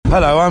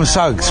Hello, I'm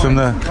Suggs from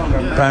the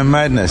band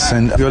Madness,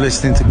 and you're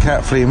listening to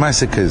Cat Flea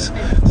Massacre's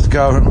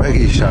Ska and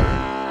Reggae Show.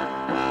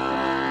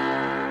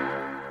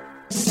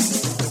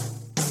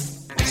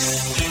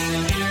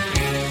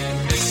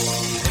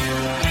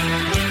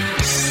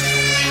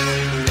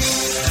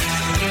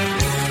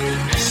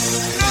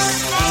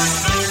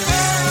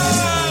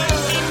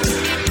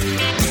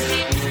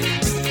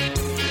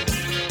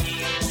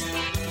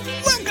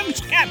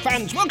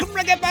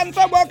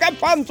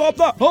 Fans of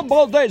the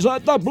humble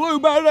desert, the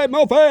blueberry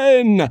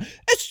muffin,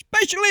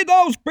 especially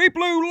those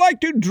people who like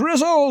to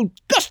drizzle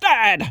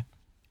custard.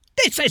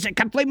 This is a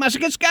Cat Flea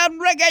Massacre Ska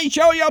and Reggae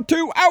Show, your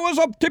 2 hours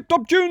of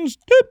tip-top tunes.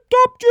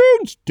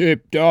 We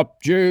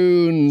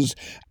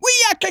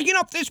are kicking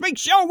off this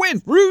week's show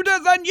with Ruder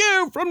Than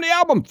You from the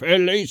album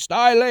Philly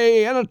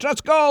Styley and a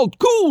track called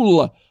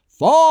Cool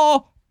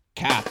for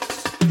Cats.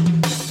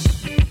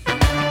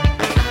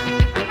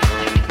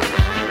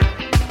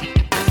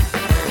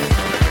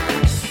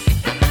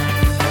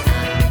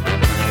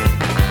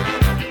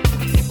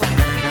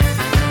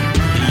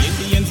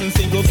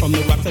 From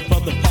the rocks that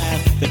follow the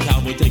path, the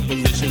cowboy take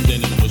positions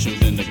in the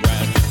bushes in the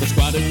grass. The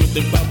squatter with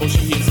the rifle,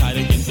 she is hide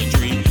against a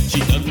tree. She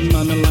doesn't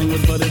mind the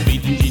language, but a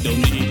beating she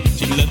don't need.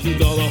 She listens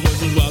all the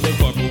horses while the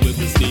corporal with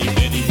the steam.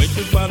 And he wakes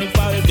up on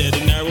fire, dead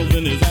and arrows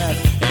in his ass.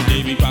 And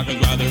Davy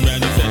Crocker's rather ran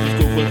and said, "It's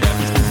cool for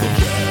cats, it's cool for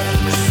cats."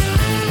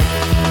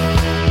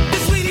 The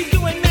sweeties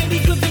doing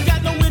 90 'cause they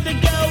got nowhere to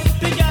go.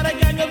 They got a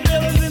gang of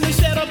villains in the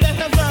shadow that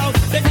have row.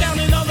 They're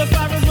counting all the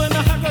flowers when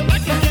the hunger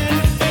like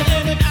again. They're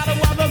in and out of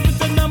water with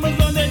the numbers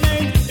on their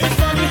name. It's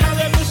funny how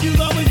their issues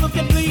always look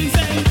completely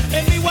insane.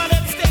 And meanwhile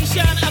at the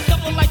station, a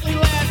couple likely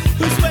lads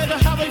who swear to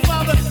how they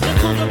father the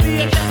cool to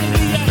be a cat and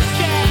be a cat.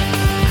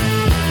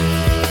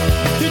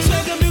 The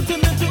trigger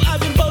mutant mental, I've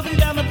been boating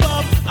down the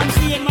pub. I'm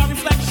seeing my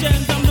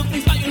reflections, I'm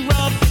looking slightly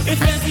rough. It's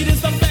fancy, there's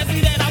some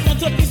fancy that I want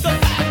to be so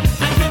fat.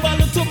 I give a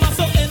little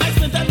muscle and I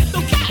spent a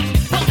little cash.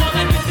 But all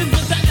I get is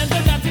winter and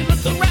the Nazi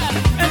looks a rap.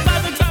 And by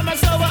the time I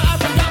saw her, I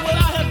forgot what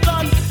I have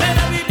done. And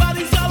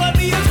everybody's telling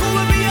me it's cool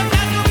to be a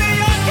cat, to be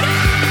a cat.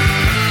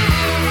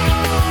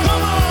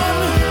 Come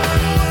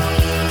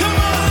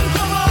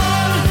on.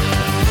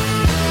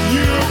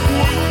 Yeah,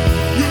 boy.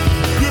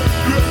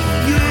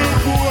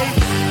 Yeah, boy.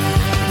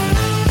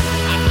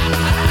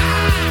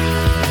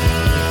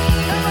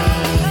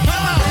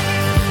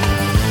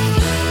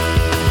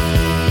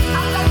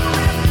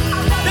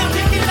 Now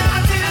take it out, I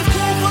said it's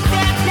cool for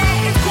that,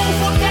 yeah, it's cool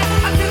for that.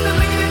 I said the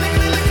lickety,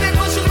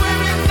 bushes where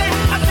it's at.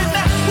 I said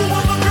that, who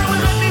was a girl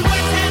and let me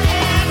wait that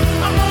ass.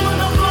 I'm rolling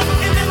a blunt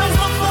and then I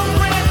smoke some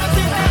grass. I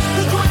said that,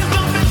 the joint is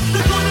jumping,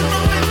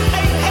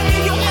 hey,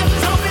 your ass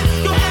is humping,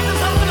 your ass is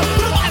humping.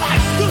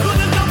 The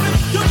joint is jumping,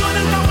 your joint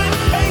is jumping,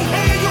 hey,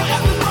 your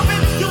ass is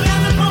pumping, your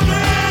ass is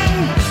pumping.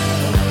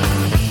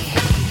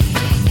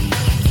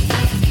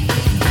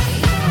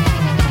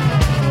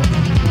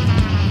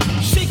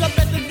 Shake up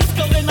at the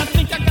disco and I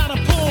think I got a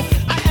pull.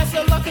 I ask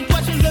her lots of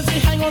questions as she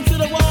hang on to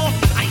the wall.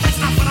 I kiss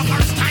her for the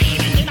first time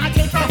and then I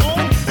take her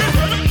home. She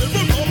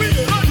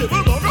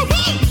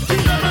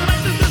never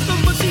liked the disco,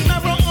 but she's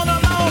never on her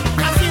own. I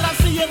said I'll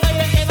see you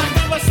later and I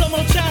gave her some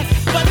more chat.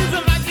 But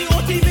isn't like the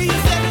on TV, you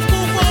said it's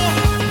cool for.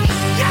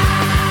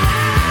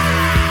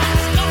 Yes!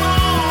 Come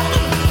on!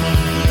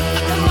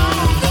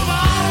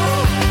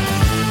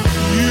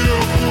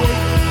 Yeah, boy!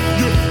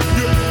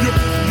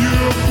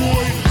 Yeah,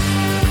 boy!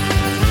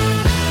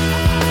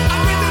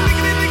 I'm in the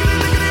lickety,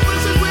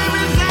 bushes where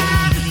it's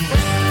at.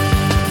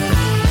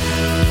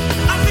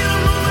 I feel a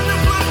roll in the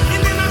blunt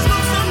and then I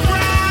smoke some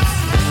grass.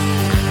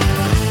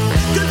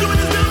 The joint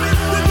is jumping,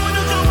 the joint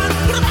is jumping.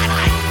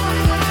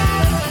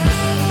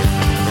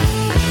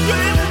 Your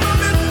ass is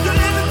bumping, your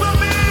ass is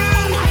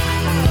bumping.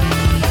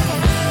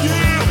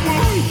 Yeah,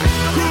 boy,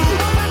 cool,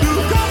 you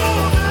come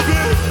on,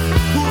 big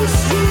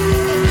pussy.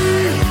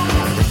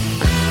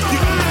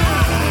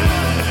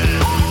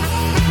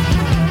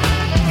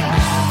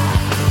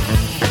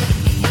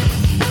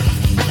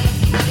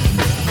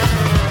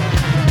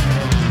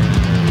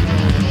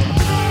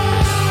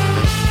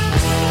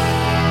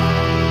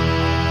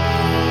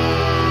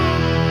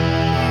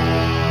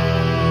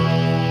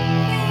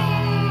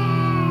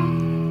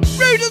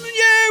 Ruder Than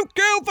You,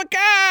 Cool for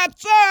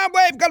Cats.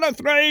 We've got a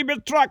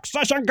 3-bit track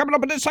session coming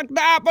up in the second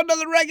half under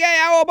the reggae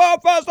hour.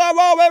 But first of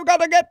all, we've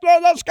got to get through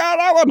the Ska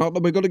hour. Not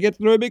that we're going to get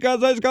through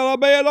because it's going to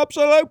be an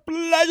absolute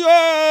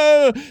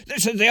pleasure.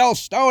 This is the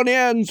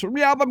Allstonians from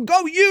the album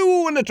Go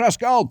You and the track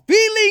called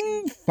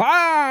Feeling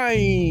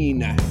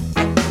Fine.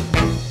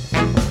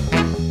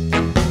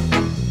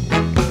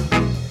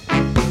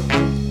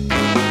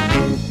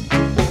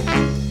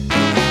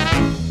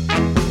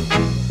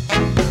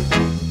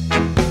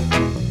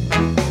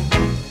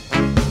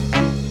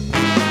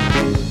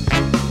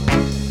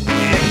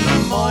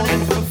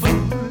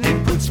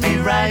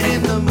 Right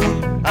in the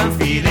mood, I'm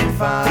feeling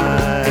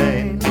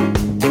fine.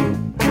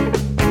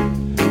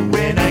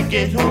 When I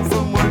get home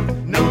from work,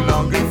 no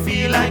longer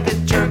feel like a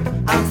jerk,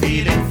 I'm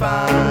feeling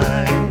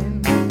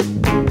fine.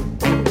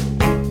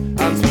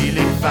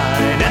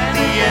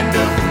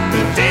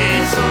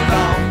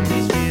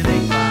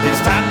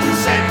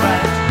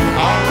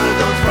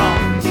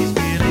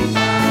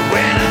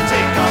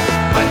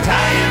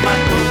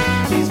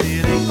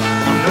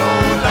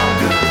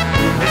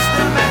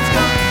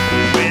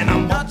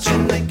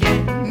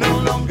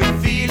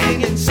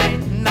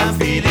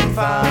 feeling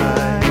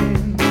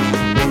fine.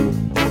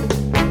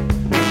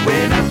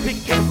 When I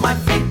pick up my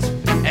feet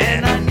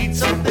and I need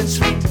something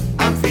sweet,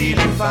 I'm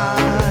feeling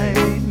fine.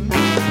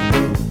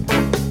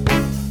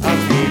 I'm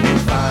feeling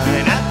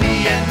fine. At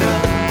the end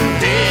of the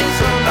day, it's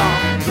so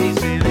long. He's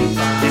feeling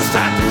fine. It's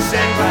time to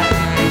set right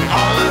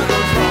all of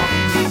those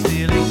wrongs. He's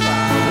feeling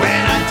fine.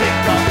 When I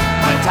take off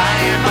my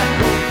tie and my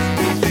coat,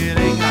 he's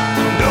feeling fine.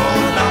 No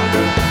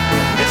longer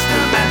Mr.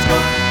 Man's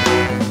Coat.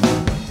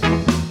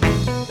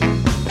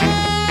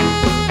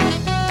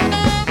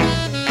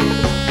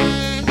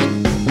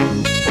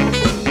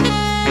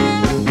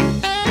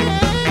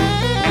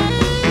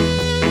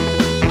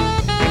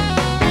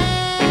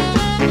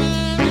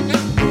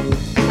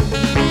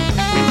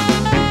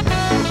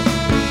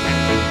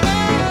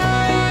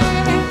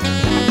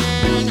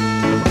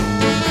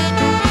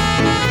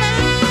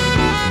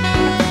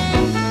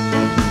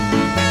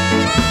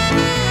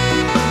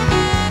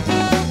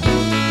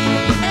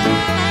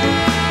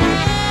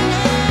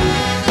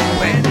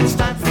 When it's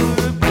time for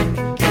a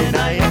break and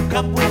I have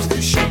cobwebs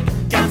to shake,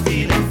 I'm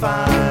feeling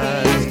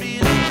fine.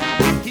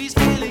 He's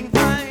feeling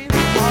fine.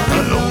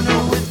 Alone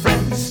or with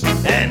friends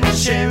and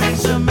sharing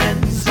some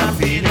ends, I'm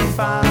feeling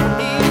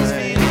fine.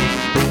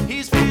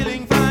 He's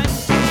feeling fine.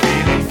 He's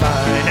feeling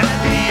fine.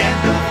 At the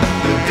end of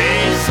the day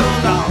is so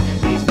long.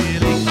 He's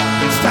feeling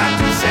fine. It's time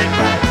to set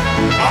right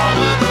all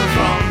of those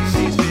wrongs.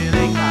 He's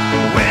feeling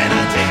fine. When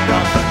I take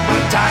off my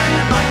tie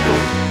and my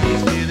coat,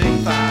 he's feeling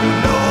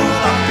fine. No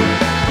longer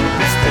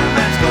Mr.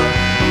 Man's Coat.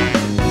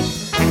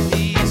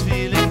 He's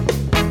feeling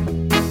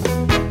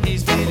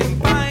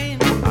fine.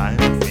 I'm feeling fine.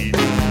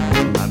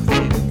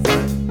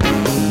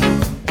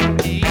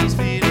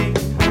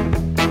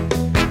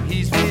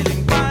 He's feeling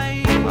fine.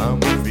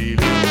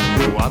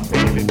 I'm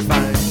feeling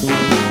fine.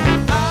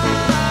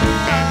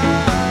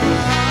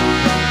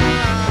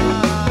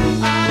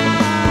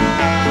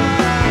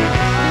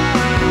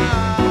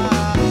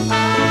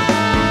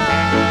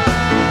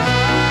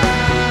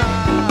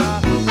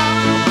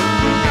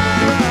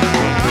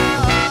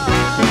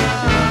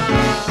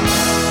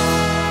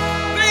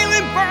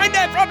 Feeling fine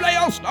there from the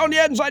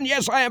Elstonians, and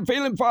yes, I am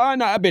feeling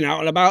fine. I've been out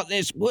and about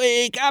this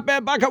week. I've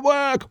been back at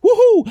work.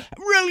 Woohoo!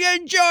 Really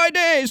enjoyed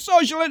it.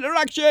 Social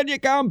interaction, you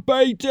can't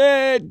beat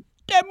it.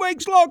 10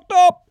 weeks locked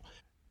up.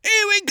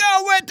 Here we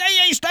go with the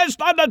Eastern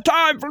Standard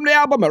Time from the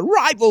album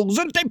Arrivals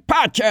and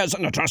Departures,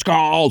 and the track's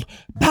called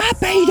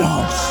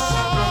Barbados.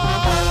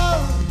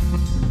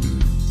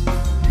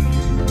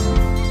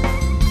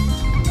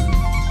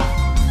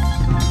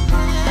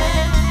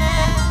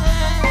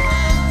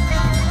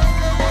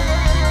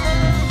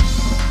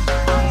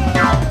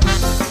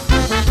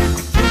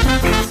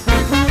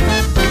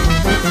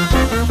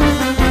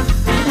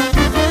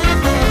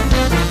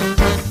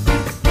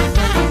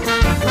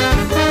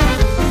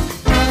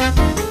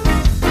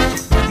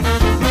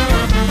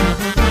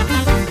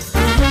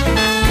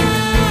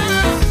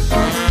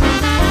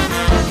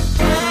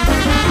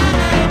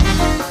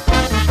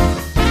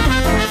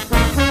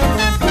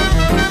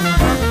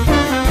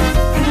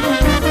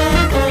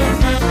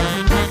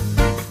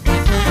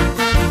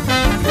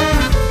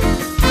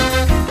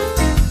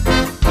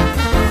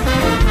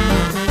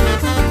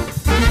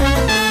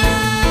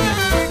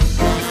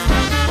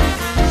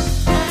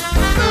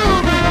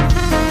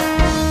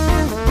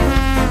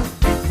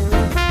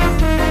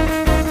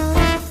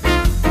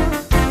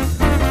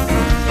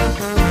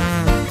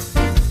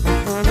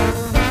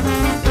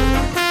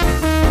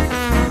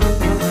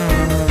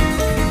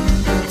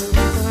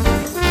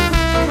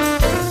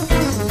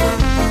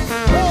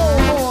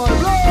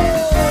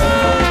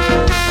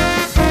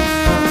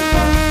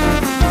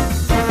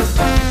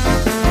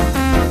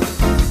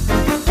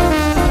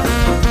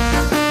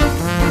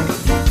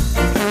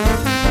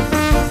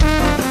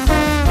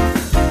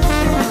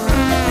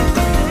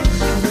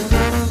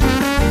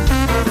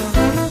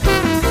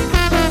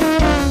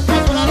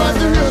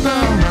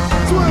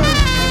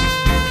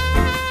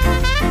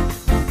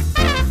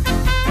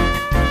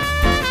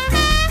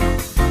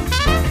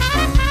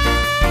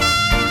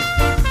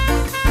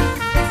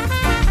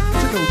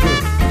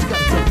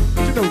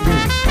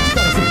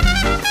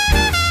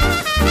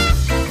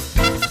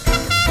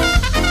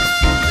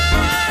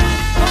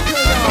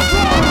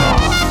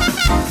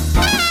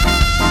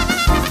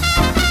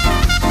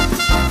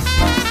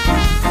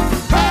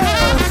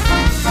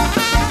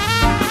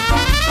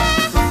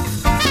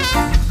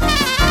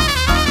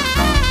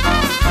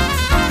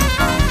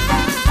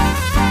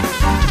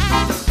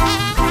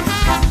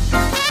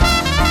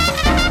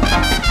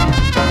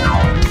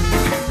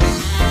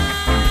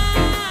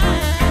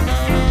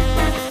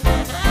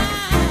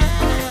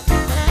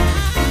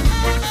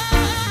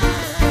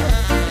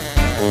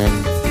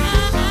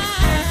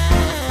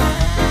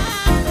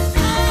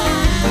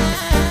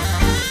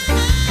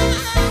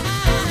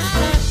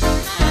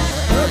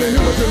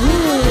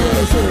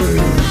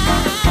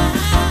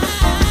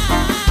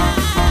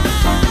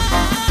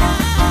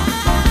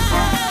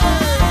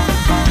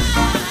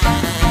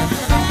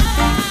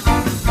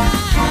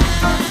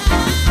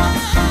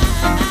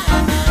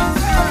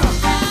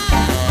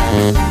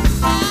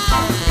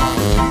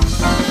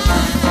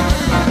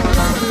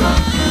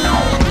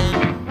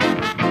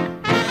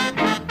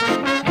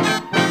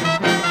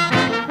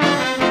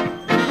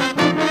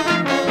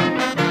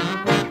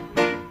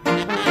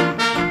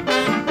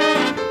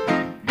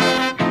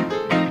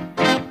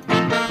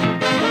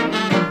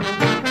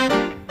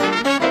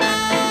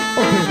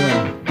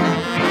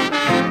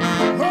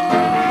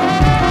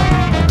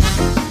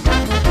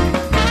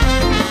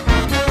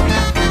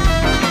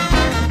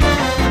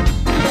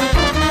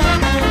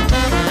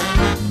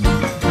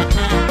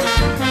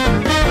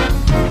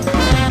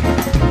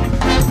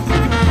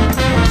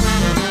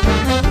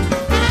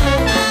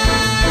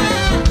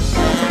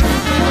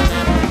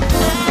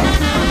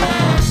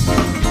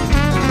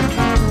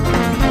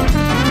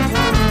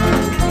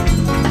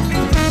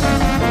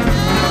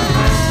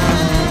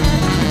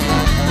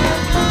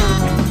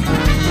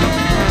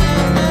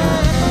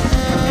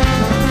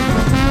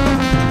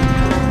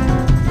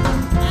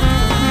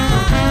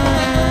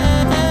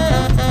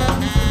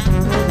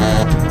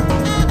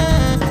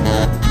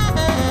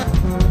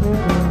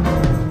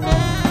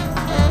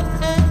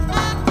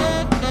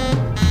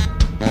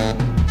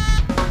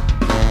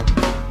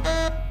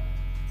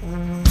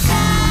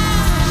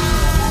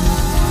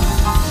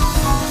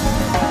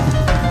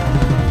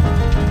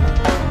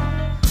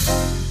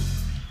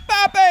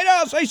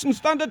 Eastern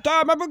Standard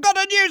Time, and we've got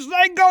a new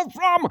single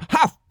from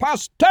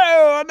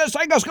 2:30, and the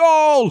single's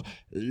called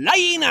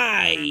Lying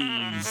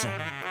Eyes.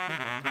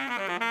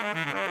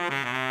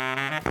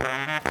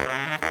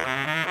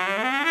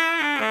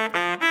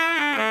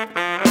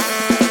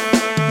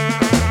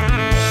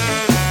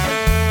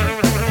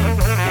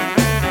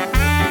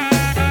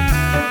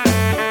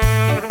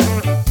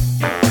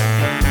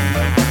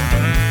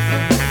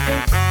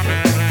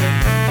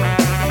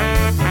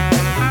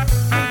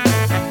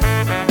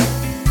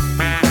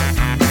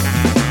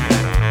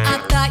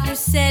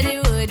 Said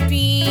it would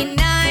be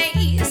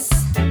nice,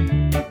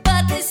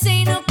 but this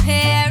ain't no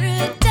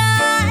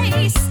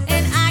paradise,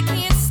 and I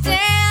can't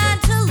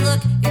stand to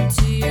look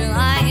into your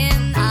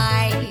lying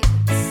eyes.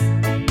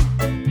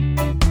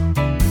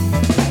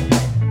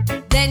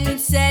 Then you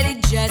said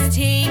it just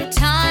take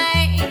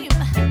time.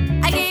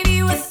 I gave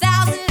you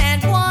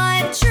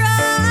 1,001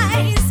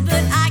 tries,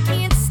 but I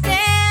can't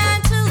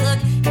stand to look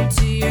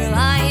into your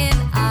lying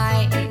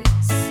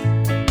eyes.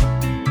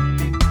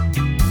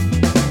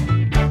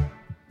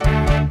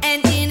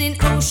 And in an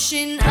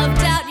ocean of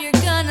doubt, you're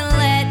gonna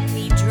let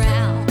me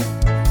drown.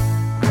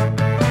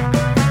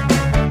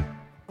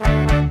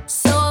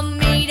 So I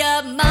made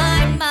up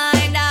my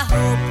mind, I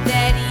hope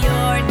that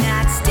you're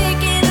not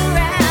sticking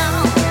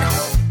around.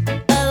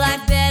 A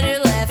life better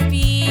left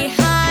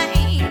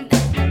behind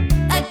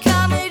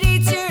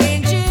accommodates your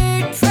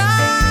injured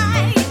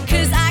pride,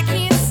 'cause I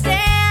can't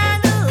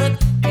stand to look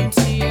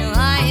into your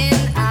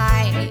lying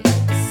eyes.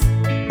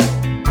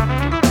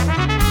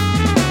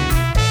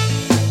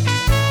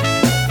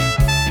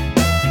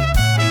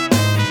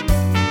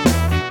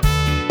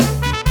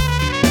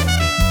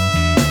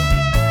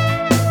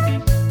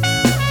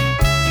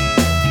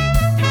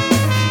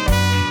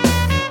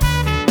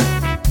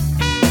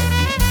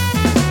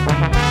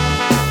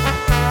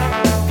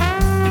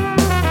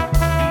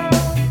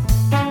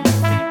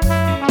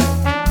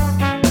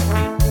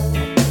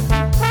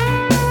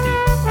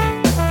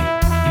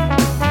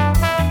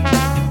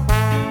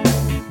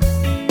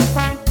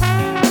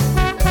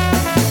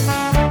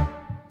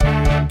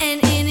 And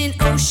in an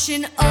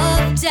ocean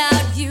of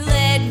doubt, you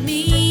let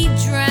me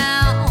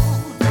drown.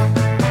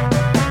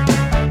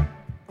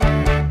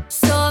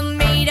 So I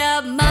made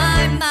up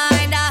my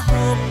mind, I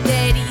hope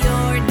that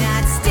you're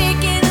not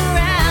sticking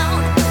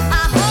around.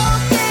 I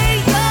hope that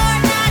you're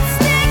not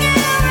sticking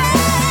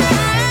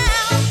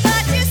around.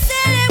 But you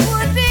said it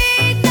would be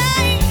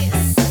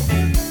nice,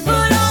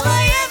 but all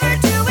I ever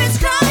do is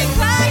cry,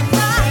 cry,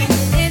 cry.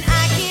 And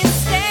I can't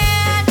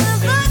stand to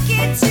look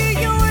into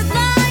your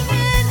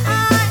lying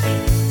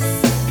eyes.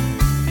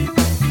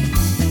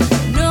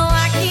 No,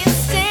 I can't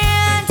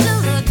stand to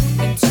look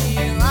into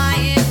your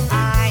lying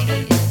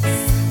eyes.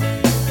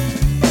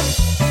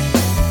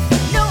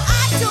 No,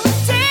 I don't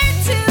dare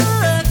to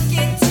look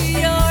into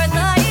your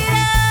lying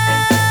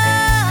eyes.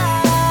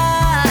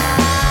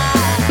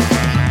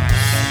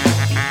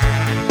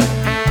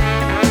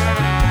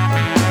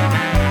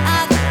 I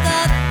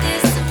thought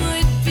this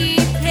would be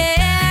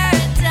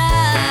paradise,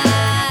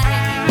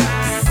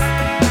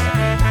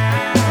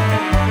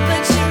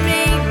 but you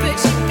made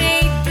me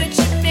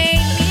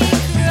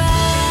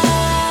cry,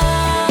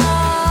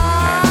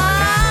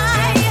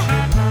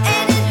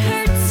 and it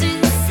hurts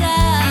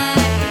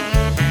inside.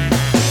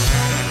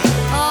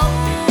 Oh,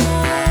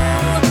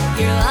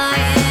 your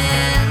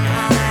lying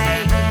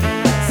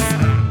eyes.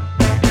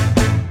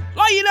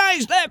 Lying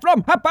Eyes there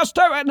from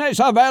 2:30, and it's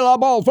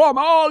available from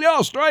all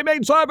your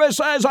streaming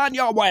services and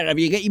your wherever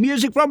you get your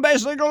music from,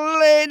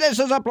 basically. This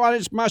is a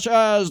Planet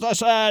Smashers.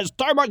 This is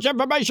too much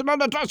information on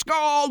the track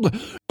called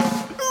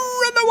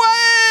Run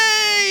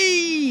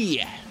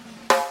Away!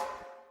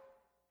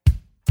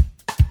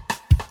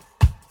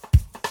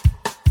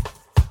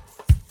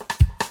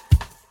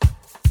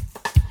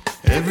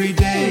 Every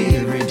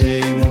day,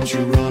 won't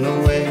you run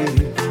away?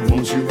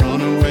 Won't you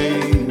run away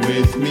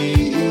with me?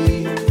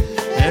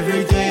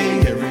 Every day,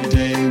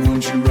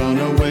 won't you run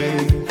away?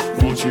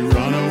 Won't you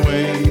run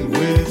away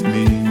with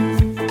me?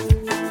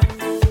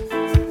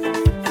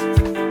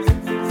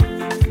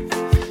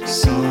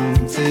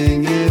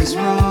 Something is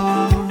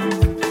wrong.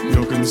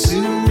 You're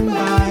consumed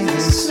by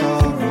this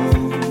sorrow.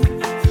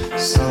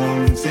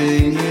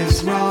 Something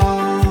is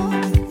wrong.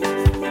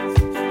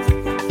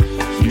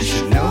 You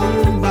should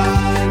know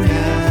by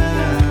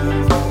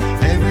now.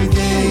 Every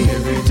day,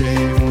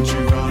 won't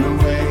you run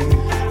away?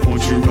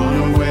 Won't you run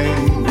away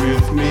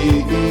with me?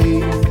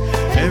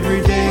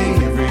 Every day,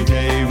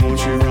 won't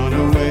you run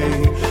away?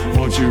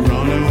 Won't you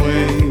run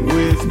away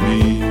with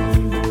me?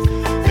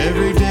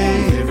 Every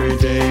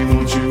day,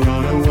 won't you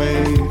run away?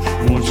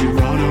 Won't you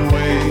run away?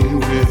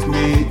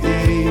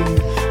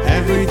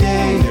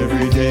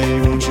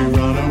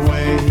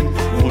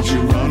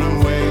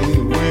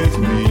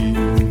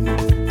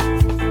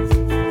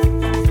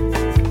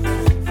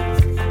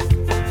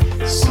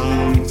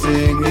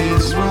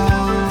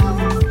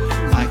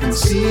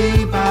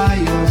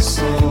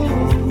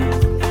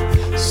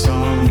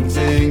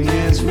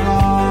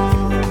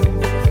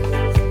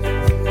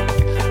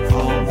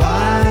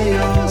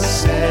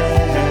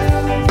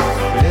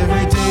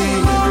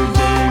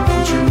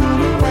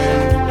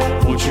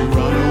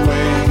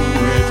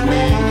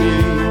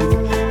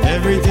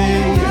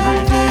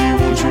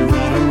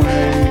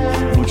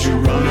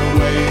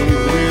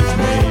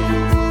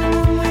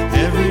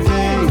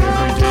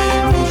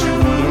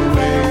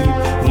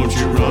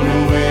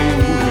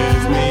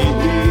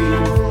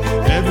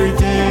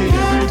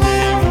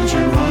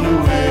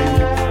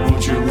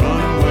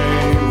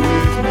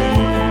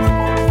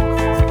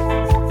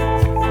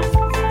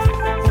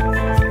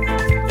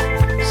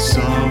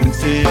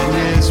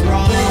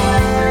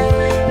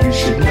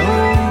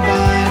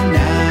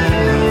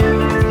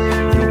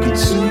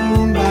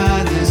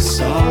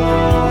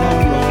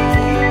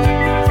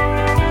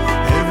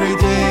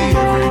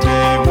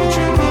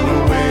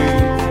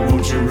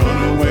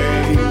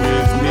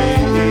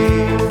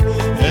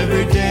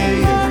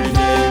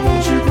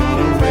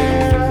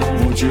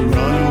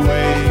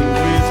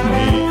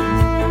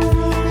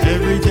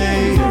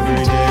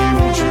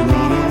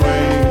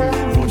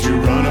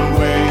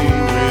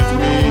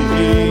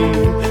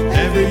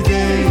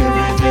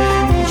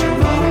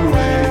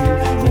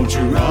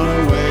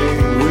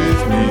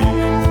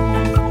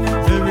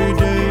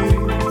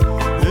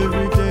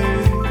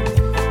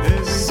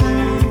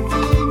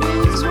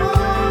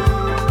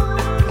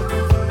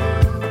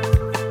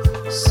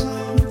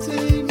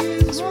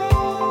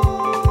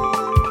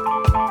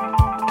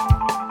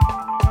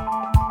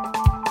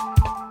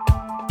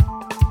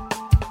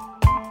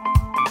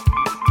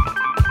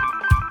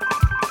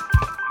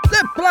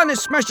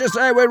 gonna smash us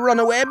there with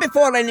Runaway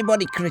before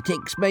anybody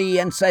critiques me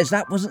and says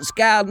that wasn't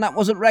ska and that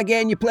wasn't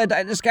reggae and you played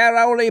that in a ska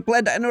hour or you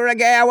played that in a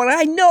reggae hour.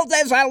 I know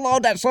there's a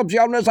load of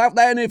subgenres out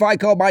there, and if I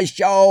call my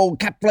show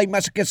Cat Flea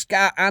Massacre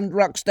Ska and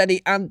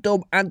Rocksteady and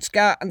Dub and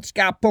Ska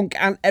Punk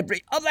and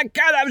every other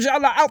kind of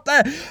genre out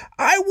there,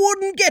 I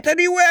wouldn't get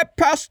anywhere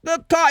past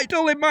the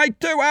title in my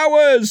 2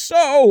 hours,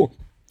 so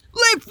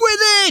live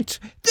with it!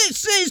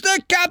 This is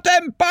the Cat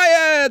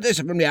Empire! This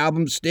is from the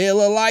album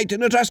Still Alight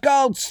in a track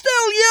called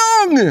Still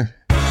Young!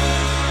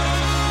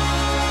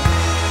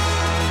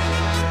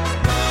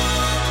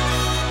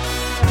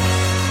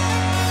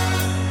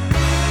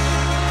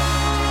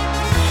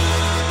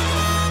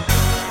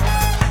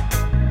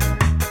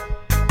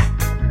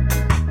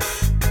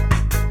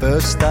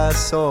 First I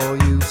saw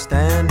you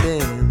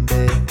standing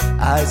there,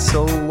 eyes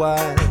so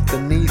wide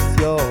beneath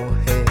your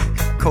hair,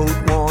 coat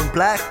worn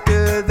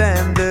blacker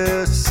than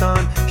the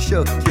sun,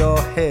 shook your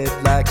head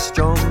like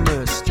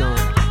strummer strung,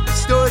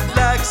 stood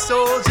like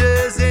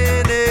soldiers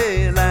in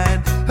a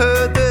line,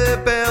 heard the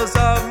bells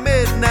of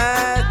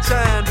midnight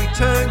chime, we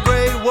turned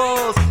grey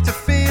walls to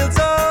fields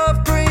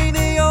of green,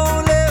 the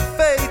only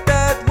faith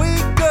that we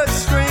could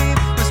scream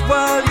was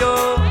while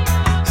you're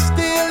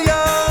still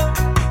young,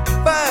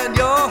 find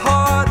your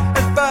heart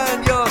and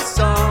find your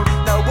song,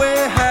 now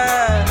where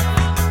have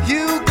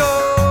you gone?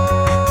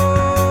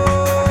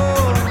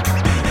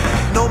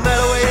 No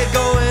matter where you're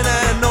going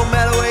and no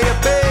matter where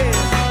you've been,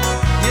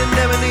 you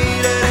never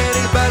needed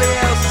anybody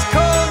else's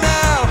call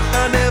now. I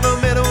never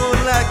met a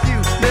one like you,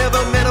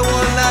 never met a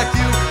one like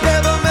you,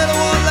 never met a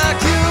one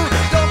like you.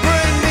 Don't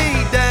bring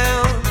me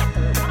down.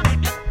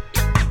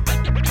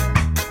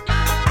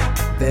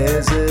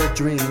 There's a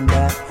dream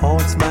that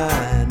haunts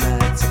my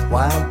nights,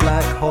 wild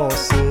black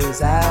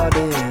horses out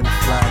in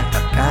flight, a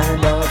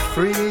kind of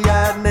free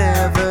I'd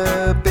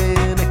never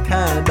been, a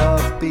kind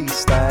of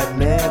beast I'd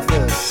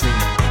never seen.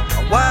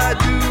 Why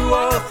do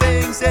all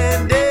things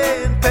end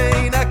in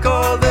pain? I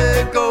call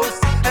the ghosts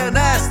and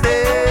ask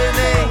their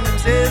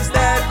names. Is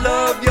that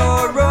love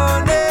you're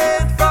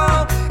running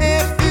from?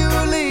 If you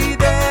lead,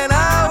 then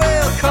I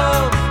will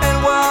come.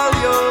 And while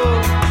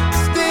you're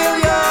still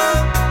young,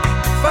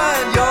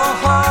 find your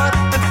heart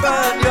and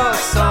find your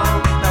song.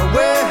 Now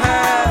where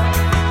have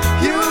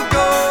you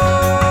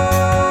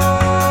gone?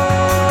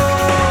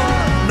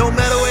 No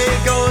matter where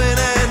you're going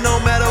and no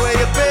matter where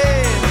you've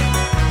been,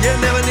 you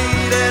never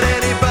needed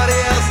anybody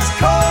else's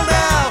call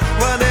now.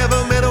 I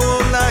never met a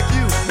one like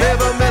you,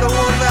 never met a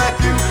one like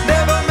you,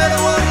 never met a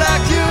one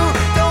like you.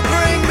 Don't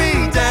bring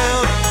me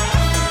down.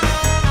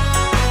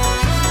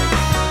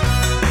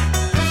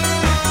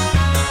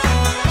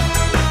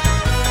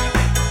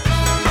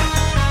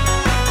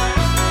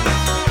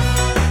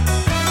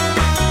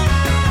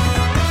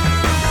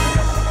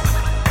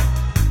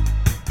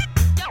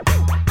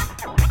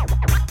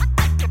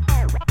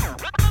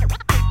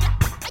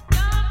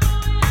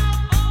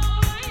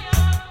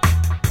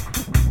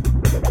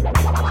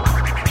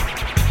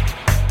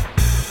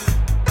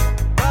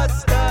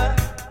 Basta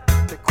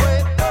de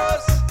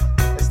cuentos,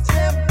 es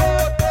tiempo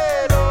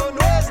de lo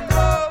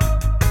nuestro.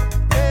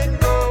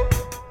 Tengo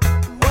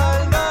tu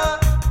alma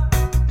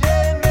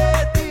bien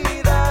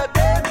metida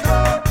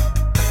dentro.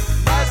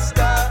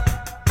 Basta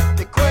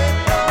de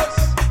cuentos,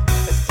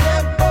 es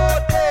tiempo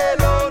de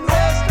lo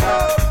nuestro.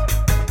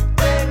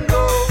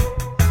 Tengo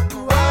tu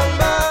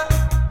alma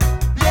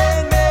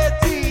bien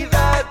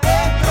metida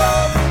dentro.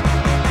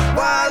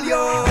 While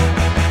you're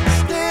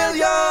still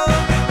young,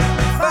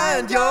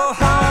 find your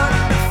heart,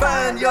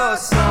 find your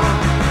song.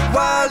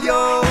 While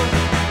you're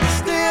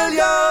still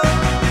young,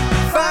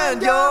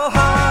 find your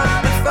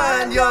heart and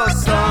find your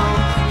song.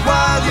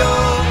 While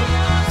you're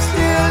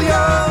still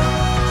young,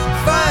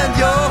 find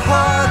your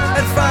heart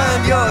and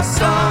find your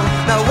song.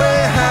 Now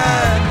where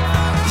have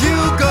you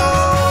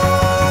gone?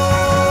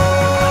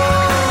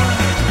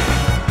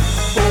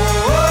 Oh,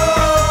 oh,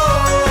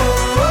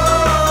 oh, oh,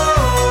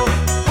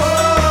 oh, oh,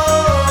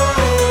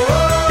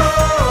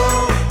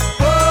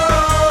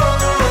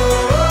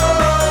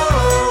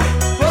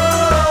 oh.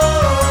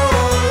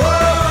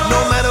 No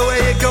matter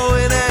where you're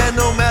going and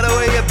no matter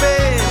where you've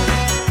been,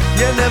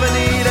 you never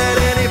needed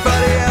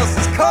anybody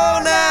else's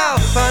call now.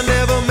 I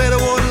never met a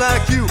one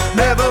like you,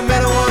 never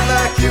met a one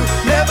like you,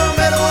 never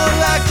met a one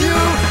like you.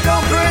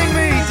 Don't bring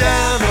me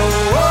down. Oh,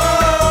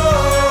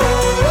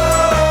 oh,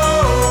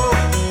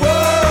 oh,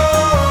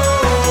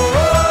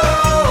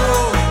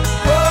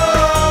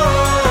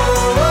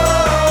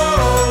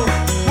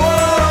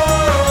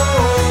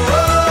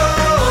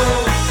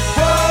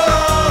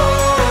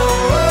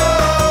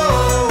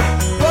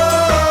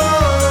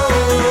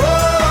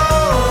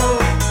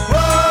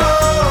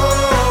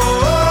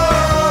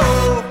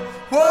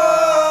 oh, oh,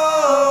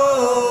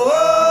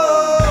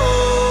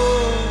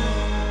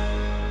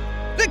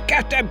 The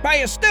Cat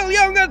Empire still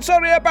young, and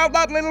sorry about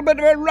that little bit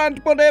of a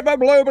rant, but if a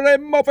blueberry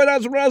muffin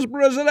has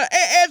raspberries in it,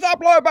 it is a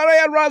blueberry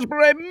and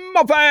raspberry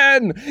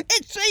muffin.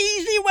 It's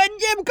easy when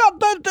you've got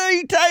the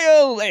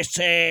detail. This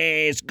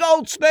is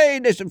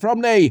Goldstein. This is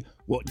from the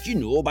What Do You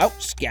Know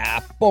About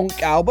Ska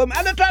Punk album,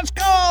 and the track's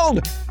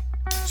called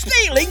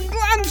Stealing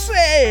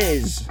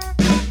Glances.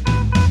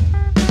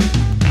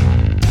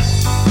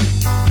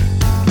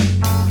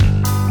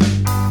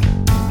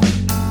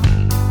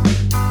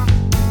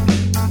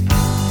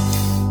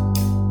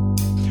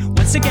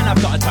 Once again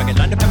I've got a target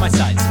lined up in my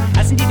sights,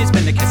 as indeed it's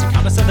been the case on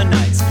countless other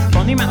nights.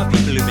 From the amount of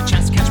people who've a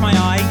chance to catch my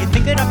eye, you'd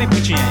think that I've been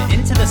preaching it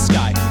into the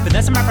sky, but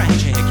there's some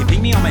apprehension here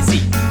keeping me on my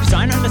seat, cause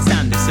I don't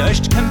understand this urge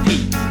to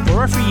compete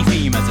for a free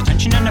female's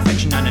attention and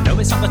affection. And I know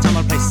it's not the time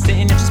or place to sit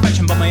in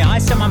introspection, but my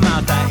eyes tell my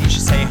mouth that it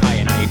should say hi,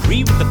 and I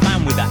agree with the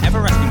plan without ever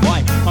asking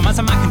why. My mind's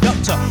on my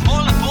conductor,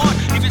 all aboard,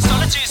 leaving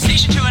solitude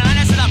station to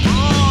Atlantis and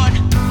abroad.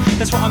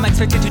 That's what I'm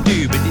expected to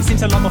do, but it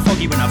seems a lot more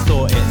foggy when I've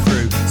thought it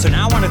through. So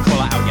now I want to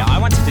call it out, yeah, I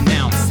want to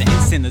denounce the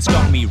instinct that's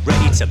got me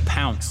ready to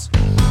pounce.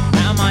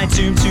 Am I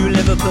doomed to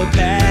live a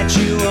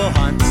perpetual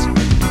hunt?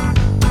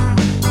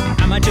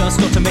 Am I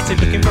just automated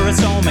looking for a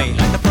soulmate?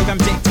 Like the program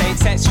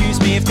dictates, excuse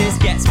me if this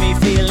gets me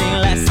feeling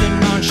less than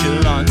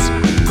nonchalant.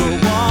 But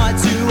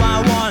what do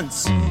I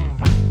want?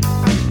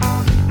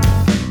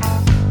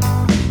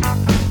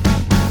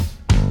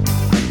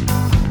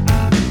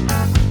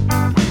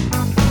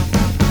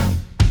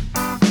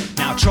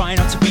 Try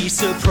not to be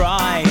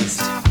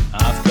surprised,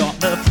 I've got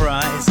the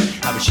prize,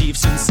 I've achieved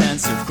some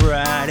sense of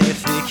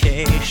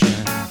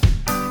gratification.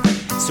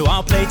 So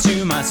I'll play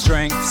to my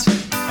strengths,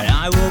 and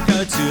I will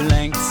go to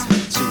lengths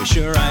to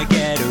assure I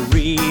get a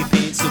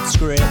repeat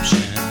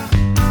subscription.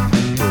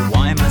 But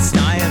why must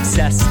I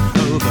obsess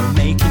over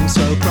making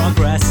slow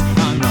progress?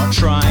 I'm not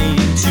trying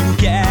to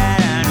get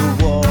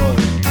an award.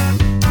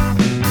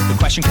 The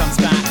question comes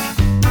back,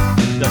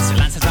 those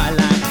still answers I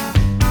lack.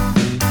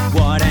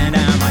 What end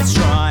am I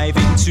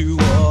striving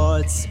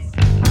towards?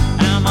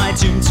 Am I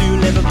doomed to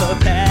live a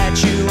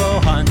perpetual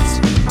hunt?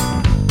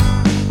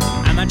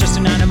 Am I just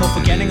an animal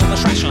forgetting all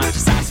the rational after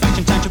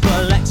satisfaction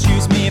tangible?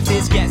 Excuse me if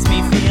this gets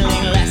me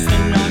feeling less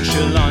than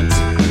nonchalant.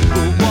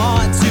 But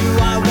what do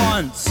I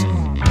want?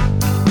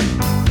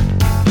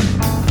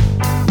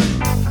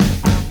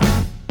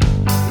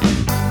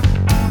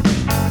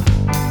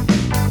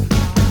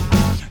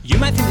 You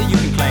might think that you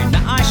can claim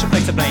that I should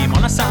place the blame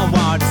on a certain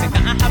wild instinct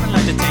that I haven't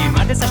learned to tame.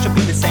 My desire should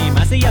be the same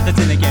as the others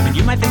in the game, and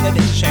you might think that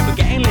it's a shame, but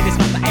getting laid is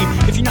not the aim.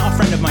 If you're not a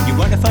friend of mine, you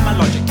won't affirm my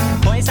logic.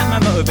 Point is that my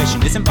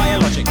motivation isn't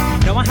biologic.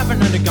 No, I haven't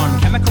undergone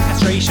chemical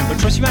castration, but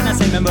trust you and I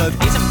say member of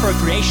age of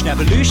procreation.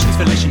 Evolution's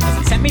volition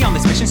hasn't sent me on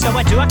this mission, so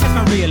I do act as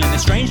my real in a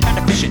strange kind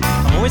of vision.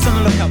 I'm always on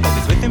the lookout for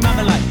this with whom I'm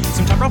alive.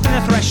 Sometimes rocking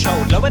the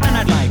threshold lower than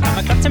I'd like. I'm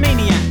a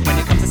kleptomaniac when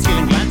it comes to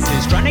stealing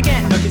glances, trying to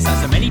get noticed at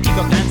so many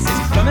peacock dances.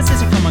 Promises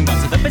have come and gone,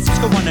 so the business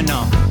go on and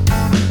on.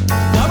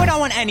 Why would I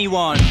want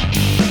anyone?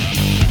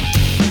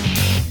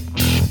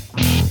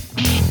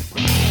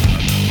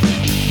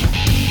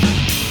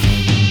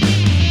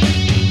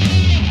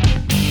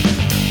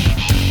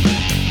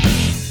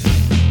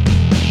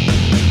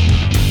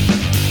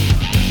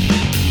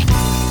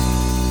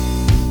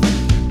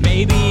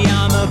 Maybe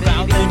I'm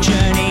about the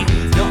journey,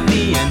 not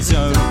the end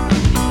zone.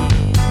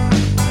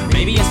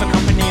 Maybe it's for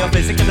company or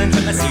physical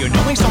intimacy, or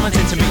knowing someone's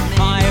into me.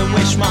 I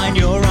wish my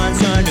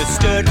neurons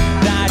understood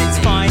that it's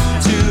fine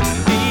to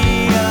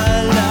be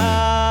alone.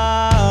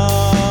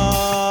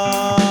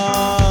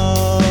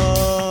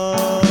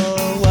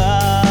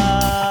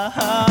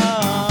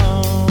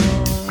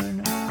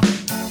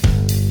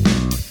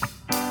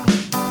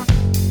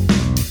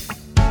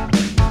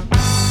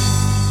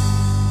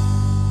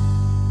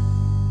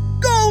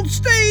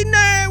 Goldstein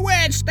there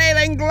with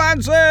Stealing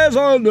Glances,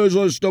 and there's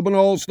a Stubborn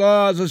All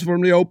Stars. This is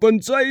from the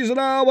Open Season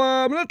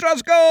album. The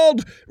track's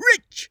called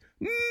Rich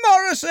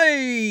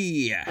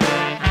Morrissey.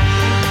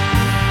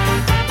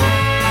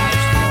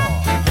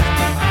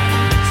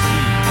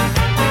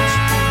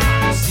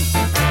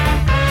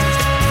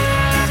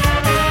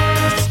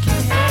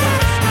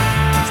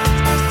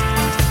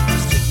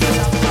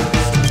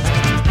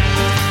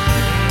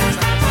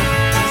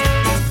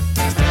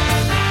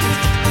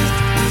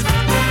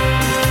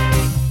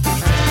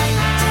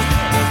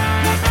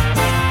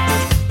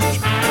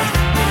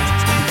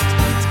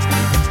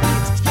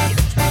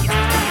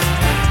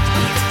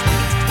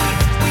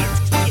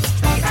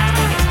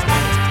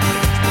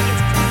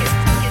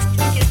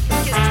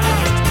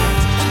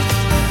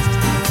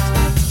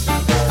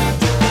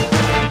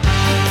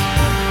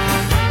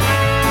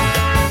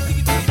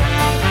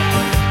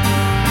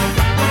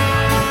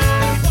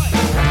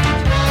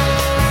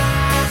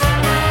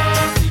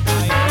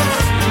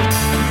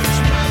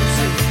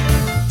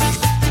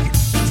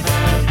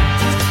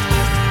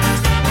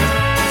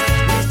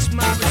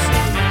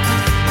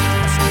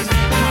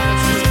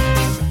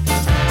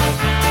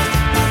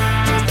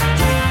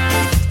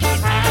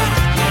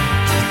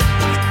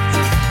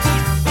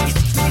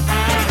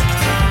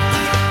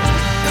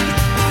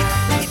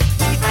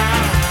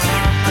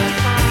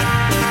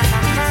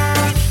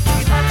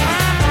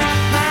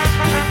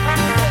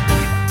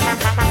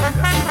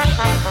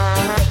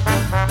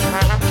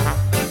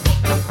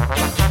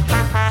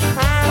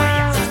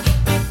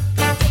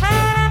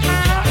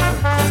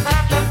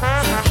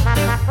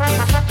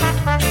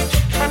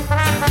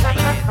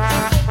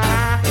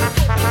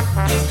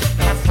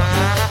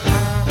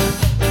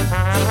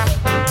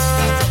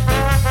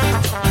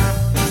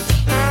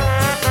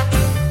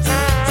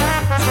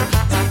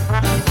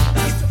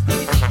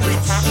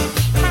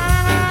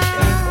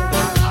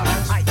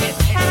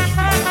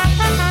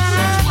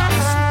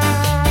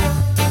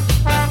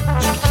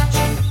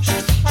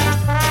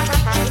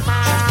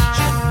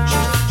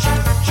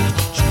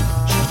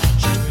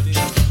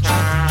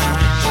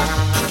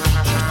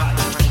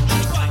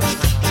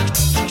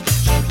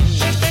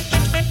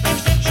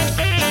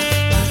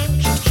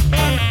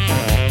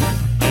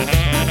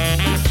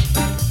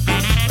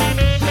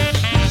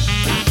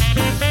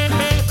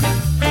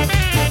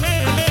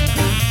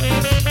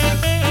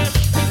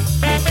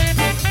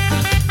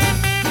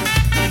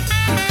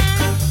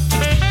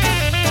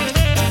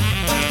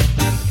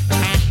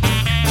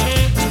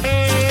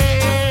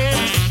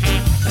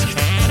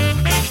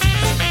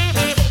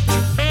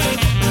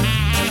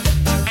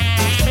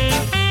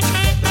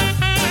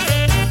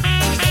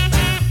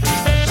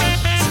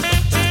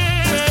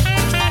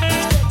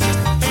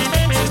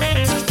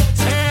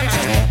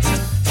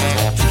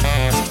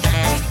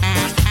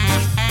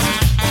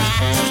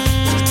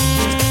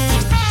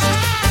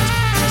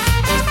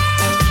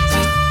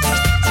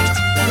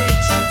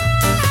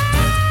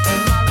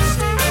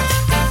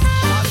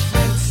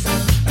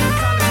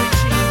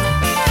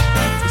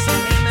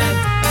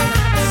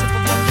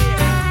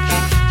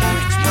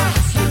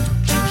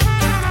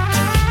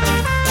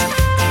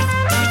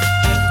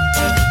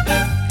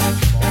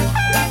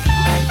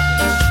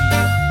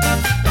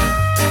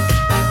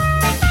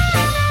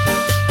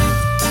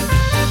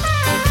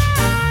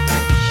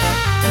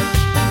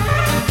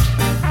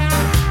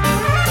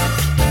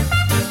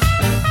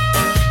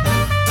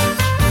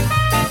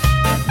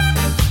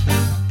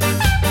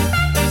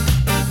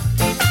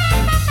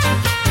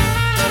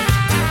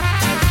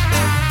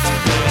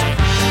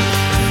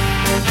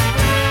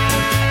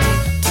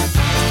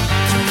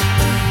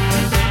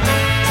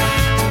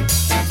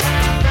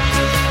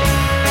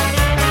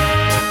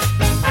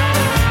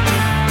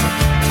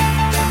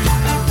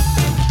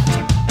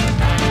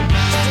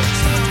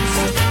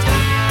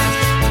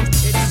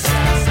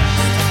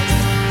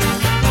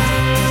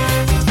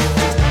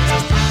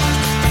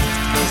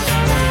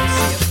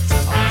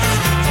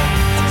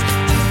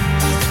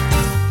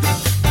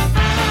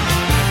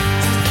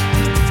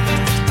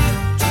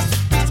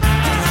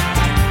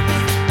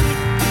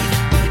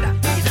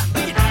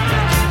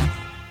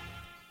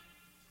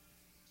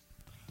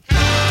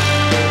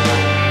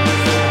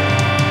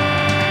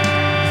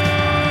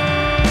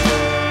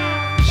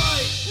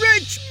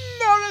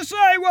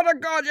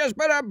 largest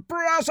bit of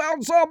brass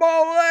ensemble.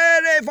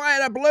 And if I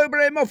had a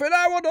blueberry muffin,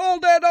 I would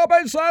hold it up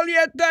in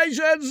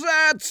salutations.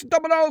 That's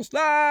Domino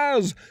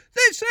Stars.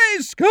 This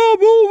is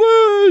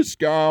Scarmovie,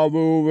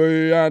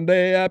 and the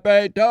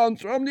epic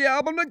dance from the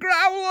album The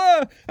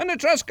Growler, and the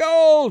track's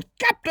called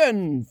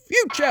Captain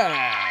Future.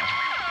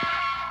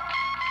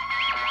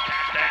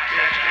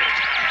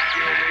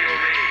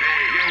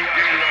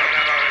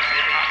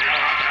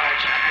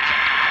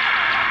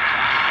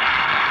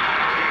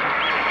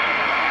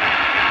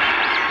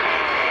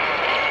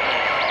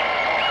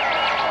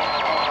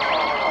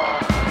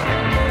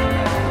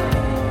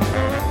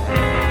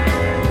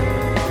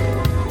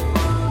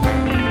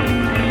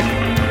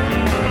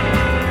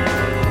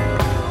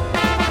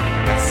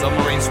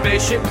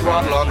 Spaceship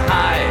throttle on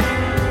high.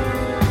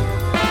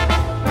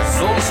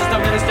 Solar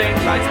system interstate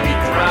high-speed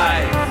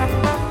drive.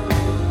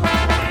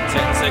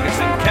 10 seconds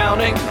and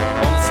counting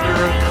on the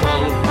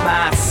spherical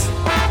mass.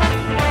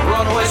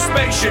 Runaway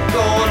spaceship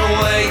going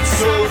away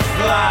so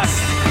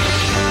fast.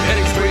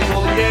 Heading straight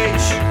for the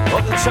edge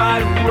of the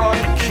Chiron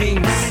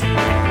Kings.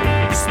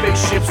 The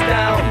spaceship's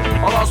down,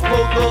 or lost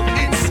both of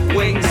its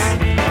wings.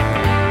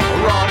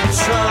 Wrong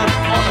turn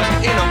on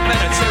an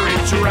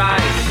interplanetary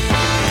drive.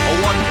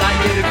 One night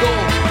to go,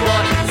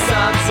 but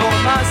time's on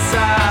my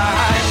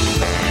side.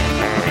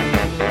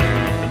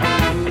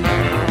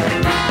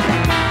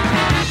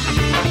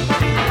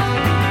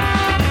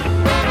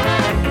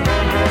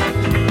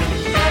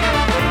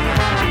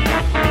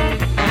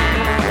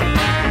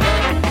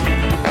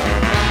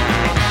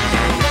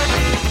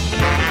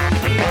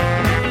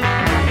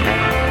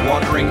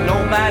 Wandering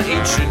nomad,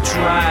 ancient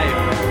tribe.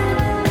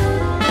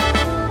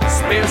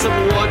 Spears of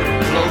wood,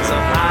 clothes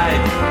of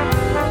hide.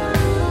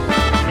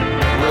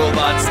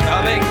 Robots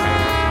coming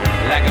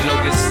like a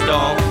locust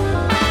storm.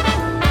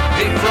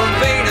 Pink from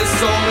Venus,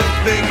 only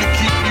thing to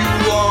keep you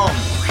warm.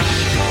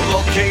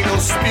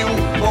 Volcanoes spew,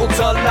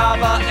 molten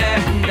lava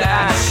and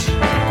ash.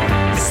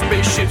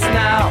 Spaceships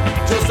now,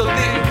 just a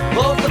thing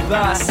of the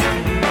past.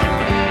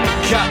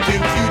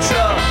 Captain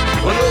Future,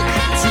 look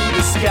to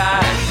the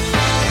sky.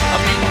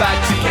 I'll be back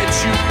to get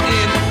you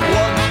in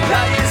one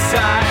last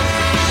time.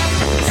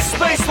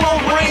 Space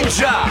Lone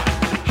Ranger,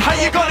 how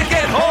you gonna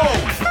get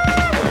home?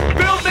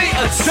 Build me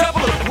a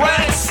temple of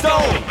granite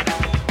stone.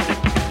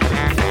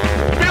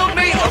 Build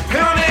me a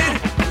pyramid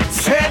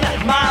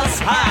 10 miles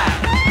high.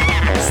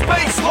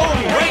 Space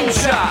Lone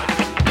Ranger.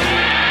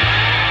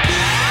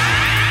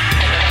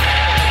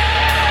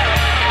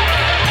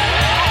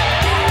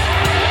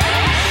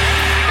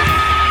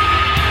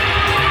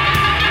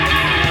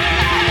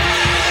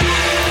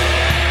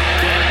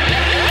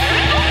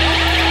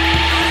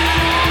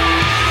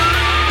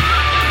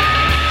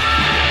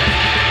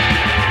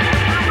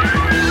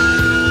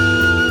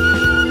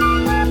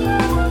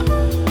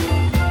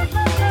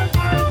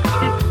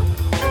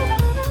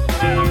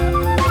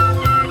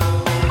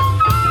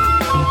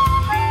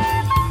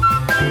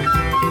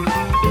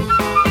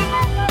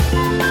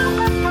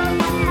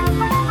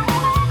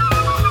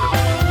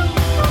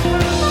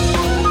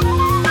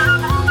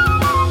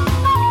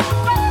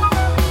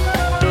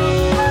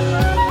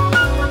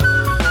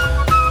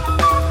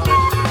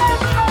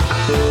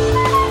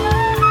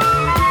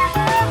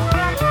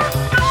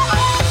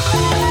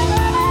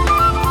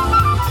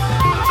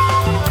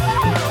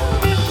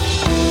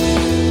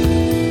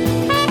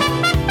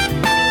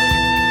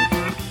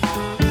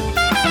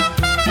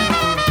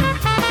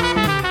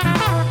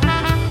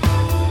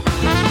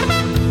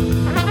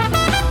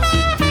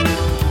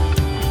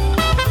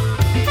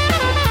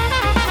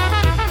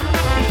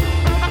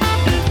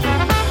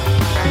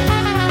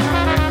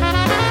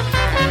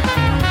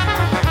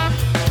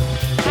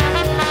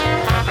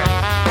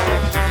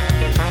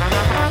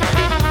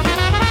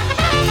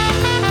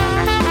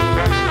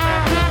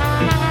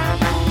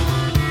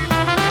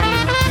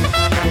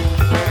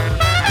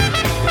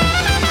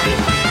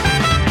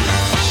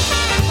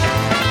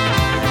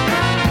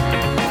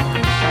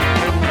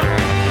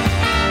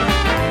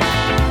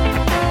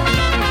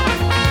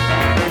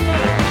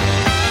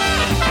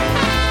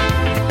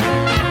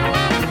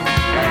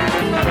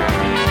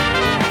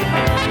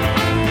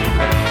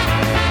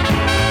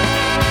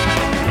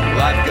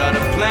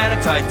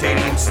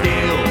 Titanium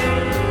steel.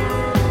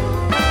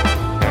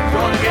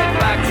 Gonna get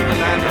back to the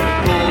land of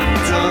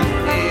golden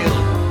eel.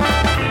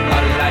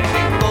 My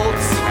lightning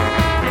bolts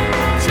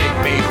take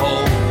me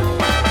home.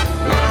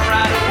 Gonna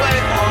ride away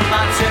on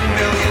my 10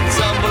 million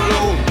ton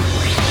balloon.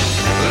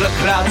 The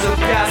clouds of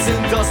gas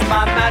and dust,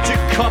 my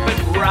magic carpet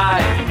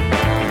ride.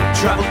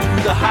 Travel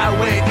through the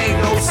highway, ain't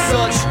no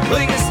such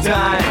thing as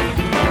time.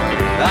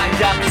 I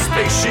got the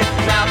spaceship,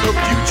 now the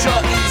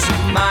future is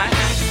mine.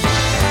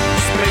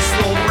 Space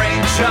Lone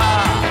Ranger,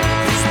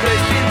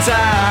 displaced in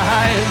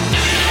time.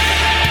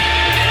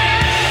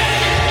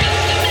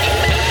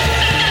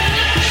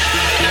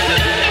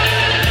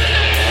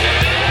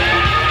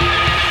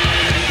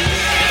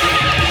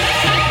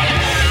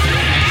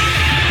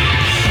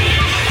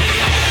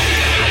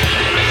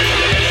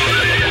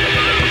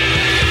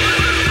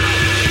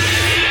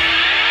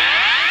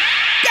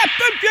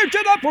 Captain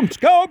Future up from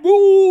Ska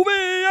Movie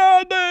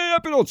and the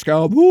episode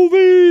Ska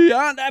Movie.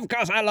 And of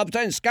course I love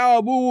saying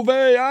Ska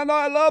Movie and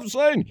I love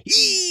saying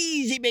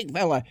easy big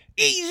fella,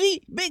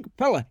 easy big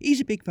fella,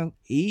 easy big fella,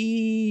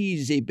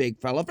 easy big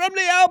fella. From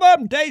the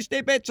album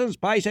Tasty Bits and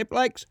Spicy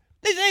Flicks,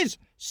 this is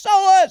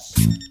Solace.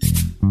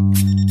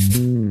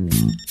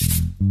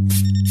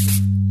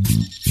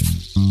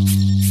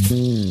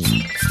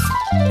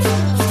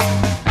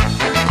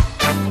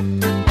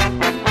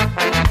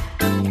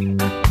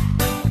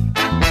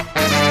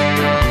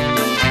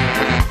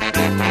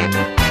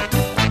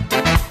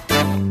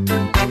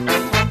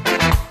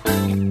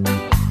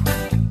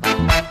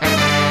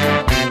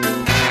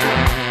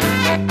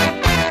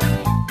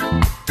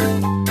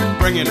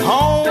 Bringing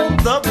home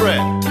the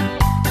bread.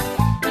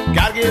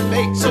 Gotta get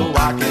baked so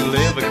I can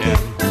live again.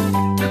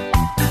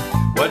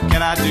 What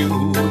can I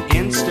do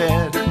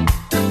instead?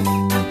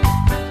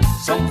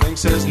 Something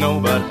says no,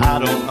 but I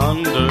don't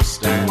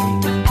understand.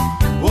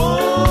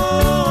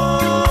 Whoa,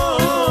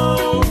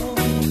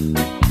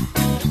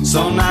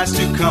 so nice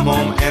to come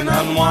home and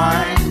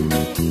unwind,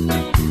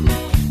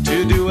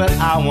 to do what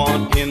I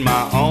want in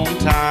my own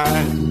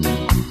time.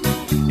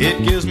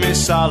 It gives me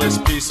solace,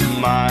 peace of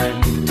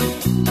mind.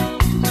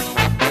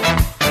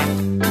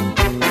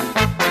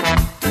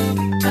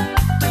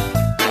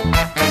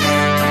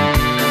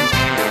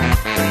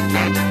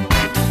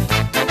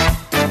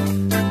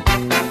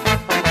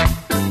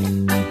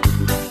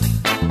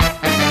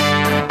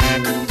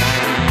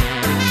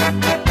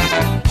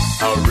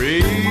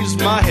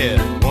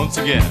 Once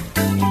again,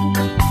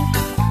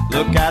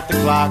 look at the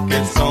clock,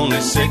 it's only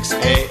 6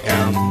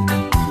 a.m.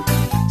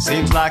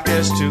 Seems like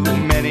there's too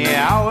many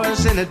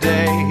hours in a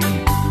day.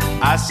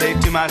 I say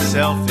to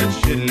myself, it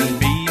shouldn't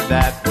be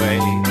that way.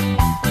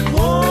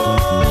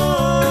 Whoa,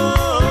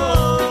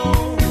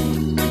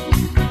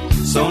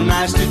 so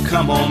nice to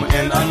come home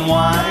and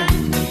unwind,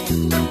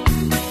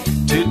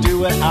 to do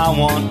what I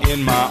want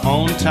in my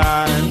own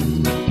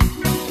time.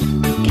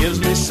 Gives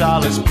me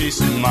solace,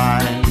 peace of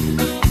mind.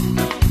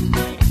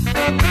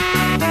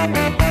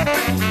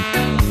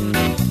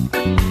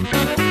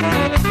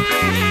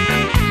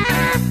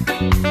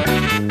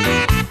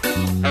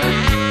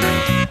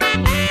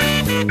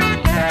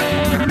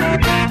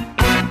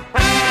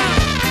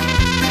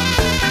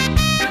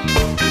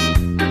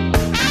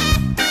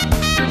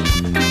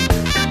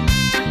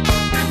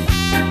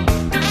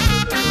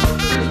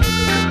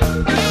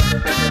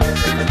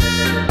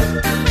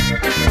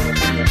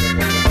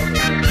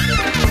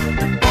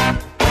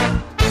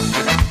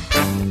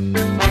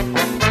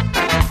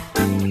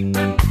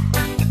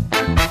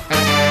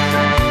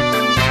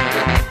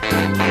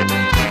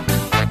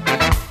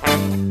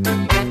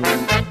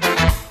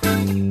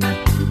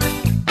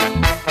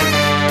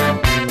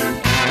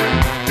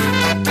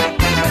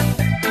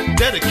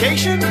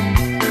 Dedication,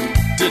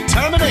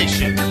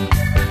 determination,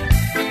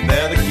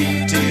 they're the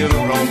key to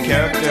your own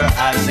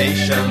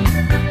characterization.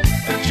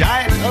 A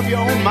giant of your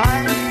own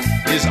mind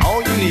is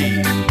all you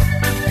need.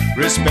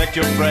 Respect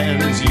your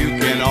friends, you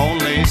can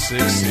only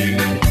succeed.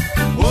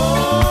 Whoa,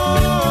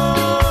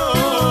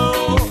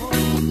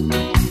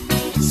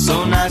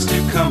 so nice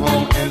to come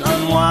home and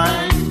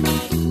unwind,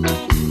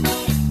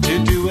 to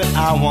do what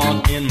I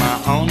want in my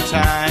own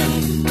time.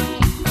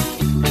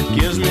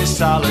 Gives me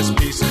solace,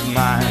 peace of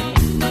mind.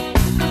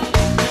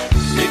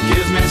 It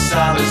gives me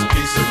solace,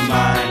 peace of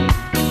mind.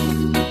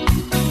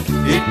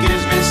 It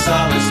gives me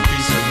solace,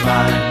 peace of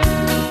mind.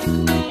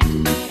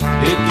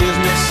 It gives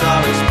me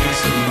solace,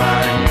 peace of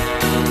mind.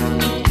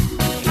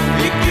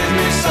 It gives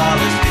me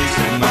solace, peace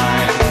of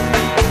mind.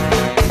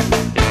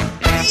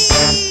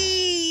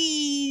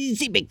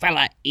 Easy, big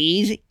fella,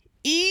 easy.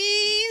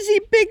 Easy,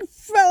 big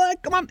fella.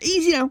 Come on,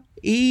 easy now.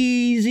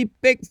 Easy,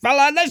 big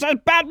fella. This is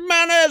Bad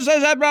Manners.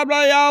 This is from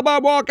the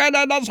album Walking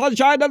in the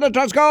Sunshine, and the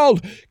track's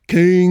called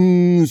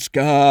King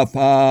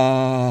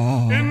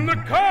Scarfa. In the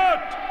court!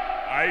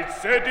 I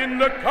said in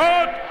the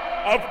court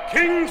of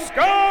King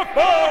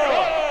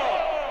Scarfa!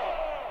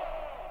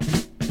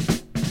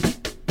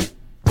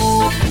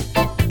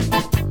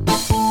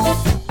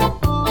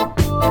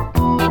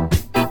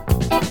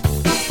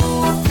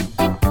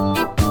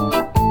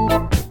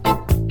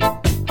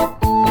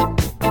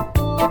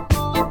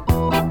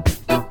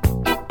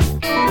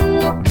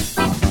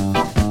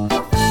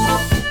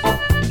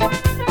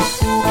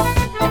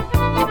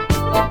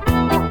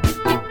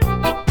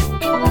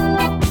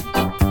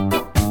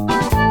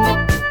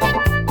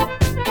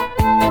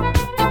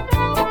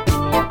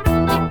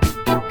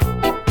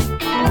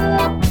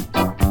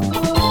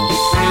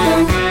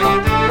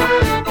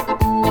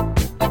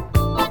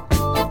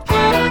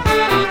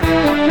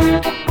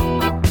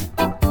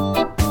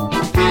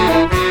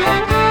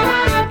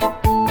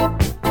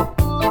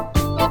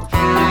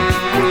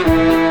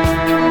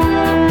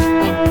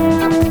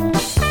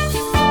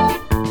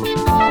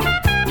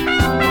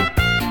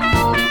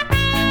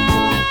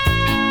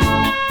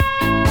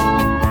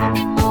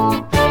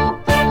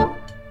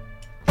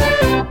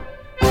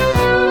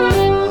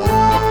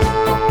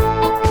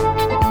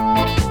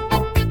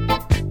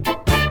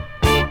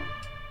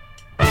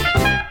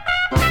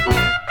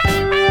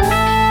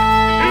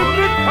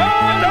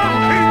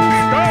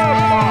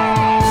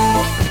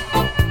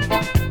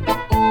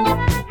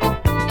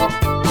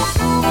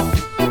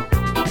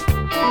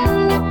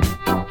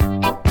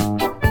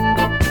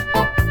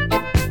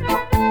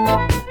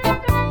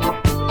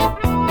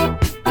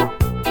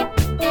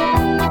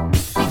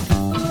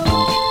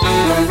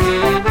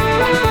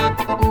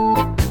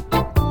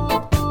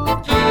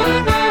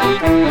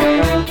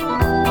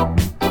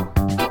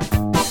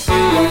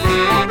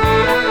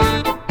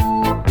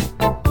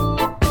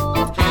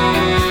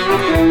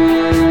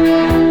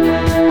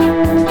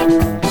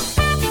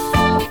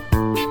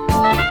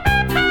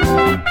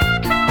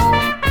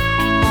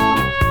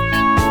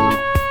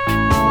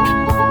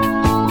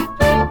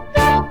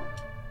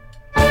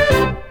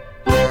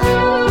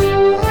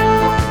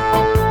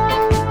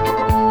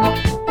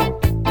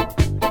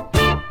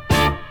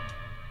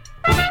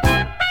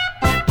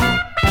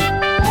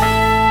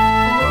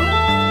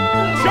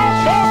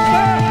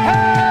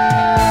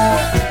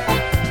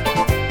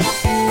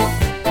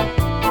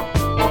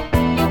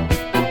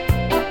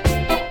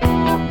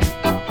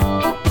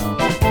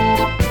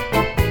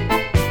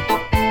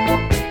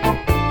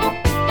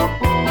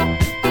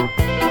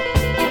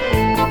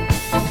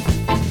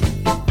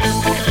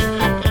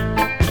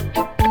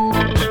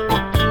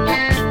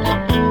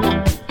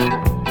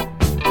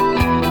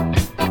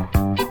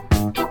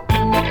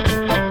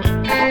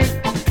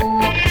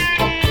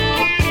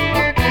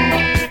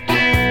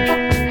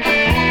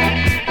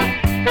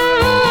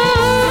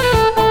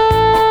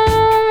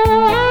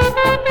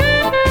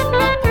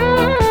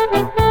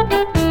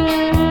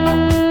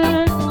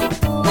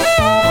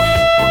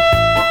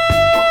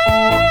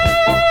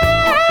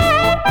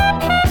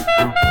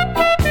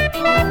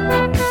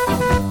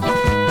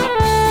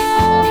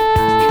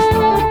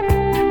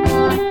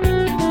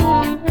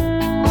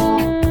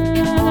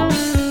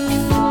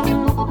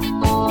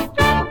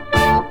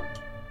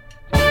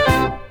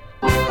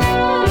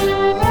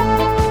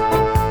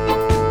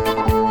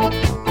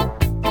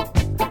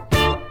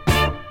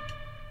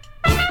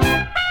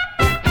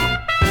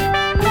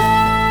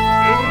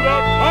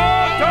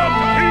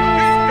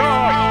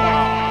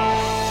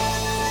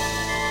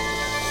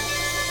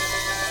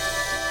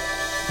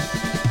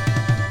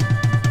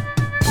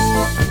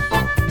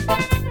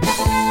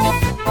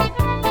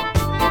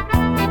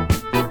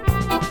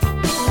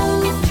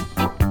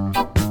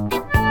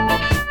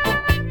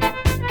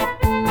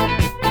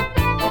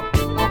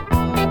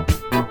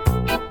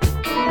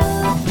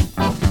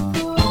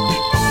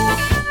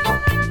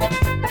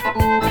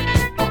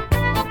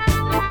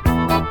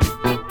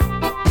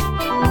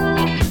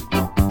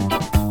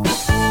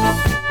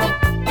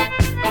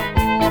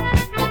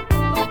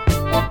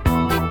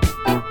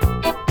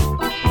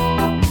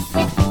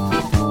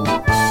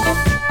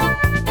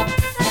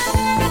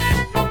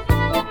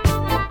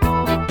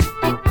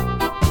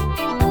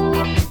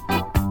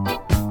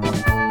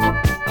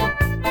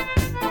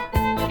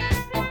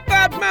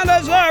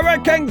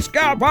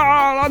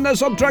 Skyfall, and there's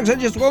some tracks that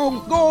just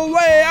won't go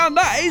away, and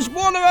that is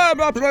one of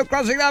them. Absolute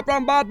classic that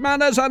from Bad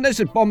Manners, and this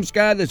is Bomb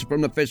Scare. This is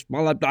from the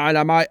Fistful of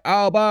Dynamite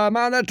album,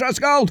 and the track's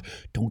called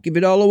Don't Give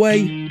It All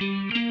Away.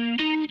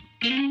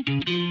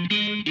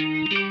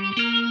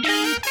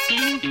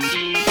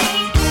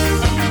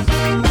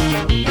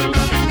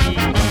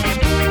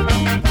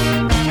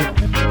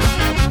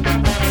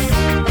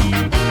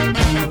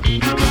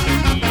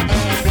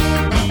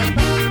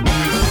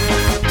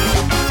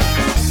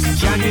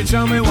 Can you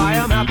tell me why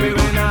I'm happy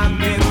when I'm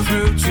been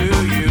through to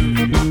you?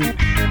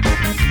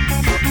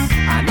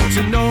 I need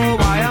to know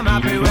why I'm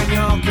happy when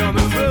you're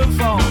coming through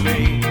for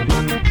me.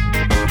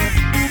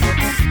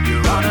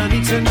 You're on a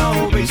need to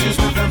know basis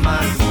with a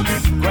man.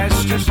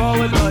 Questions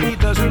forward but he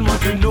doesn't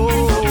want to know.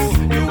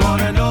 You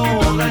wanna know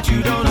all that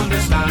you don't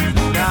understand.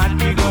 That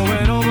keep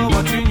going over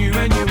watching you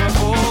when you were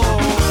four.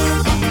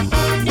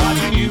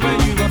 Watching you when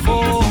you were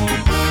four.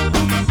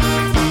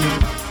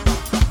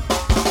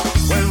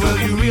 When will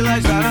you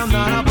realize that I'm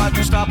not about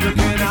to stop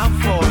looking out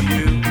for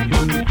you?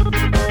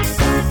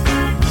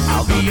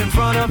 I'll be in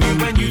front of you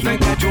when you think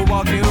that you're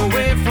walking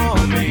away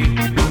from me.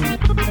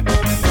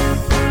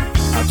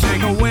 I'll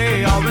take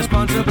away all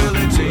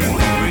responsibility.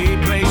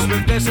 Replace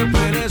with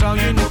discipline is all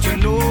you need to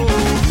know.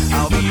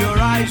 I'll be your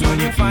eyes when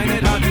you find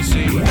it hard to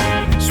see.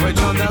 Switch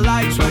on the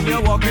lights when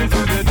you're walking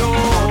through the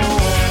door.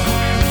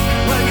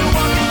 When you're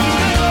walking through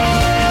the door,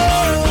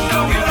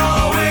 don't give it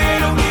all away,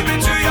 don't keep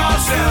it to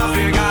yourself.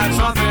 You got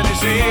something to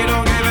say,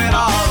 don't give it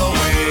all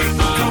away.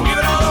 Don't give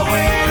it all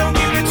away, don't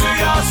give it to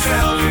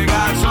yourself. You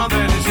got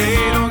something to say,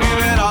 don't give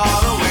it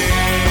all away.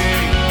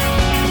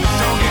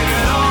 Don't give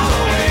it all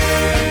away.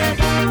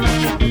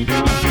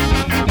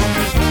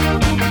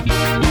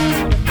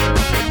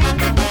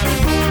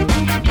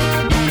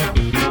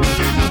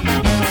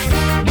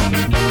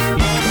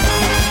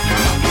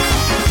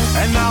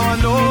 And now I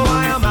know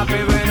why I'm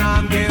happy when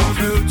I'm getting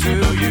through to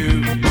you.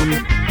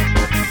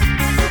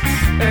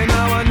 And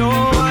now I know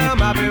why I'm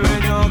happy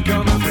when you're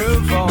coming through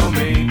for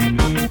me.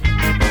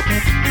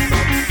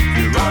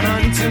 You're on a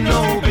need to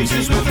know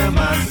basis with a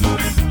man.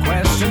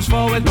 Questions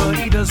forward but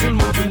he doesn't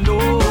want to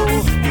know.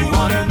 You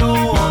wanna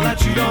know all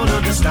that you don't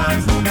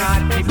understand.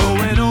 Not keep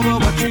going over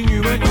watching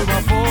you when you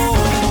were four.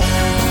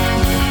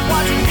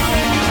 Watching you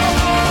when you were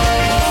four.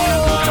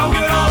 Don't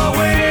give it all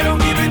away, don't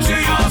give it to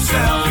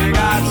yourself. You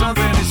got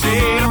something to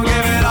say, don't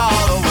give it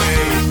all away.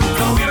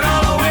 Don't give it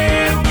all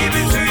away, don't give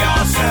it to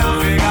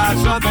yourself. You got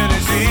something to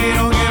say,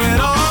 don't give it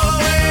all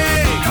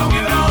away. Don't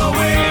give it all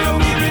away,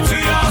 don't give it to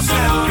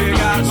yourself. You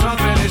got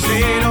something to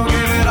say, don't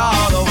give it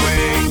all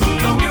away.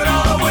 Don't give it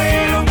all away,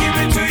 don't give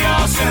it to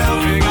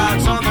yourself. You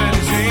got something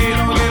to say,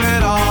 don't give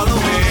it all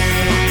away.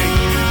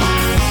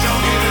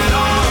 Don't give it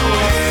all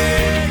away.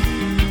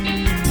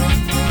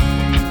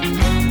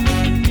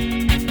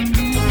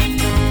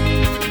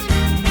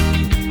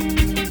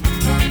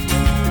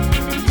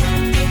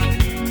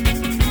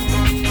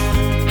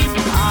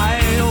 I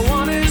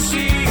wanna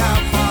see how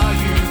far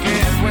you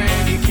get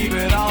when you keep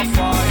it all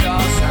for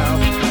yourself.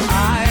 I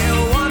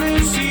wanna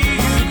see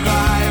you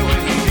cry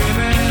when you give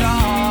it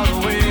all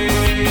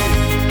away.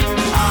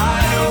 I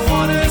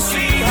wanna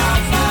see how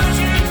far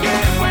you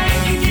get when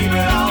you keep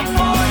it all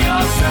for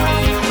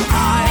yourself. I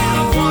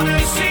wanna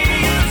see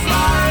you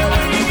fly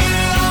when you give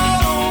it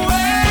all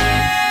away.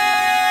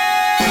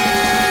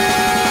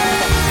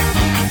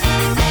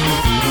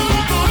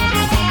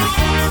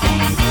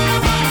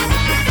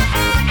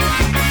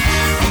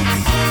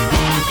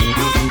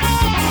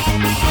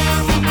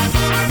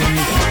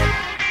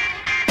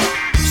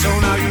 So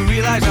now you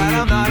realize that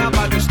I'm not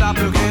about to stop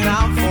looking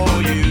out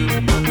for you.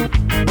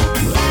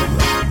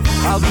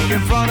 I'll be in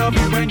front of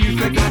you when you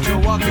think that you're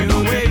walking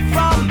away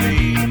from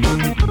me.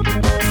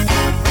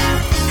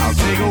 I'll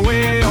take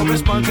away your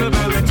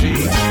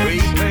responsibility.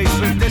 Replace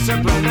with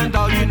discipline and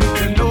all you need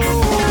to know.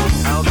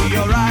 I'll be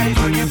your eyes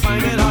when you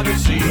find it hard to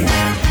see.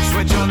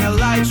 Switch on the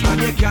lights when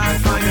you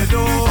can't find a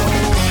door.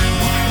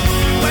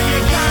 When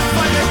you can't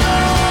find a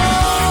door.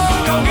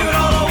 Don't give it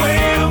all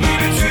away, don't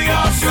give it to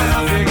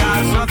yourself. You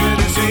got something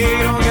to say,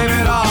 don't give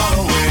it all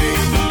away.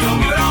 Don't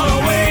give it all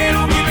away,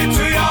 don't give it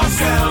to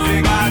yourself.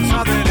 You got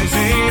something to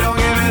say, don't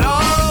give it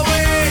all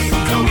away.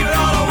 Don't give it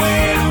all away,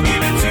 don't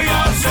give it to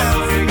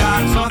yourself. You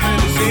got something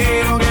to say,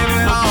 don't give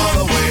it all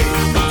away.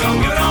 Don't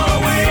give it all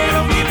away,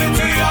 don't give it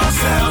to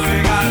yourself. You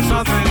got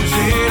something to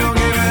say, don't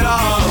give it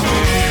all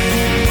away.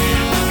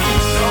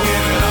 Don't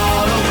give it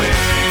all away.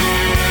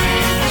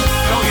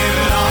 Don't give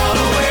it all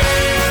away.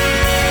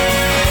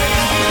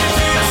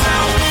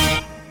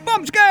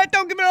 Bomb Scare,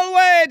 don't give it all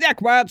away. The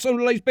Aquarius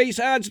unreleased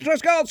B-sides. The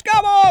track's called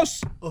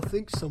Scamos. I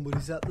think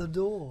somebody's at the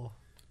door.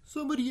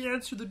 Somebody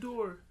answer the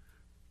door.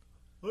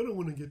 I don't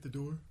want to get the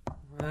door.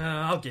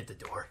 I'll get the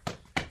door.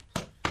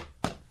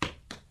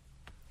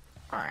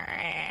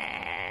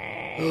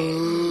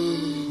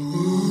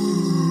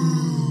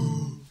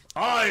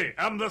 I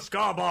am the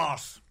Ska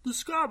Boss. The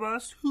Ska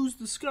Boss? Who's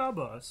the Ska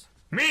Boss?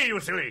 Me, you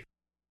silly.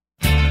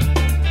 That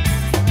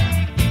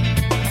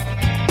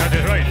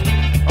is right.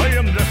 I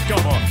am the Ska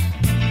Boss.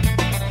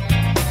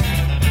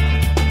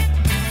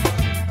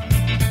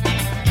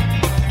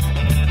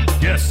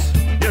 Yes,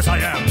 yes I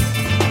am.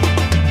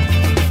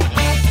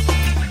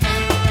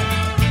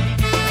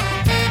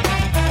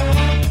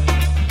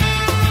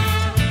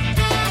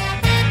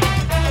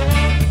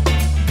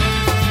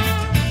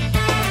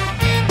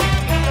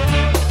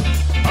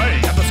 I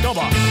am the Skull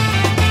Boss.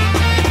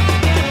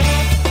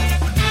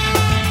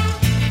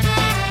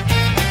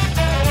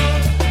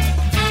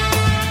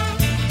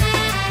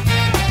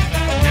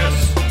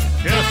 Yes,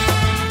 yes.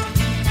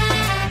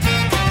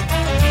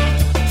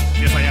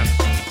 Yes, I am.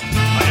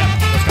 I am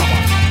the Skull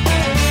Boss.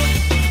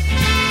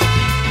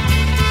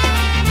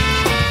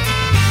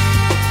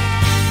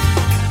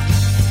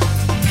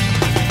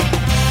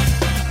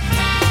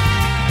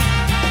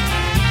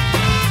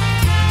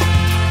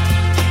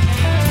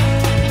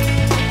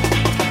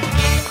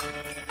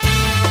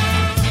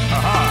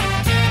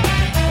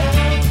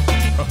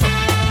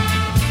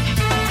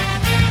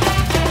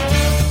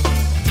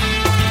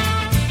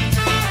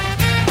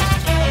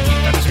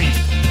 That is me.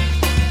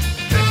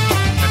 Yes,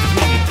 that is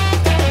me.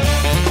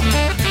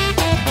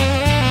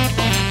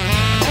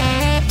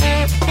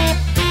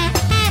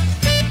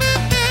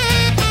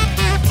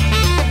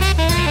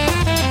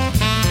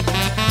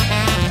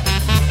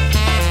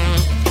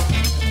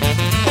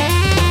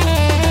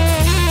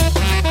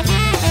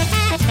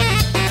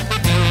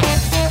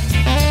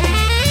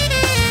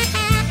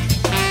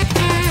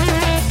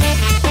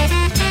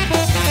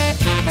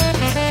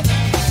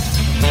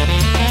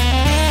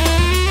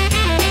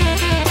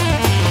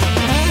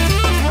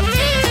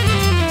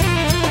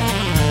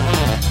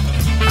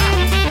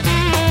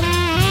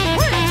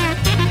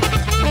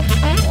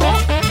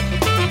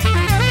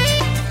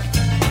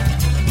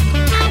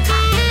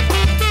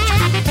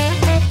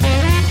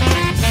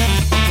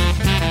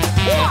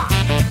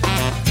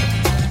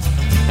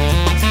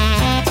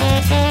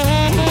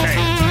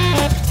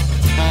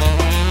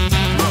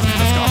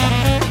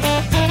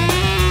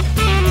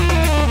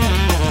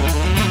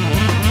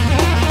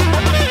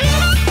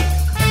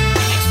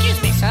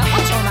 Excuse me, sir.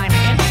 What's your name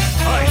again?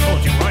 I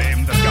told you I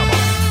am the Skull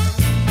Boss.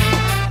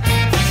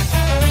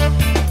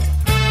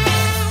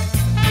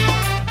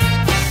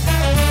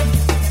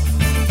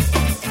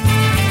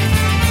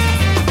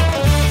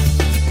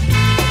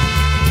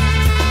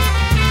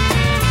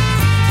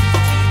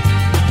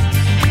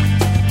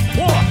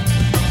 War!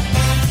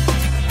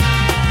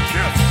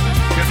 Yes,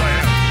 yes I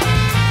am.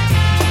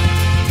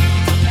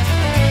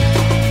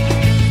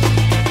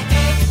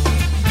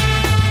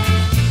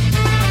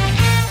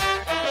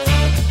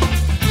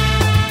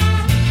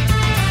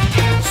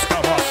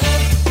 Skull Boss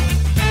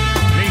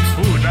needs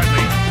food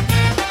badly.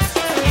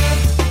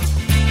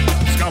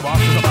 Skull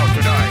Boss is about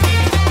to die.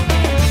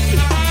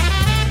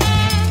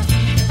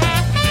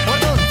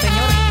 Perdón,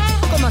 señor.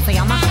 ¿Cómo se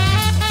llama?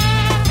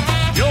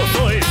 Yo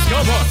soy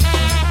Skull Boss.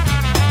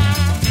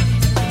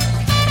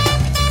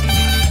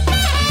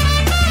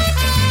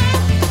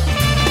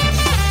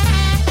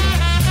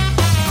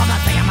 ¿Cómo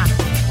se llama?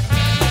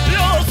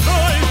 Yo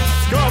soy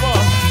Skull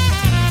Boss.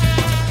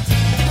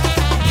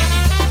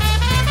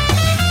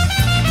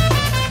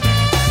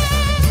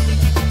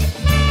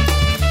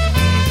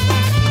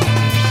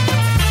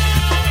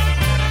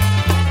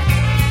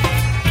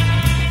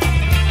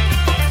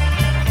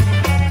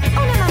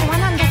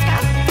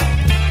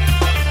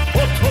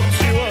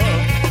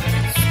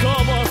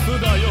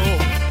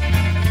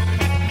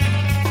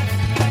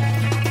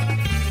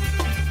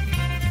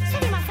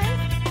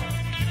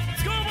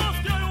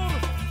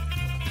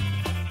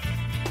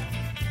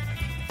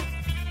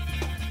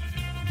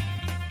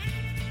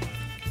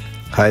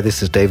 Hi,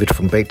 this is David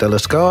from Baked La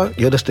Scar.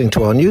 You're listening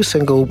to our new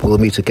single, We'll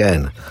Meet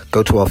Again.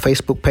 Go to our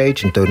Facebook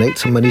page and donate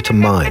some money to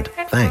Mind.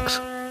 Thanks.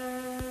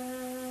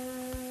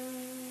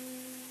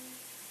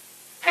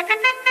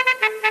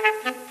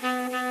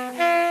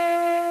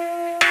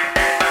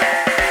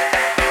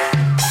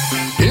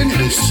 In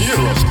these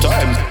serious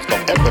times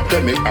of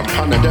epidemic and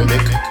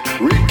pandemic,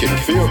 wreaking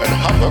fear and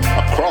havoc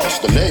across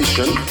the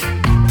nation,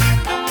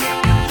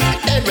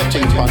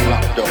 everything's on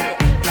lockdown.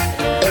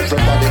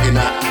 Everybody in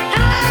isolation.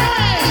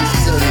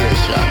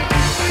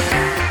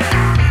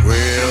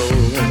 We'll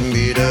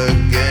meet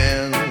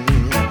again.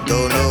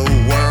 Don't know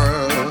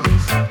where,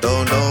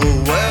 don't know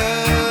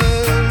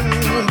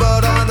when,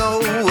 but I know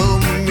we'll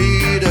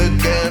meet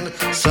again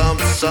some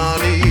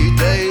sunny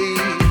day.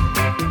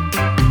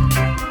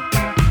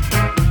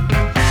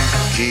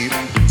 Keep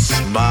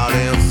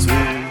smiling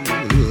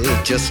through,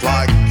 just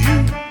like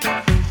you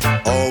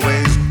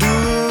always do,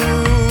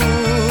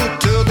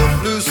 till the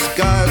blue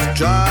skies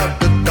drive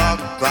the dark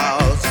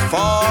clouds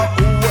far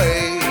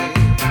away.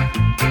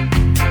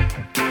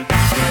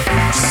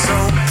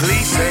 So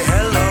please say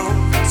hello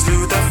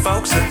to the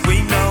folks that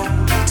we know.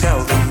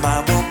 Tell them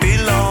I won't be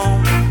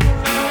long.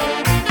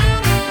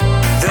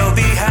 They'll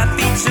be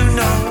happy to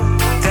know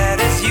that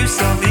as you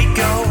saw me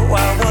go,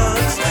 I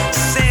was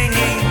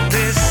singing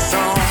this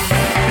song.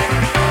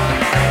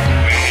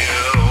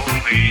 We'll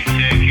meet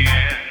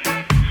again.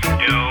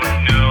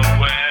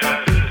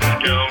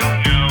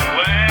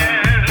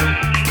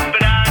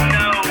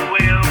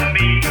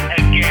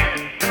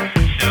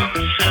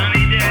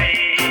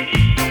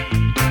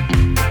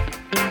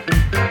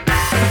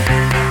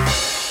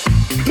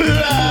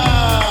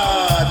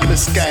 Blood, the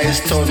sky is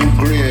turning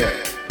grey.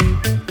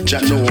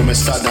 Jah know me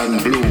sad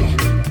and blue.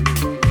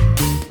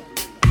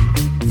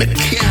 Me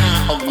can't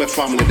hug my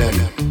family them.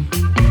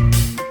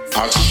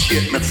 I'll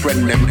shake my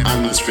friend them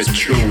hands for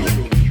true.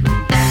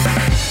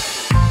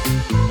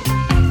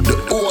 The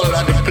whole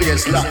of the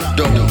place locked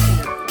down.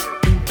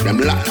 Them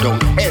locked down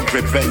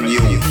every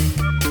venue.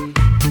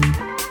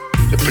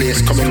 The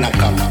place coming like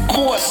a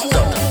ghost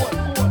town.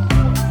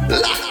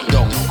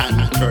 Lockdown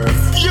and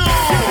curfew.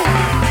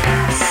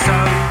 So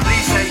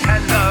please say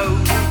hello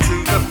to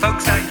the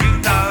folks that you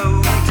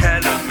know. Tell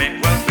them it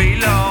won't be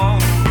long.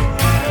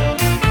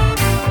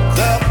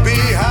 They'll be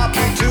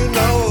happy to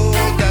know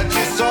that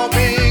you saw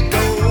me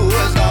go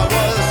as I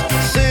was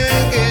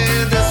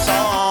singing the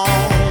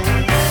song.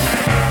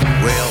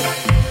 We'll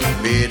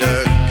meet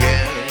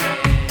again.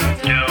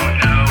 Don't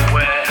know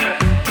where.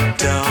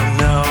 Don't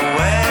know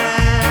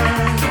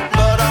when,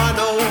 but I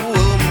know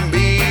we'll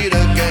meet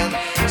again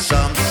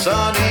some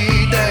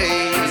sunny day.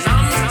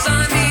 Some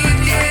sunny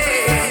day.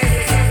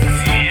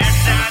 Yes,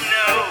 I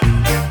know.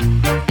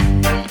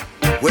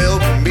 We'll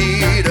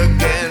meet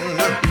again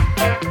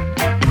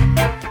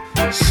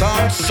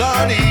some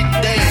sunny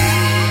day.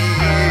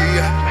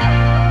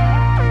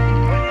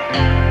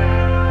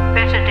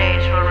 Better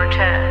days will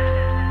return.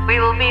 We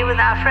will be with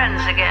our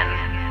friends again.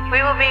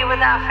 We will be with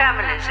our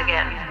families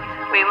again.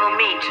 We will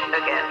meet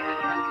again.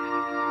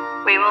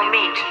 We will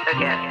meet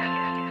again.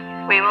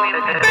 We will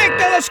Big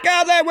Dollar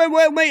Scar there, we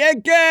will meet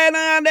again.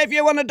 And if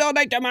you want to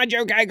donate to my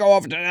joke, go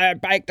over to the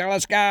Big Dollar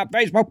Scar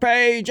Facebook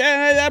page.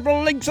 And the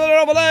links are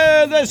over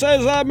there. This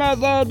is a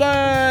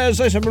Methodist.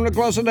 This is from the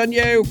Closer Than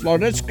You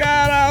Florida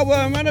Scar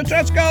album. And a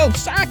track's called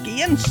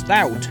Saki and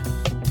Stout.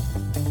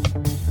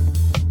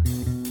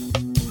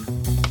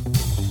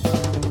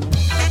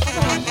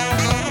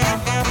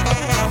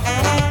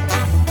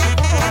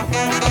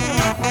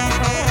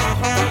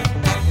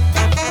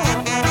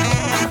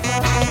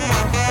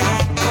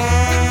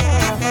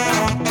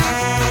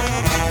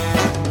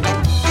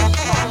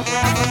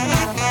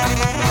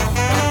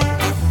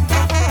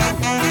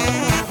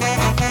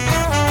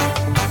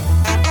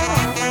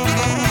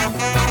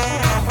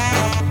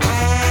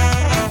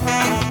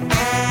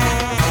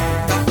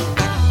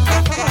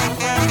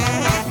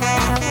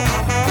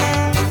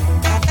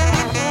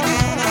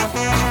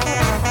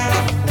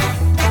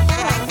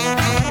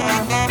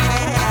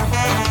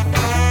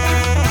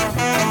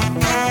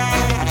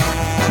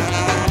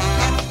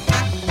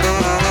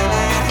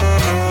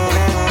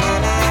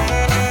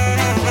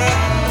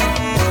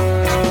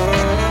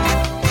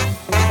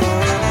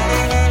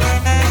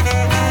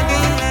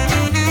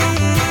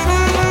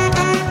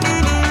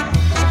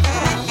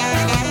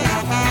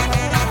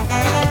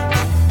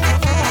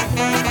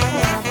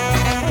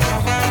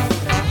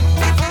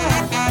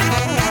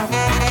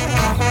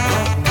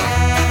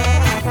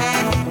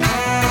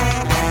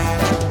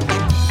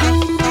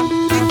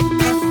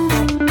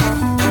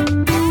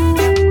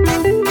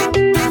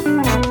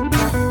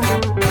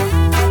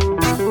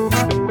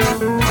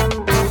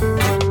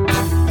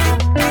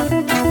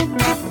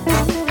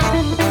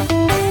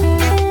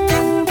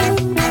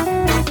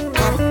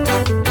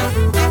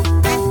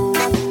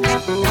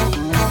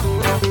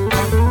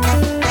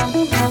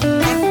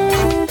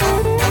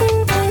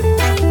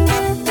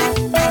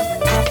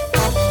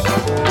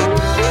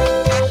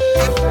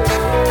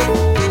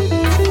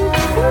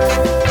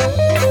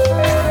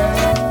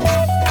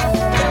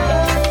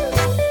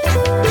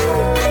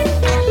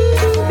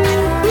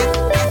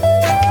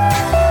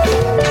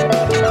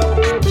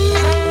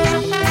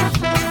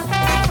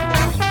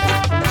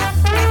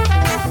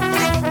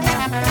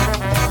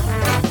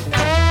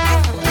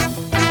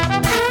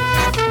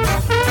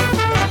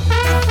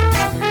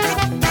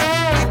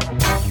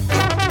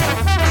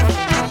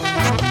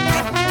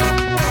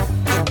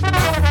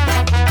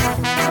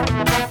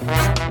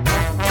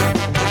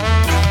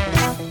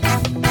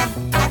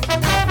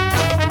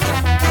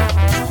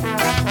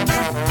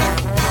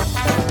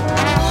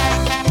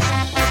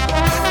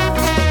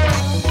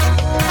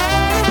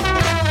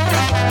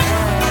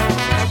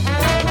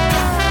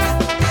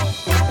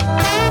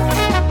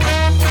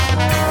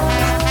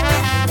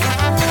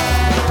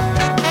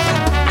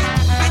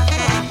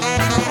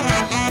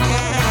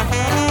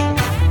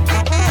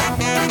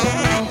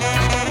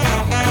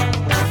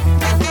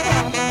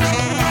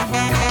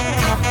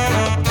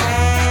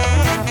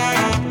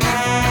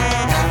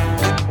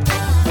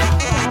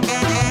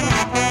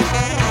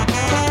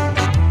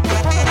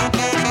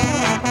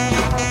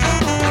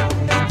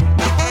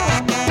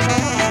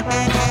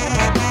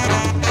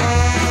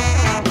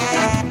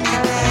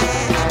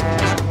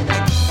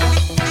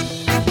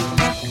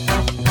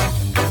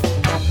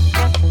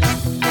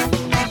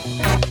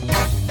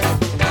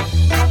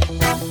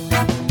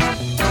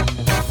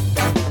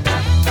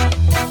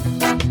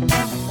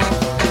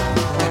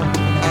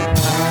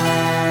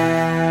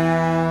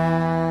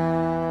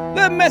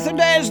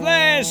 Methodist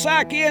there,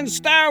 Saki and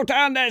Stout,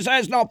 and it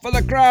says Not for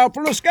the Crowd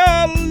from the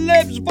Scar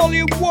Lives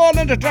Volume 1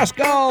 and a Trust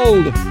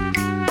Gold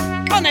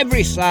on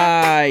every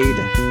side.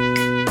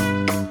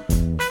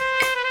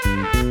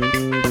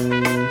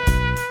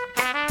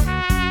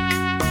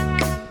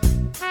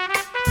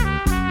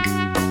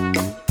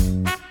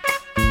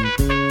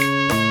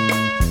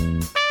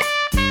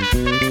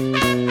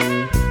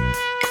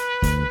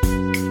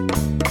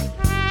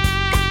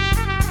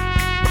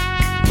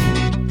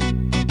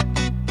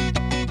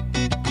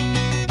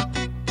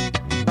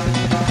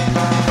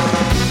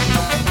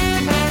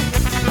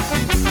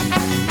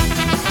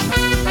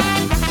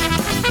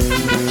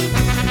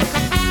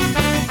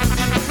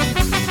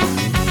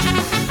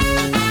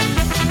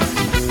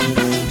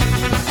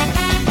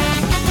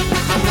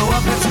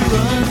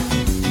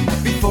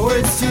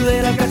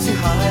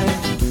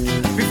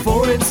 hide.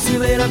 Before it's too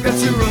late, I've got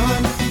to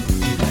run.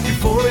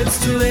 Before it's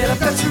too late, I've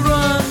got to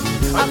run.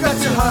 I've got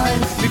to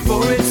hide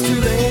before it's too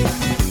late.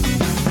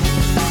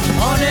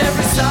 On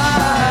every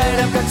side,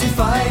 I've got to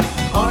fight.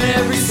 On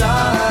every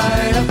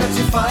side, I've got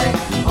to fight.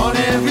 On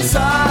every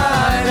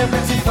side, I've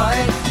got to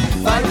fight.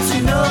 Fight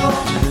to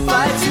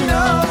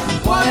know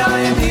why I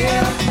am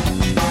here.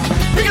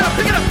 Pick it up,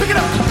 pick it up, pick it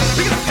up,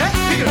 pick it up,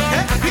 pick it up,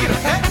 pick it up,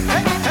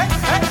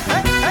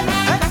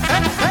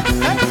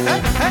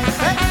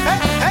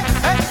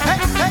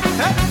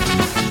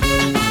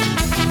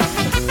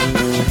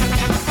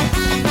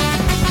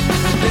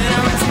 Then I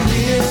ran to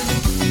here.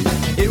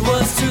 It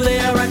was too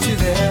late, I ran to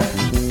there.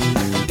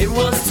 It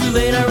was too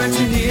late, I ran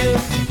to here.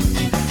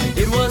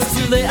 It was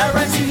too late, I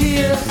ran to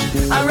here.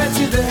 I ran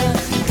to there.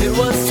 It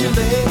was too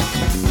late.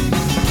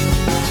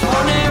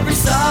 On every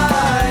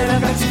side,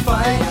 I've got to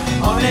fight.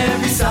 On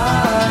every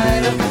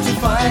side, I've got to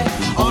fight.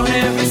 On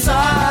every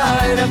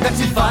side, I've got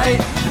to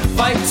fight.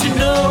 Fight to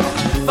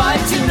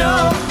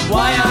know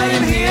why I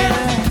am here.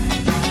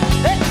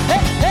 Hey,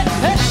 hey, hey,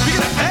 hey. Pick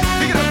it up, hey,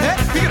 pick it up, hey,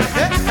 pick it up,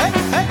 hey, hey,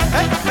 hey,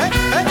 hey, hey,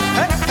 hey,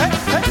 hey,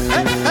 hey,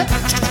 hey, hey.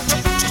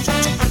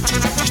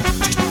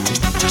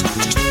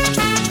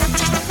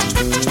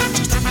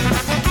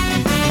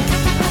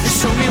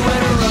 Show me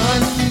where to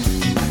run.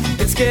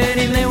 It's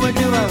getting late, where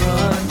do I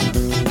run?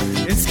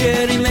 It's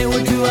getting late,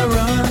 where do I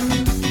run?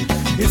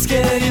 It's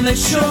getting late,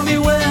 show me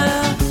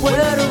where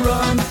to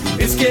run.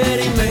 It's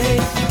getting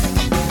late.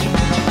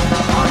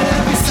 On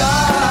every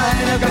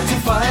side, I've got to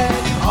fight.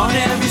 On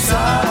every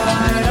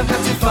side, I've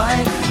got to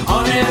fight.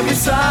 On every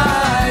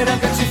side,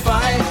 I've got to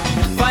fight.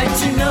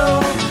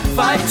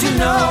 Fight to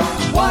know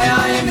why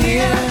I am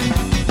here.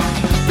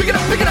 Pick it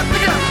up, pick it up,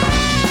 pick it up.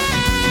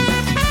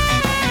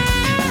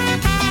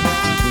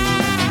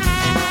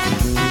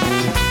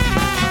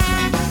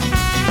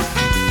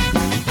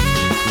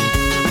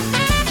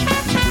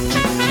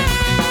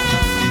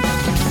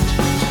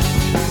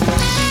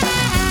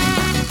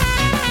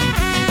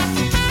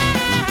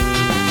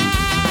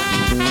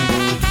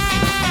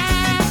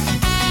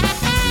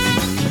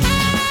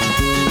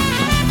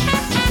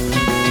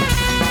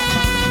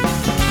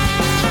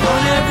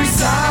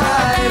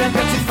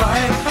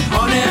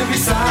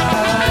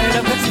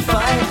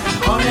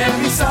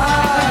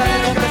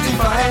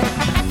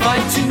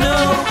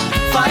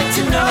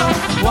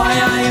 Why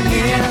I am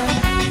here.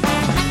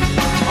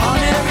 On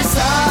every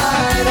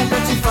side, I've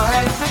got to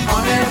fight.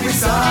 On every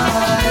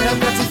side, I've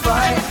got to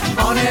fight.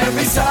 On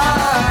every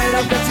side,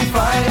 I've got to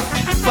fight.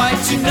 Fight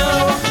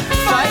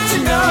to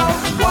know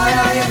why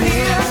I am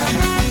here.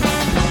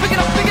 Pick it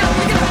up, pick it up,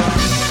 pick it up.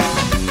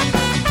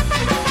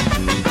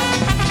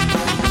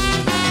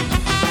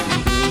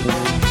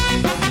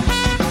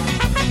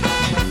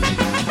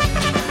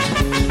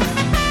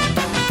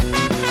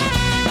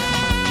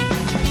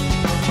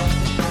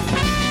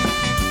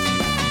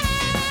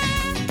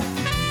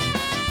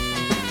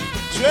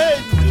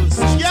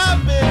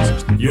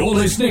 You're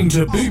listening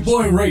to Boot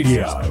Boy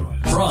Radio.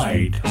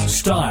 Pride,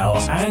 style,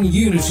 and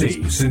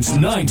unity since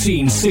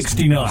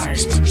 1969.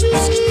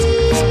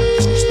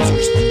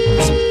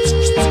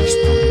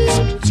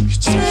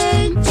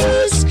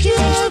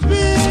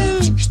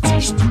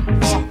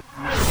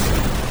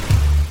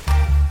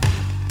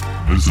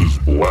 This is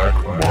Black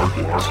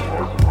Market.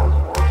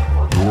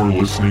 You're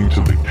listening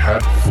to the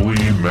Cat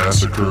Flea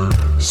Massacre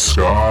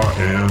Ska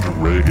and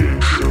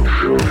Reggae Show.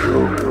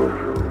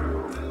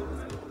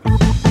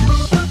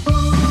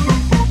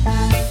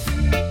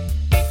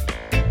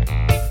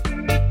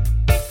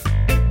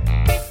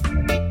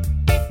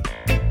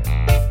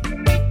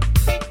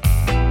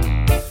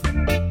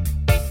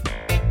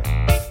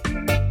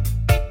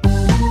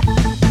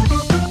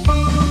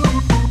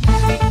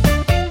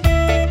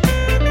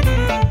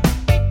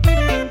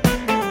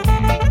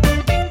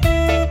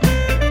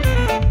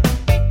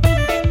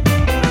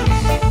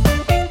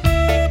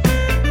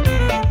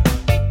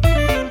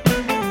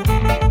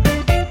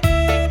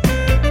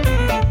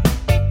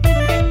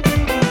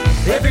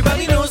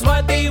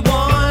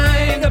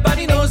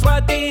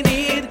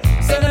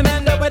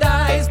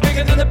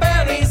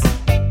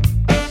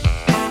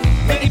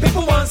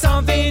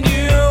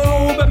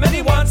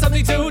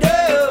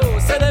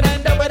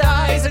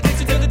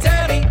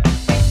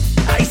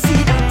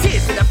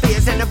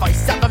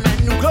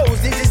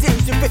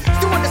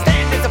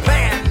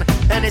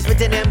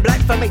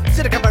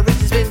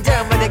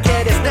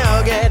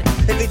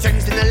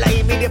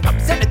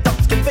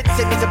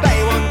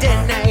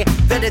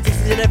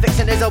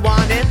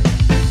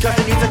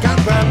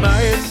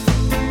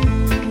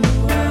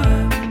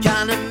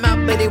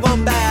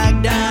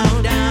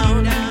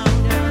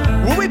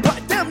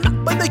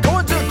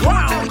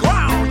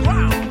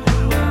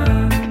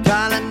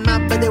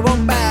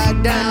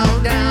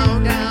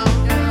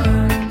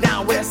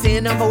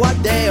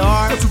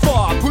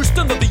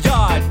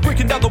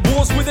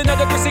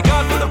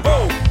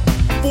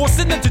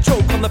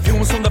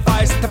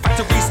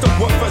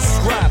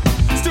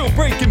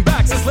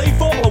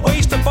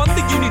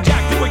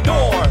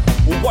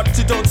 What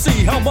you don't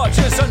see, how much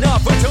is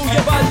enough until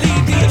you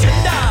believe the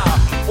agenda?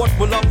 What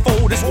will unfold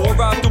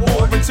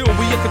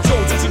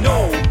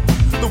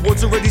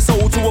already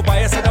sold to a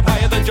buyer, set up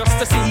higher than just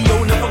a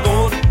CEO. Not for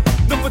gold,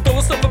 not for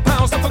dollars, not for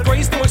pounds, not for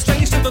grace, no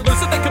exchange to the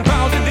loss that they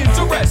compound in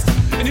interest.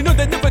 And you know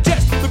they never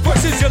jest. The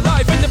price is your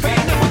life, and the pain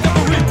never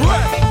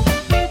regret.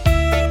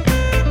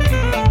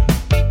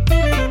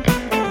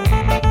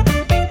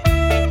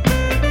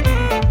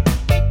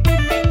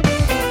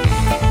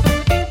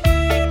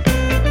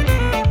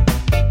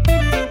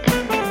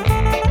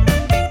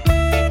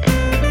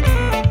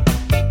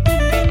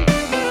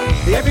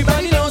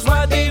 Everybody knows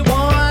what they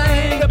want,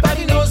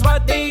 everybody knows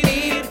what they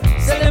need.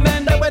 So them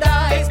end up with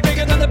eyes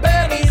bigger than the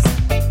bellies.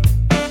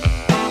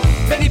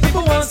 Many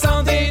people want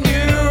something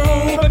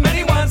new, but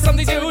many want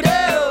something to do.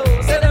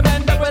 So them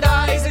end up with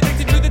eyes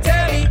addicted to the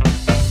telly.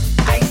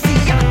 I see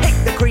a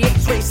hate that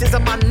creates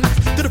racism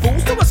unmatched. To the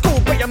fools to a school,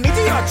 but your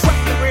media track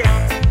to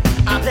react.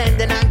 I'm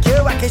blending and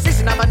cure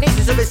accusation of a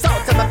nation, so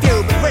result of a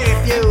few, but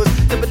refuse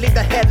to believe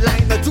the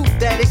headline. The truth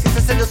that is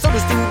to send the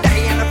soldiers to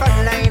die in the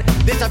front line.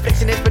 This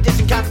affliction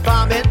expedition can't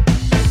farm it.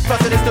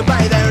 Forcing us to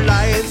buy their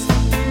lives.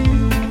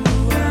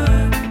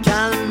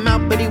 Call him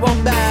out, but he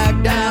won't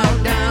back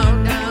down,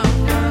 down,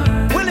 down,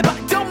 down. Will he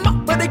back them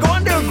up, but they go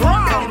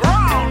underground?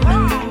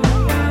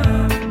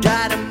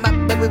 Got him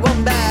up, but we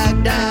won't back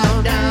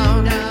down,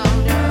 down,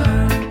 down,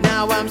 down.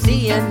 Now I'm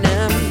seeing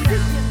them.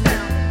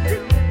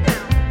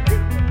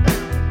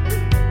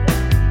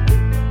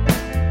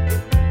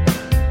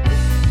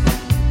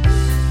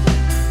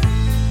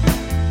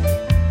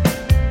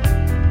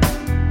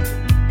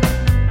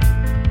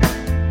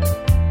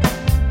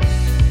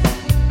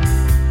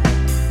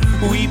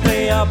 We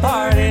play a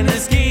part in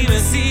this game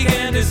and seek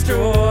and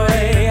destroy.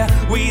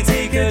 We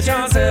take a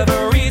chance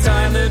every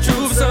time the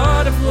troops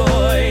are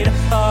deployed.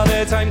 All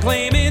the time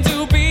claiming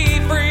to be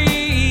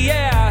free,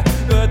 yeah.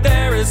 But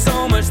there is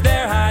so much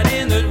there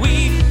hiding that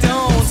we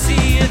don't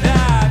see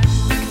that.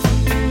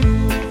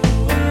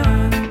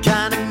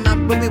 Got him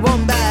up, but we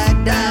won't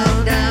back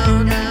down,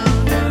 down,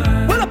 down,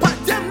 down. Well, I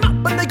packed them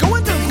up, but they go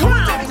into the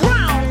ground,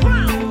 ground,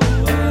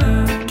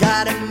 ground.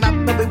 Got him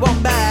up, but we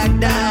won't back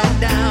down,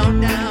 down,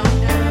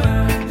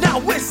 down. Now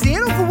we're seeing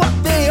them for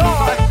what they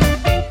are.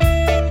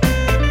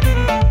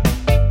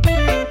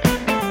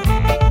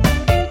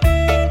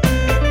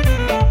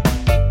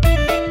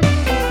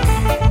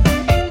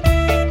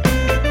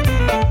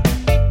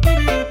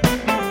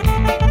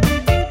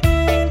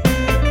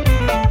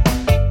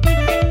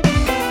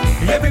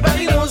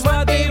 Everybody knows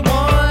what they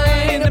want,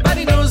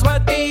 everybody knows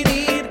what they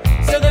need.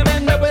 So them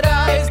end up with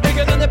eyes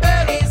bigger than the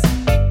bellies.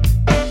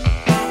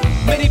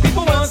 Many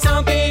people want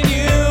something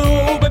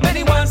new, but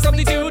many want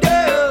something to do.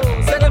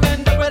 So them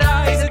end up with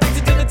eyes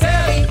addicted to the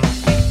telly.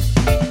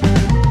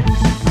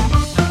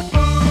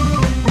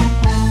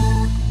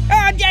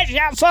 And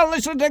yes, so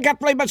listen to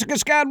Captain Massacre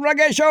Ska and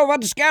Reggae Show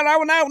on Ska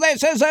Hour now.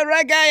 This is a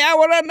Reggae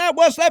Hour, and that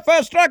was the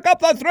first track of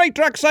the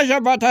 3-track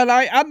session for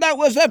tonight, and that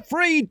was the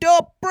Free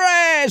Dub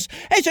Press.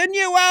 It's a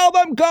new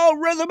album called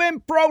Rhythm in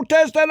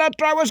Protest, and that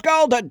track was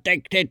called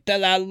Addicted to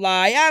the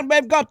Lie. And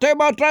we've got 2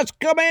 more tracks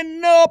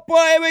coming up.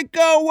 Here we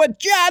go with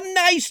John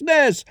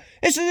Niceness.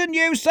 This is a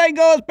new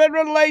single that's been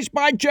released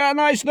by John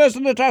Niceness,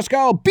 and the track's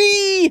called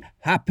Be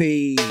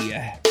Happy.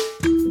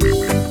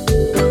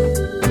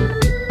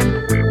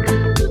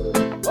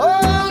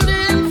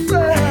 Holding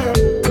firm,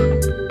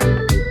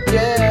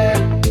 yeah.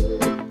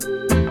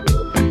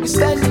 We're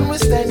standing, we're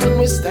standing,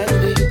 we're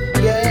standing,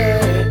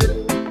 yeah.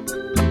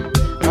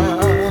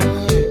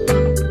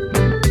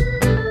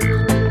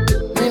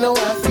 You know I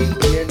feel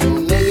hear no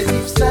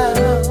negative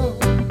sound.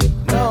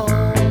 No,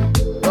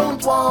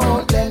 don't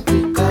want them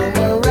to come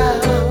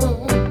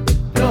around.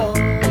 No,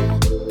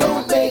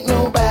 don't make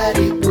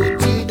nobody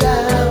put you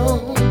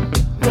down.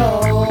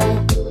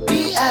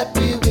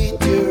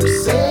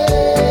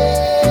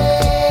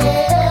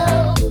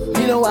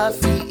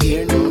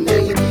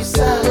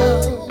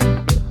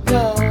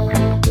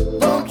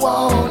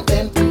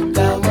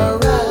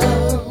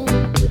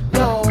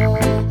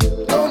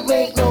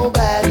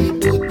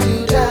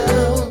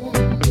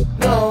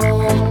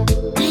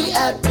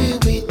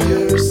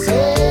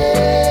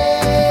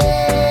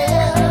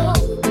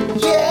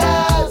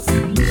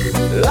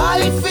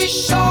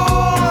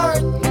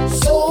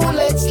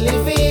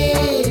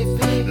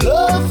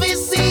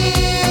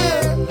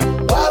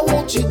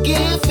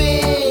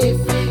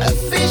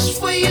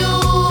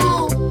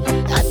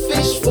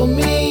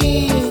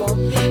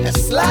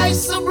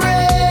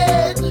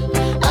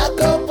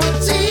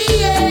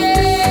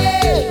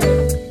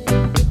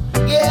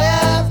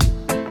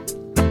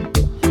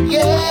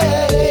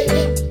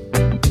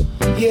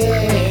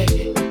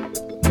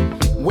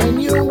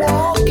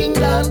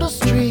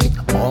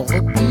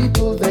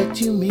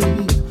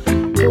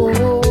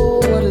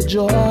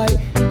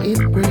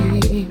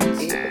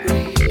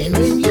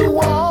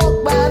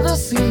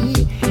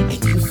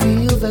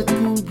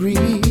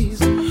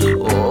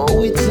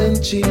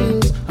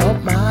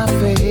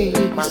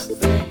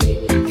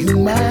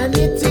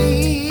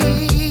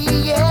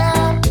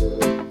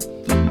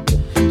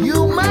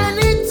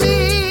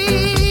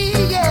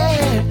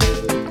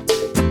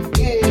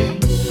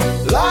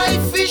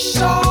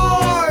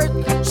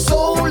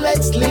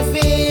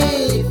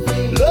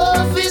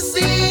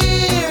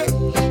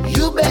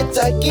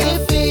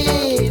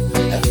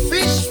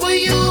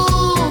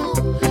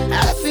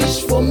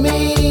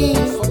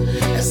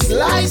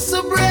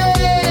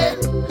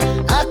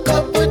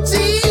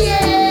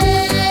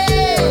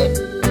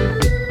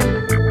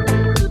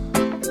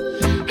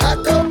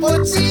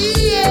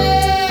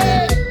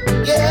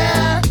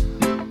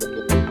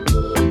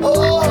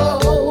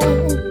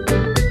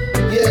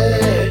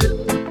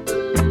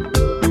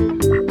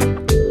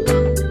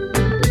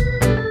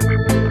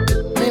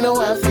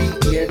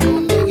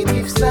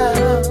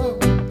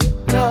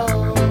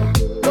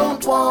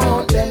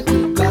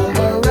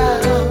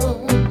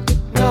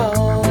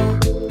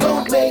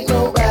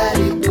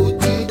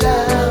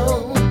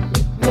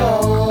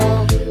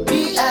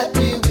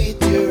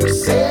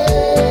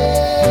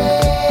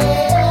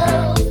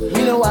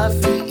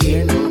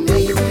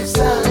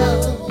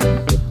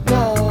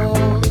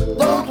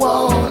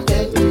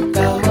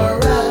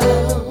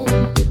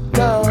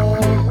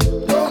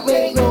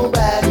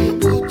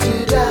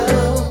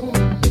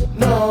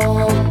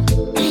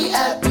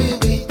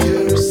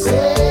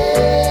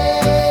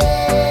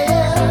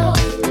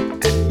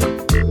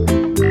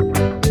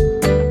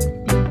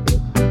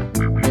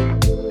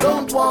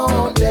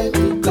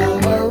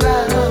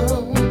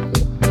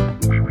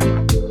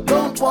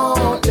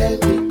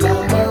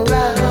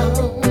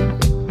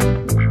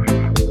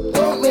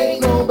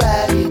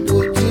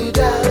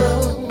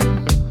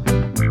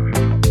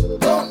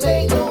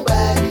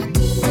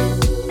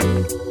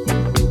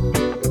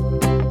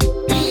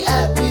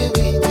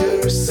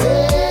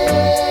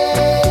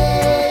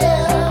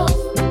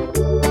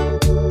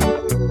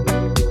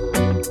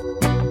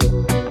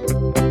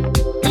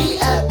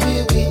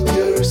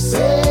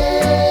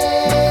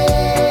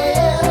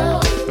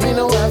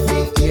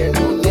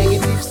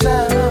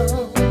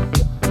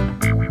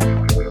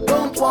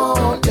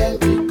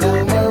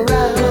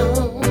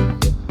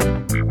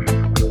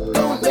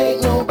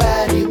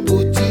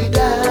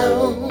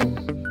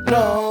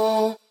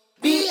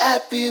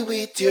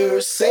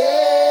 yourself.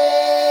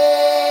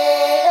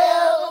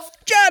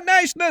 John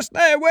Niceness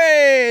there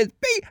with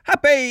Be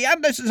Happy,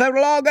 and this is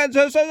Errol Organs.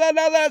 This is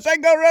another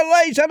single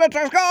release, and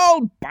it's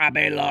called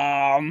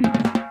Babylon.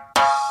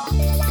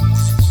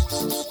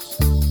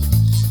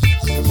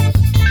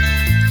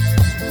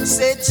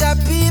 Set your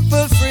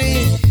people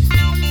free.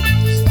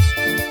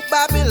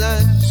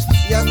 Babylon,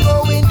 you're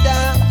going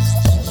down.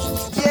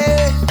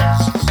 Yeah.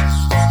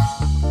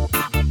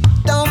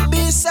 Don't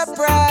be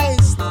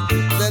surprised.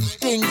 The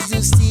things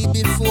you see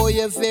before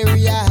your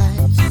very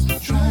eyes.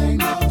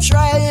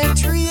 Try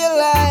and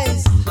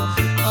realize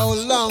how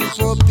long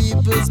poor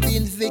people's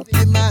been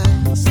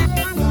victimized.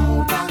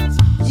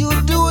 You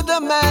do the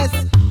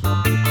math.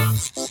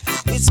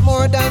 It's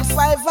more than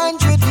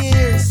 500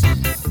 years.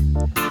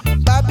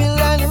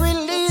 Babylon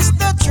released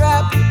the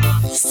trap,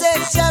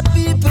 set your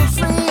people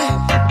free.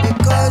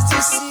 Because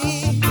you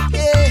see,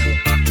 yeah,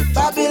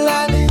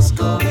 Babylon is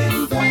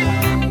going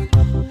down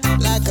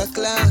like a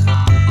clown.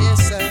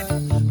 Yes, sir.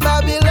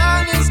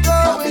 Babylon is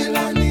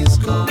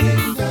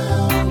going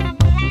down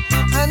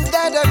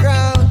under the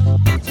ground.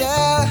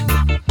 Yeah,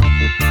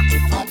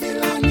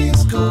 Babylon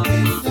is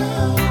going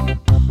down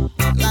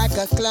like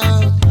a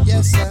clown.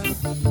 Yes, sir.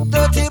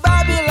 Dirty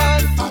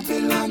Babylon,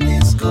 Babylon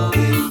is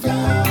going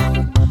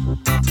down.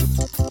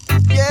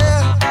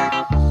 Yeah,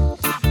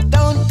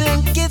 don't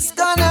think it's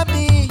gonna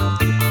be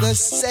the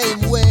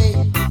same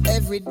way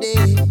every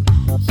day.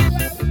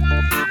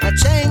 A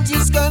change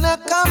is gonna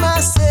come, I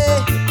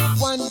say,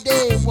 one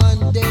day,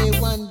 one day,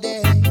 one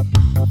day.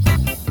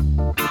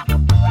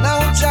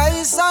 Now Jah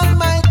is on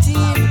my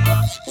team.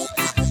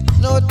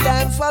 No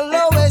time for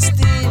low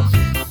esteem.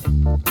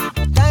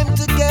 Time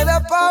to get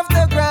up off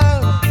the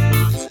ground.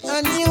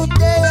 A new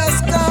day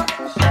has come.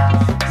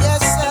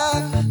 Yes, sir.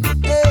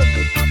 Hey,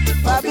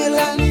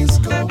 Babylon is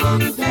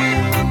going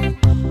down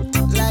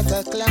like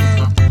a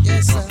clown.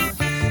 Yes, sir.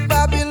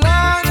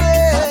 Babylon,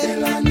 yeah.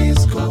 Babylon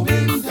is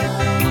going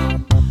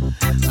down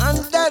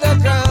under the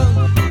ground.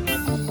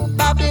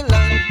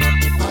 Babylon,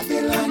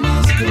 Babylon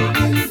is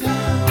going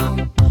down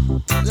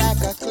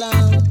like a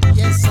clown.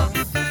 Yes, sir.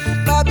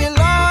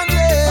 Babylon,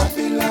 yeah.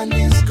 Babylon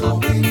is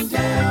going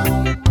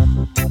down.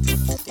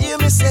 Hear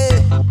me say,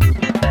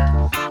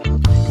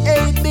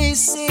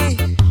 ABC,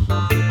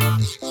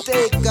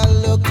 take a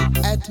look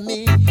at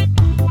me.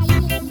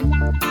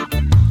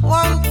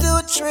 1,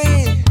 2,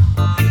 3,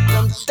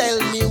 come tell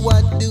me,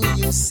 what do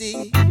you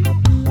see?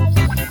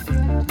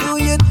 Do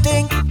you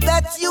think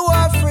that you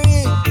are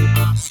free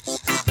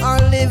or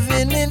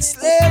living in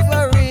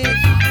slavery?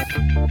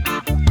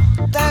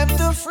 Time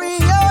to free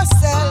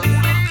yourself.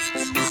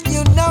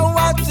 You know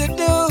what to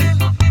do,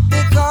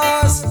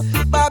 because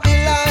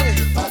Babylon,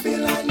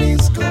 Babylon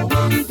is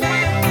going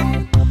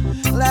down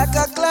like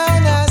a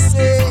clown, I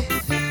say.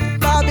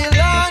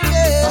 Babylon,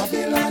 yeah.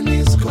 Babylon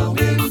is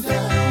going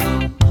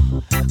down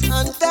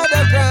under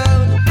the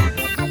ground.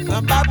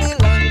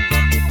 Babylon,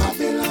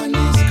 Babylon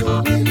is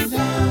going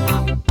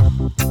down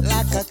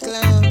like a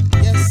clown.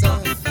 Yes, sir.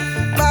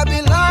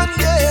 Babylon,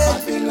 yeah.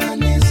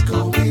 Babylon is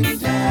going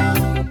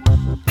down.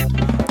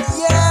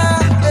 Yeah,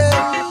 yeah.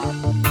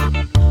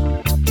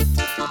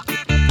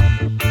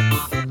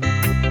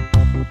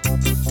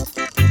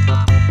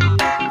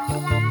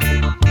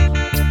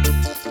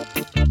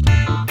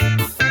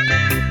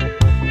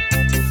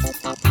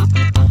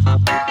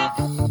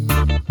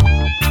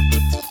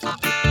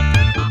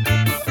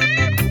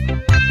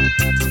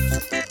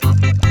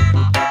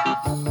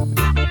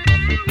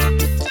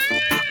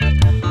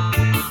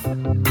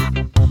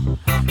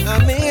 I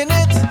mean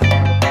it.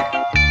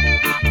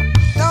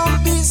 Don't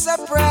be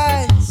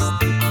surprised.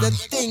 The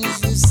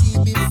things you see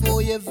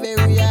before your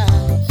very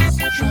eyes.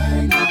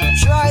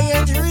 Try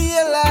and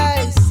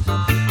realize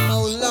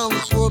how long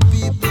poor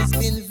people's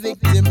been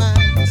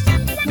victimized.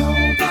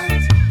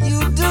 You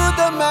do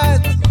the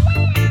math.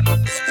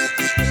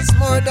 It's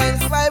more than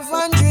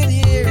 500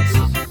 years.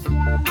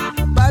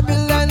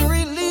 Babylon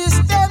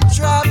released that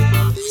trap,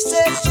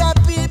 set your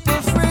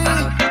people free.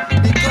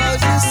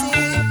 Because you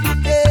see,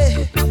 yeah,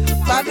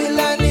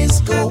 Babylon is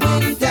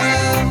going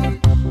down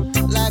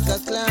like a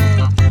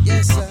clown.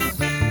 Yes, sir.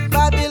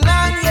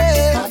 Babylon,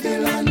 yeah.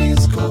 Babylon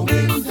is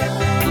going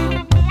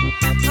down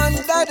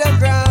under the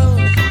ground.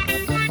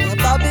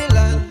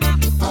 Babylon,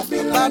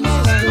 Babylon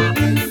is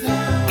going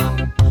down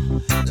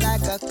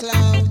like a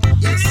clown.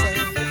 Yes, sir.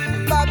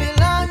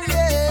 Babylon,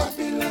 yeah.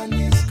 Babylon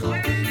is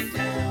going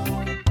down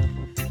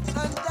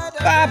under the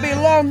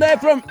Babylon there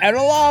from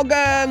Errol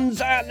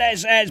Organs, and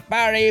this is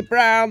Barry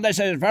Brown. This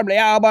is from the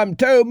album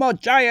Too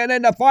Much Iron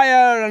in the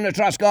Fire, and the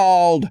trust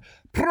called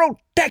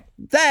Protect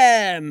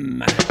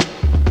Them.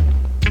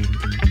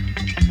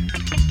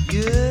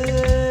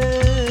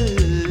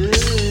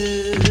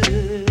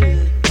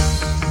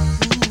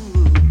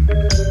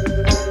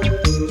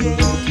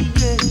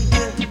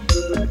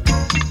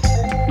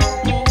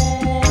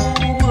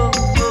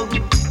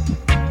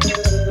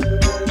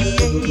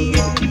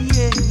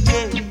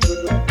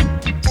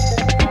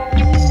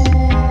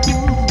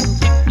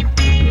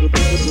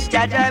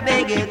 Jaja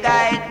beg you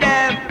guide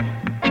them,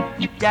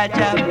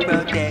 Jaja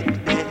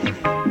protect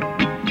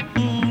them.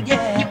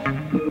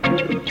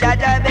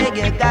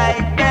 beg you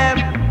guide them.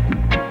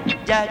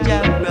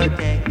 Jaja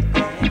protect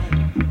them.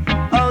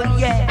 Oh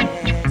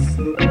yes.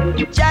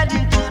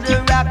 Chatting to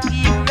the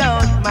rocky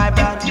road, my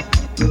brother.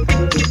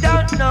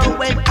 Don't know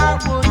when I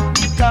would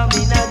be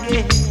coming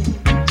again.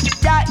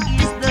 That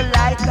is the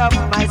light of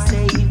my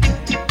Savior.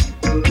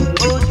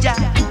 Oh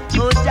Jah,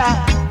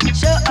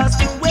 show us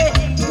the way.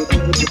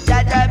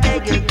 Jaja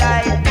beg you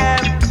guide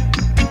them.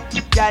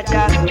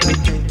 Jaja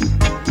protect.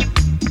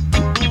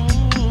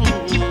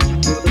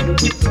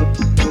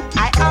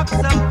 I ask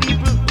some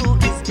people who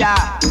is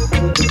Jah.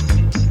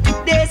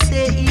 They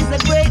say he's a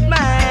great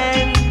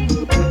man.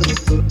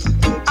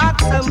 Ask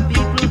some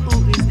people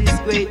who is this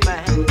great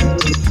man.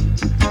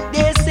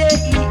 They say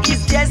he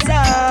is Jesus.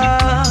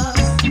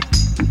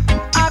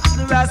 Ask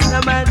the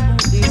Rasta man who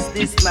is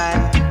this man.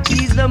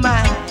 He's the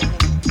man.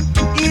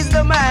 He's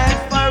the man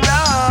for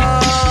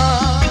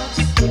us.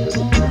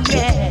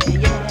 Yeah.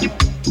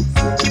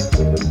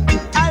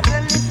 As I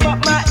lift up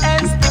my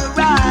hands to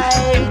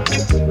right,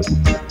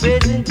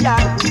 praising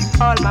Jah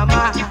with all my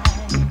mind,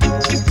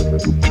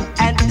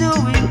 and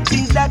doing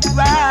things that's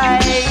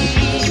right.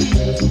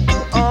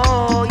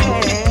 Oh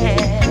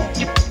yeah.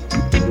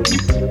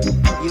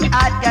 You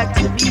had got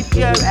to be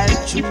pure and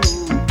true,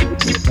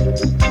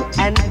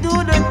 and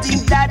do the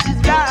things that is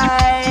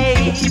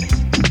right.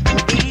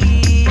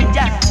 In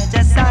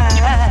Jah's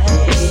side,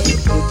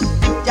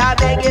 Jah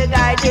beg you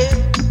guide him,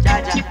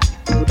 Jah.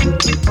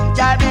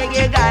 Jah beg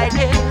you guide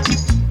him,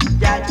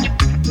 Jah.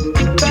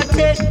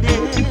 Protect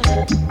them,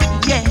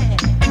 yeah.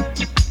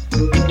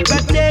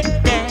 Protect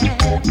them,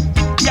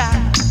 Jah.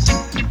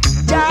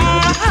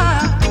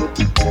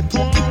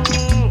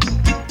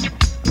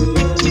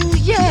 Ooh,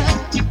 yeah.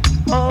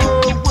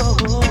 Oh, whoa.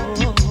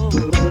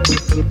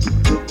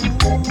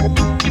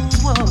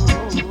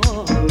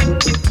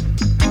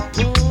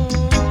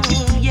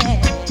 Yeah.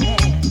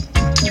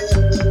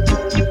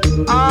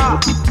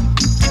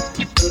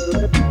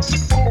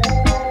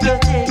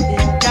 Protect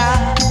them,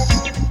 Jah.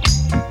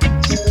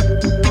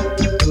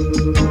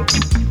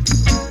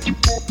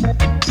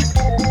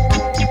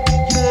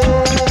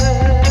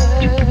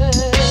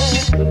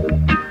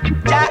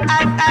 Jah,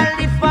 as I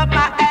lift up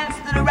my hands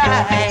to the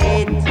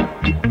right,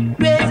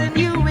 praising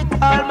you with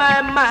all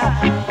my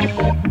might.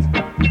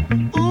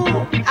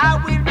 Ooh, I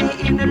will be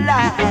in the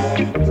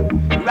light,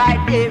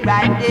 right there.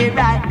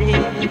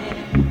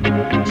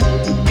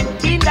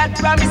 In that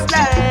promised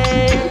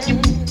land,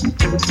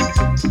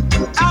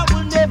 I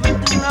will never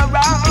do no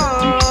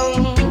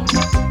wrong.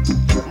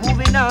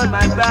 Moving on,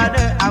 my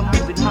brother, I'm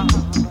moving on.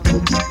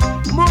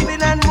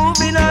 Moving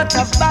out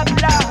of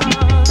Babylon.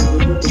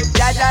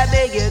 Jaja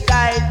beg you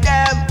guide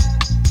them.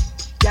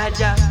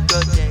 Jaja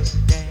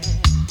protect them.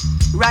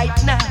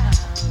 Right now.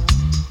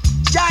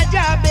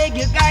 Jaja beg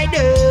you guide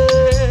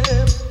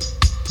them.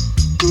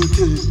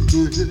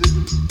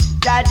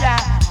 Protect them.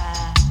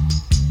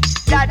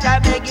 Jaja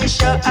beg you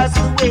show us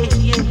the way.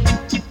 Yeah.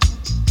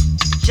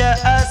 Show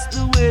us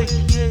the way.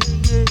 Yeah.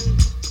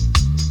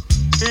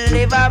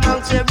 Live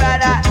amongst your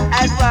brother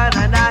and one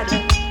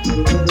another.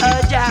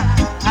 Oh Jah.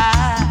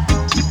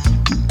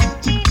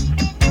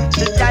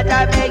 Jaja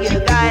beg you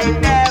guide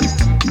them.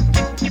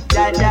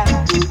 Jaja.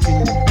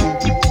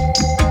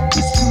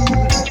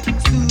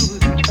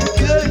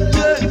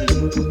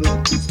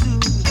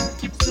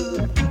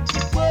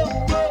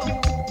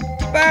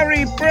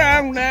 Barry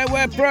Brown there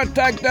with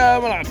Protect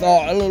Them, and I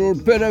thought a little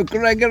bit of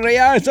Gregory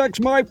Isaacs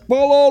might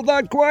follow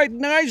that quite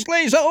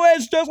nicely, so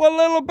it's just a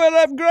little bit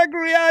of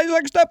Gregory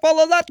Isaacs to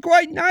follow that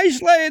quite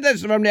nicely. This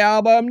is from the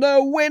album The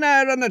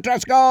Winner, and the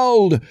track's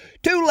called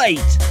Too Late.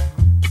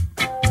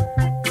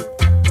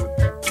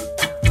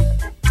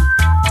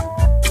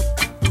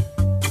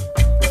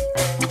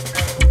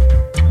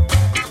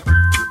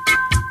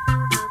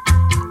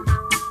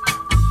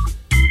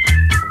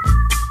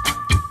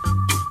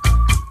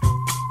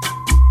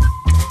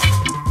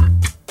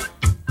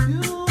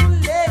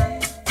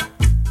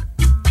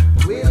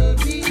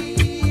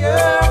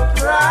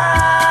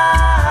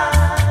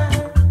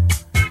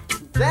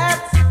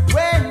 That's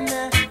when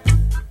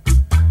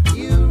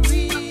you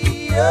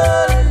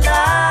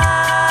realize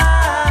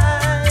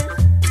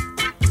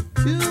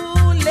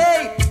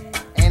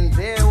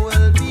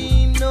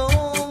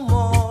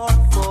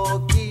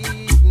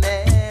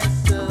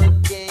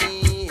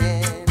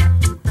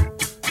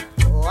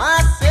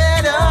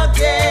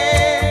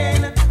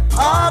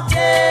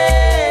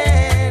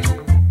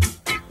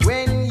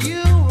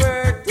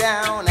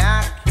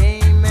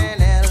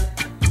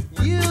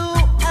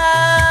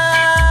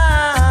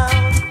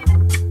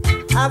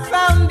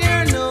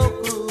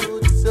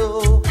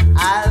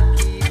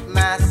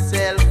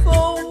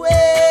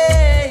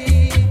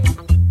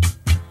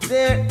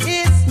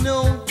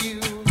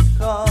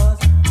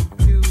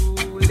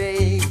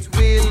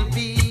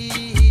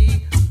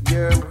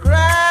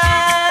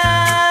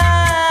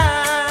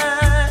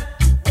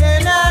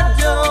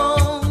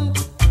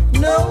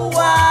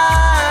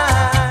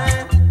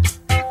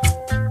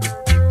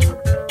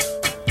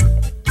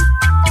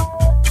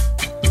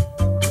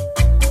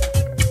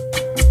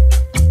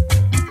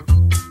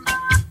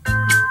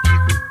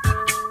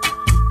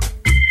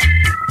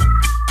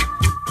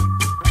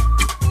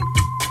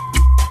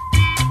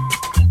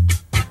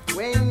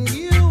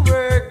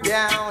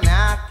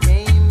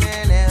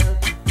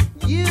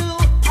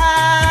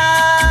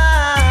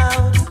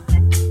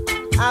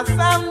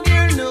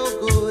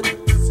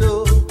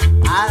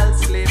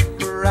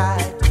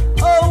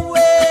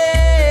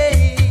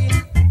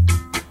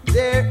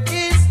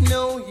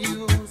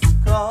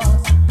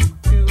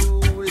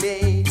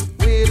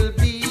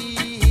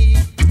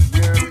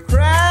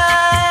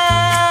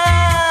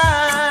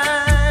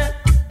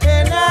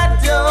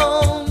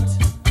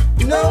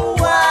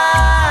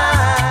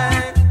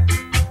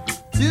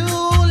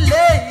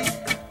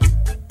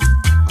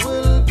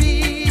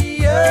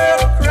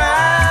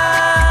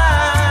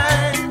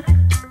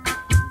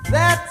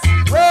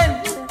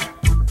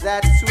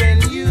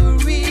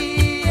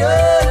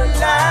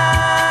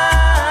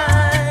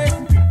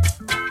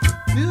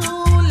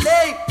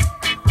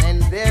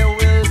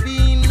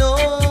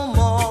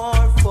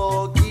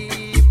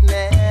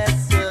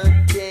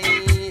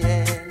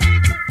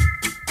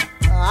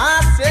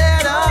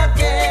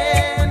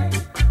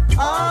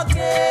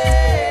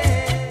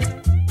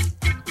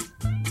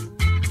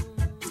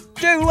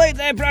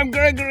there from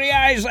Gregory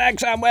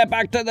Isaacs, and we're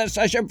back to the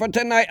session for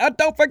tonight. And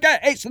don't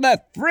forget, it's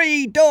the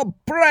 3-Dub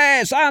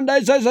Press, and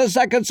this is the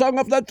second song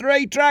of the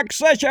 3-track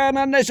session,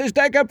 and this is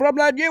taken from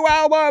the new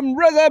album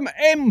Rhythm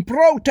in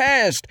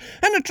Protest.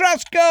 And the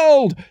track's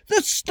called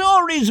The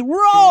Story's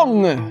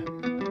Wrong.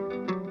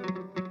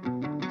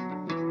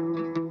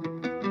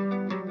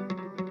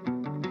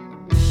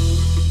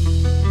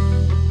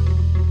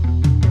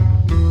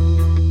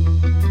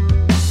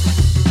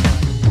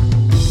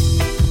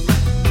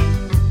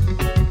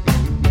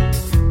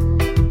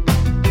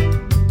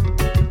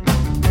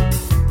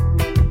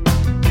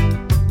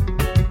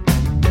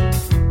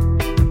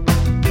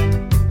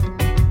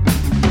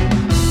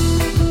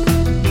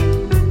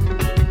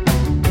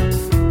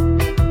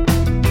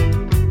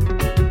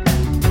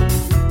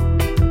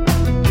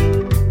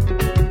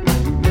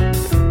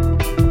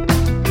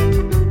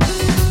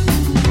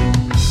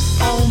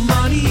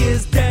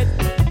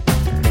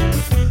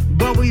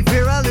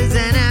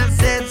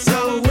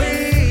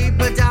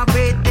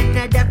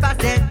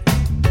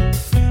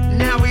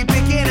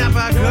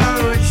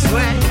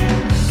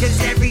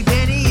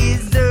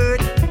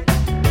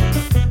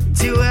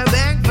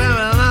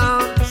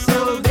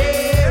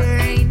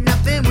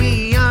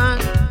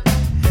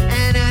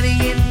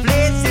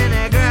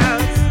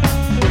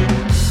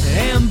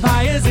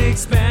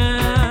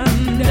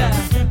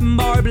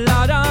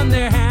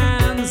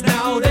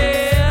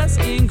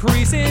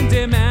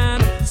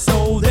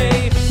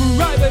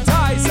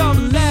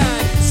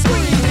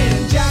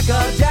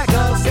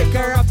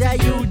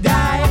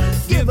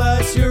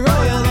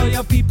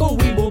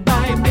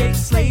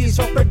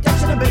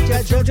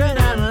 Children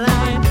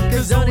online,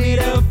 cause only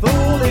the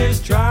fool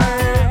is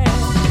trying.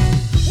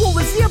 Well,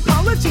 is he a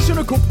politician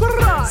or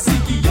corporate?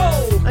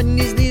 CEO. And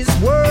is this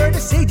word a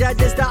sage I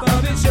just stop?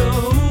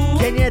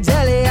 Can you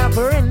tell he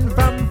offering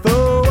from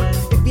foe?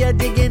 If you're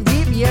digging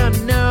deep, you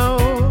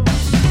know.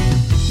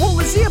 Well,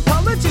 is he a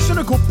politician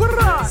or corporate?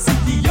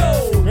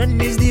 CEO.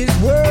 And is this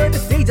word a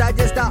sage I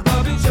just stop?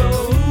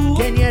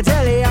 Can you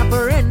tell he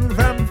offering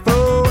from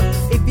foe?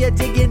 If you're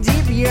digging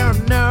deep, you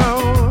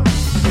know.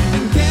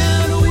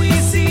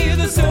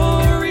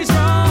 Story's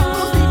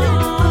wrong.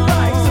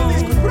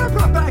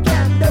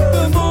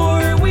 The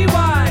more we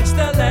watch,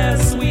 the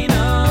less we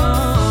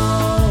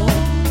know.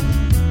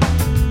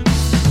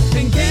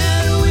 And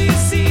can we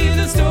see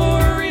the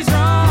story's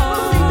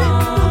wrong?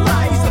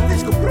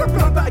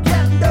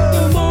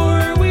 The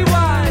more we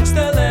watch,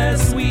 the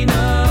less we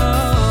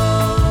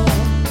know.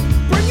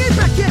 Bring it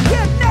back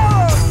again,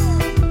 no.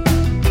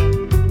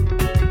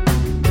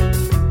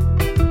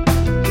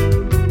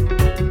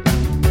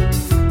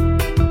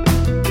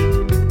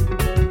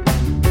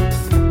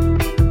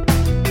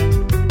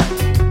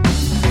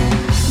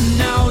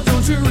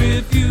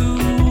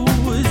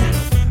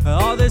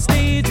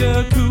 Stage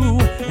a coup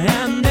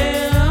and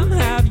then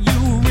have you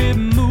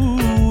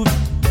removed.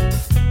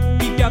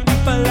 Keep your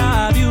people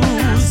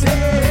abused.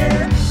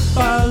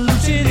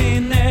 Pollution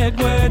in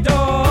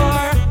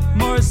Ecuador,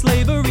 more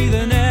slavery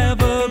than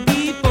ever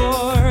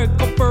before.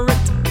 Corporate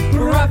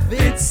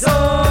profits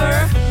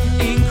soar,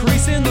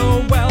 increasing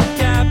the wealth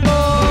gap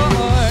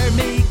more,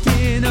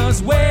 making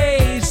us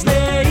wage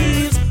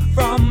slaves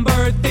from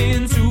birth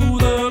into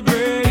the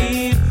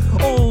grave.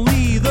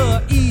 Only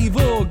the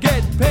evil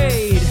get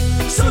paid.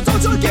 So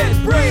don't you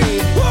get brave.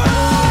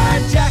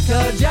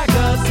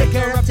 Jacker, take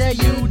her up till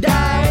you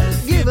die.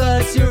 Give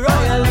us your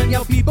oil and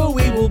your people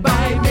we will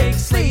buy. Make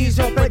slaves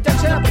for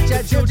production, put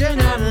your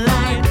children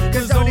online,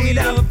 cause only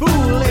the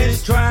fool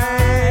is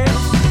trying.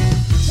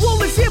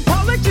 Well, is he a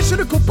politician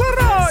or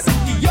corporate?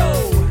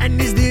 CEO.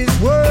 And is this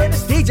word a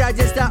stage I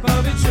just stop?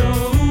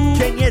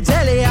 Can you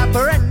tell he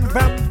offering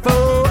from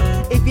foe?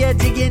 If you're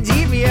digging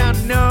deep, you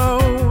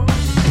know.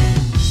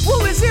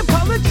 Well, is he a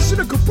politician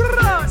or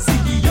corporate?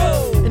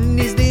 CEO. And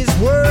is this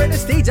word a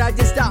stage I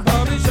just stop?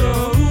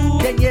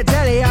 Can you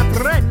tell a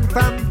friend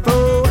from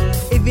foe?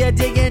 If you're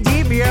digging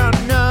deep, you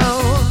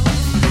know.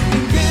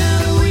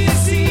 Can we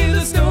see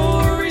the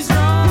stories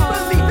wrong?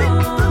 Believe in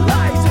the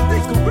lies and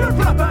things go real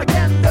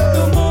propaganda.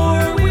 The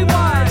more we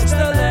watch,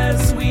 the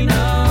less we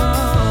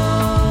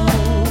know.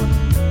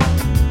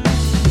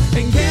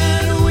 And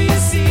can we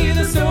see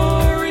the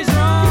stories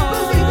wrong?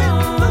 Believe in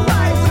the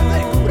lies and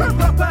things go real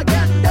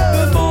propaganda.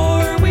 The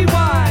more we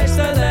watch,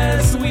 the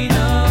less we know.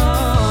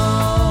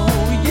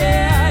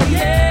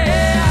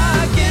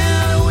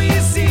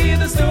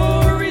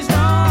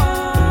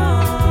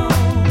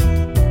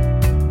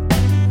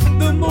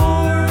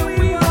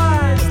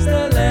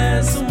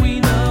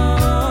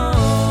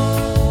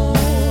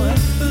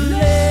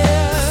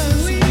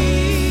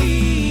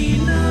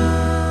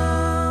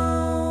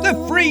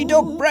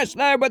 Dub Press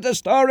there with The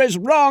Story's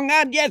Wrong,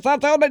 and yes,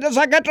 that's only the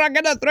second track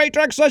in the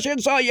 3-track session,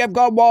 so you've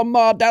got one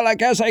more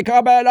delicacy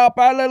coming up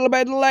a little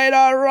bit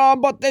later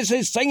on, but this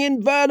is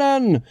Singing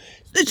Vernon.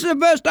 This is the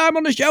first time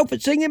on the show for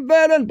Singing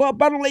Vernon, but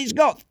apparently he's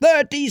got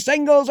 30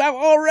 singles out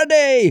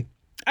already.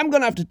 I'm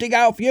gonna have to dig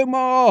out a few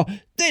more.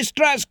 This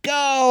track's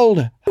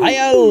called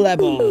Higher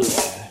Level.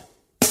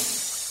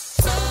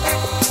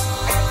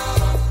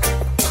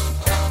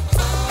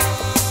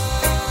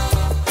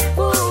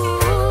 Ooh.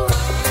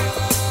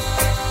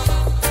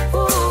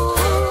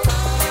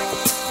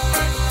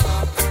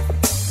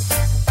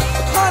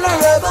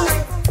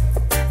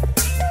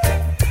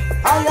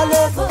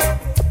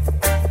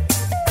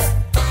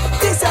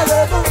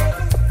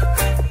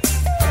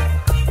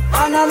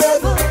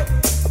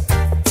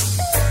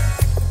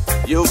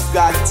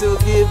 to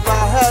give a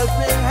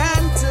helping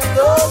hand to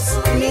those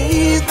who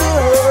need the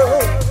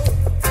help.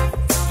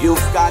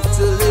 You've got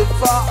to live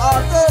for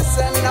others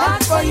and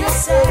not for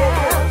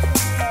yourself.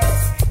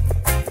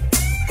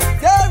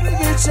 Caring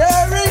and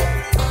sharing,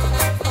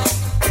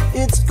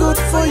 it's good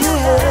for your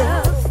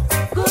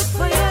health. Good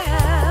for your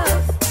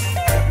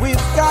health.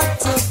 We've got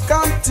to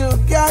come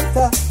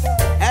together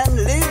and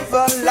live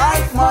a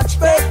life much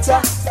better.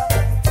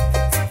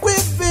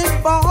 We've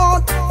been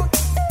born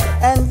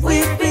and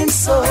we've been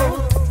sold,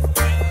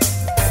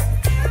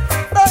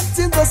 left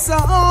in the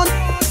sun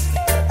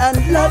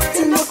and left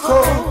in the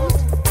cold.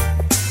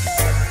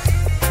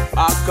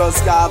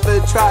 Marcus Garvey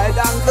tried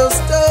and the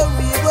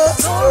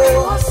story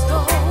was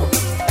told.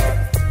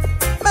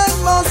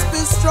 Men must be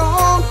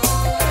strong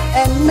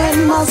and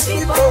men must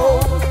be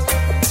bold.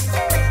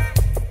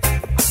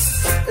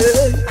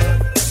 Hey.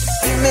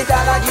 Give me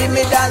dollar, give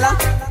me dollar.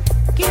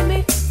 Give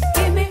me,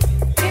 give me,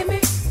 give me,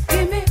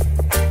 give me.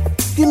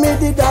 Give me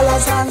the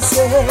dollars and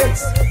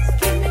cents.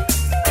 Give me,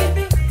 give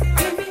me,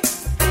 give me,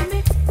 give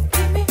me,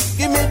 give me.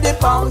 Give me the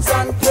pounds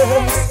and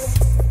pence.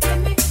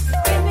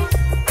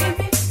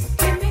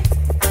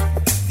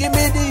 Give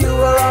me the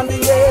euro and the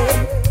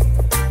yen.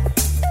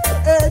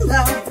 Hey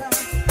now,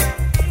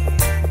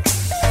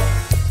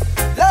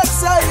 let's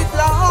say it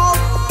loud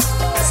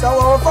so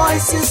our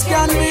voices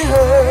can be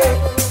heard.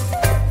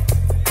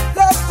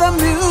 Let the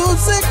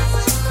music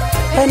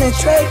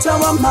penetrate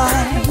our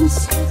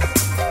minds.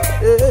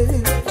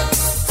 Hey.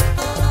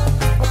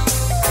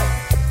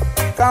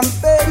 Come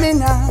pay me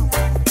now.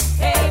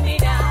 Pay me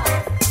down,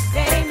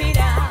 pay me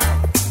down.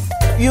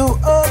 You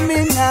owe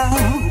me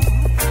now.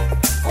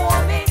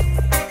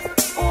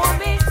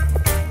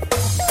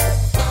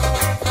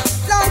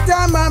 Long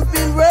time I've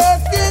been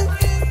working,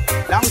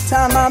 long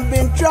time I've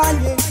been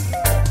trying.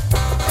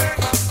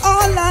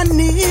 All I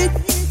need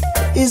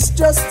is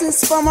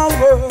justice for my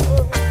world.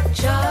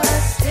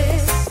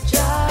 Justice,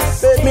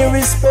 justice. Pay me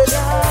respect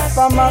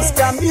for my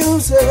ska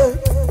music.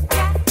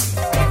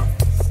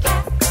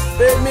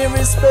 Pay me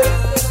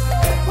respect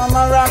for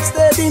my rock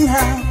steady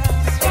now.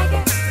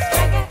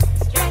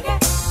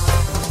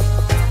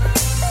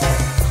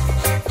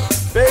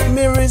 Pay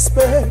me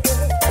respect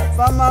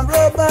for my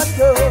rubber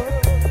dub.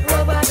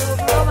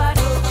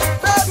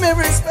 Pay me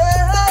respect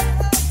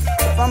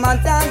for my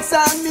dance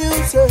and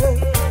music.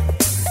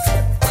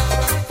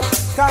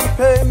 Can't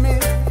pay me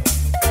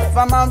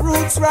for my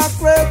roots rock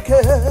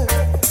record.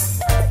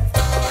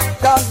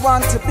 Don't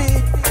want to be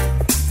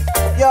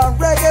your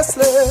reggae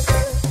slave.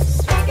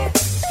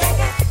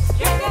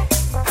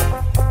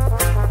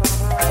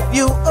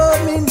 You owe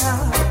me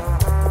now.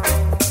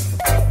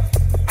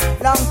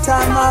 Long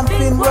time I've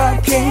been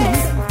working,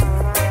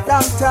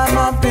 long time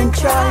I've been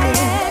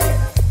trying.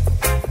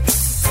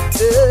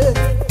 Yeah.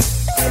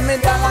 Give me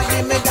dollar,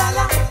 give me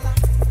dollar.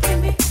 Give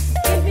me,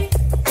 give me,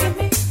 give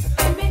me,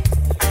 give me.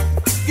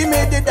 Give me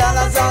the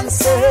dollars and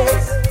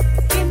cents.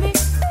 Give me,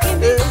 give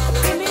me,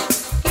 give me,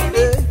 give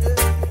me.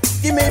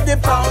 Give me the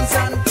pounds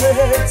and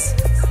pence.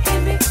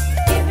 Give me,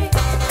 give me,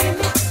 give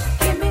me,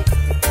 give me.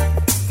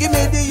 Give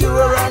me the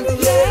euro and the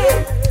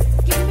yen.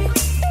 Give me,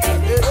 give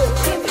me,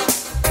 give me.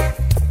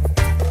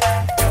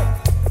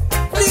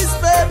 Please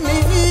pay me,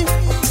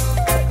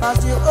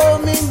 'cause you owe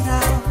me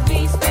now.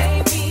 Please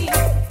pay me.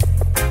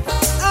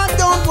 I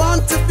don't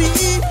want to be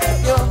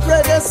your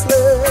brother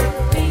slave.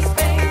 Please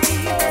pay me.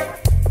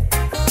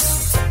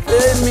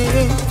 Pay me,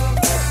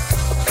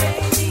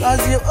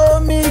 'cause you owe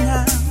me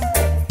now.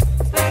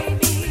 Pay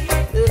me.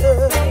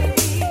 Yeah.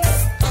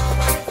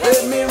 Pay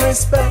me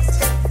respect.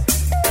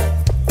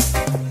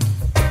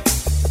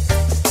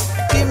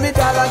 Give me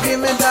dollar, give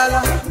me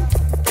dollar.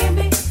 Give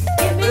me,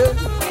 give me.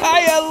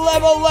 Higher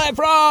level there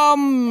from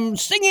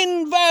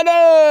Singing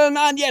Vernon.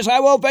 And yes, I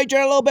will feature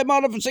a little bit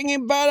more of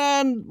Singing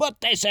Vernon.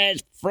 But this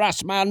is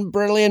Frostman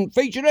Brilliant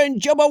featuring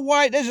Jubba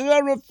White. This is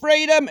on a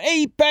Freedom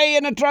EP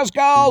in a trust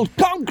called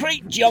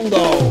Concrete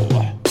Jungle.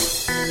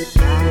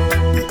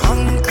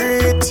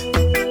 Concrete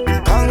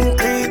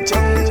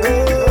jungle.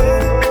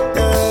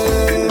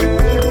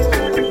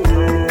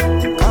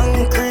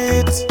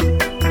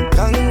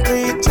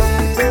 Concrete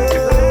jungle.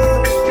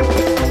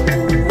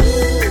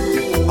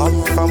 I'm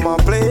from a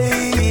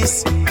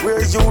place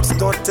where youths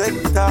don't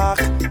take talk.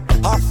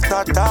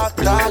 After talk,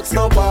 talks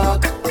no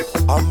back.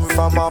 I'm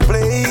from a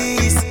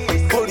place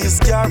police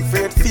can't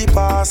afraid fi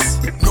pass.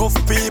 Enough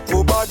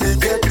people body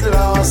get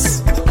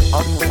lost.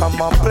 I'm from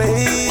a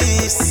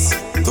place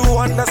to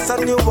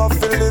understand you have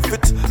to live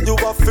it, you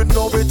have to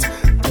know it.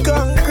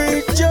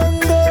 Concrete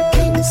jungle,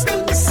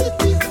 Kingston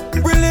City.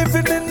 We're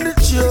living in the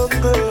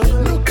jungle.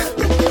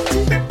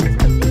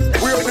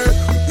 Where the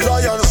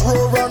lions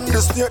roar and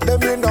the snake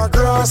them in the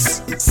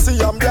grass.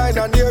 See I'm blind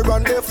and here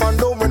and deaf and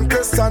dumb when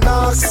question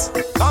asks.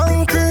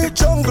 Concrete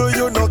jungle,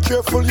 you not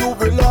careful, you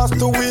will last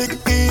the week.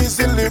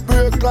 Easily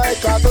break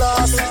like a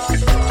glass.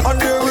 And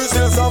there is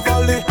a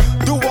valley.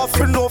 You have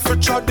to know for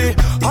troddy.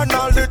 And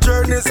all the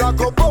journeys I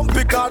go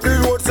bumpy, cause the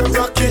roads are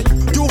rocky.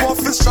 You have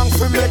to strong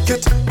to make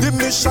it. The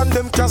mission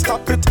them can't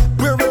stop it.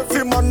 Where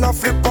every man a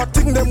flip a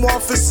thing, them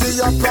want to see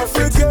a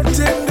profit. Get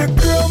in the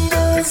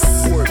grumbles.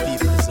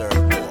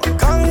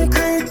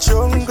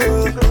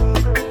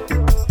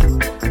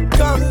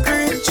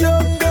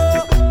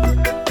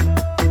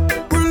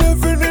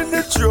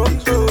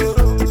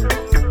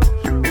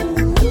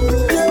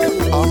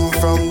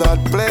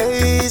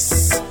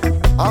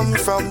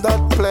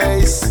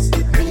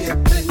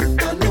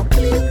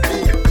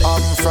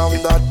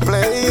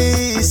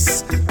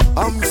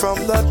 I'm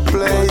from that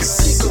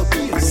place.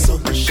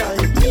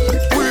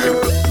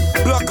 We're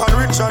black and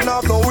rich and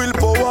have no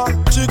willpower.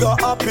 Trigger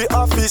happy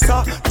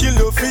officer, kill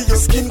you for your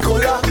skin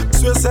color.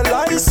 Swear say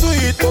life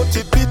sweet, but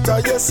it bitter,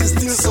 yes it's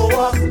still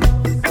sour.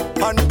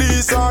 And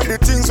these are the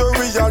things where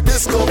we are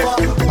discover.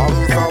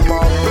 I'm from a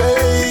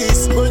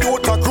place where you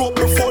to grow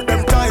before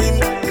them time.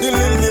 The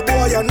little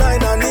boy a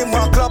 9 and him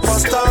a clap a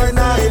star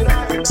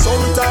 9.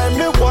 Sometimes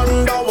me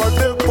wonder what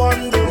they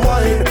on the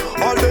mind.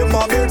 All them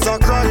a mates are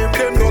crying,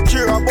 them no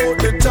care about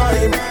the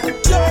time.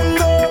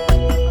 Jungle,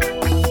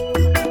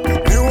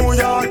 New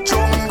York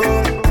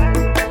jungle,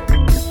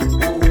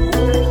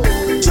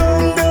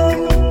 jungle,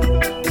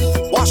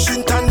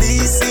 Washington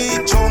DC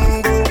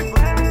jungle,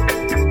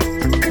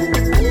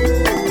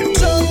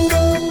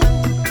 jungle,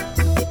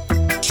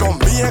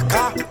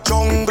 Jamaica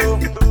jungle,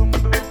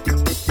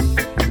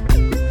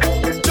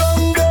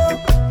 jungle,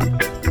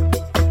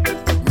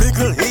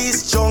 Middle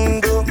East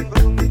jungle.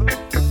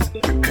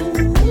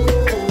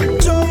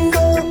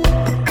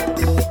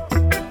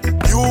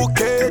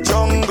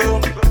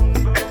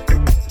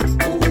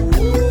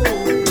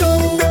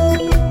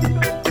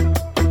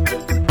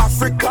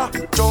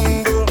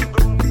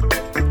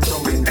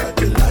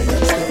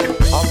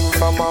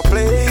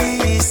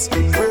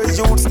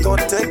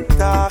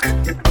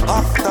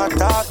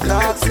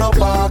 That's no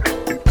back.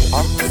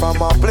 I'm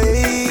from a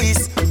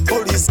place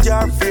police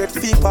can't fear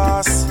fi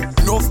pass.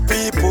 Enough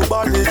people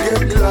body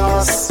get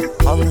lost.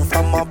 I'm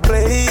from a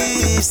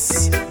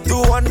place to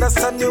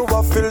understand you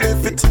have to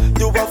live it,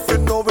 you have to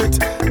know it.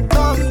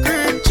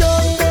 Concrete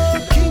jungle,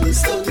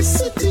 Kingston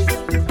City.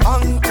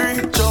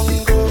 Concrete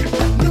jungle,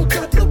 look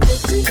at the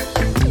beauty.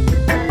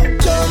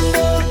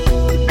 Jungle,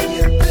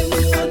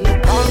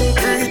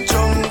 concrete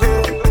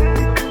jungle,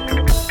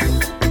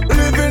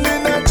 living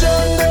in a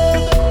jungle.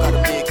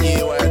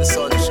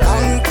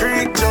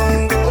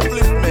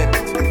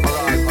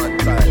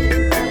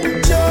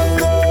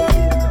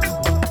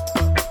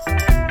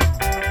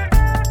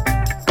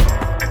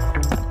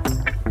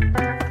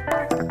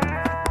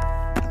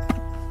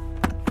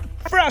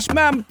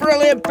 Man,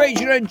 brilliant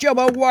featuring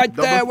Jubba White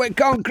there with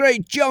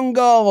Concrete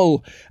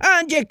Jungle.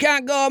 And you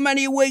can't go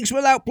many weeks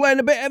without playing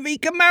a bit of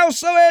Eka Mouse,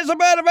 so here's a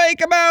bit of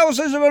Eka Mouse.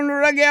 This is from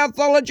Reggae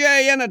Anthology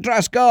and a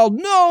track called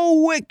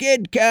No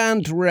Wicked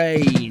Can't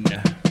Reign.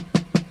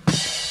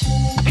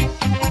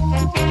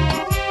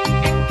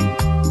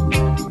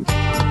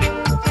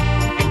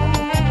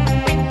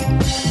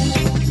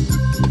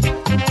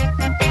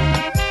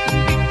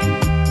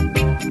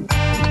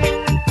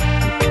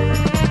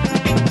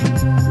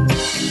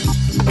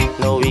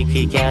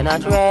 Wicked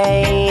cannot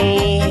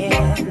reign.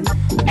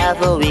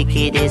 Ever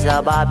wicked is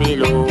a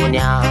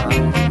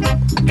Babylonian.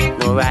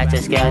 No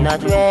righteous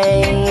cannot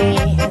reign,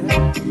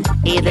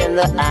 even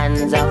the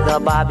hands of the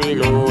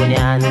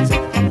Babylonians.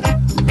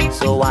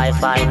 So I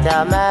fight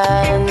a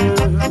man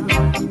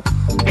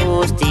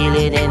who's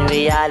stealing in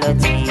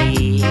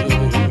reality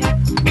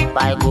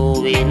by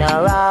going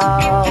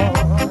around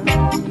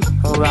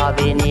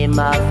robbing him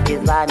of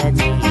his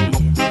vanity.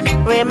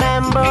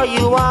 Remember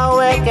you are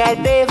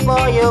wicked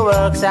before your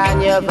works,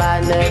 and your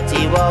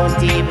vanity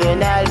won't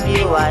even help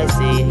you. I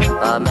say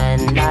a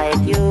man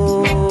like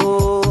you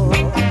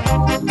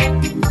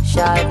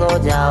shall go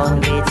down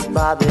with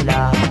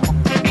Babylon.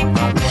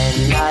 A man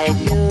like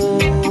you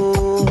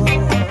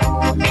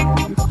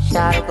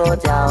shall go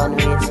down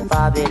with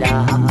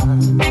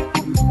Babylon.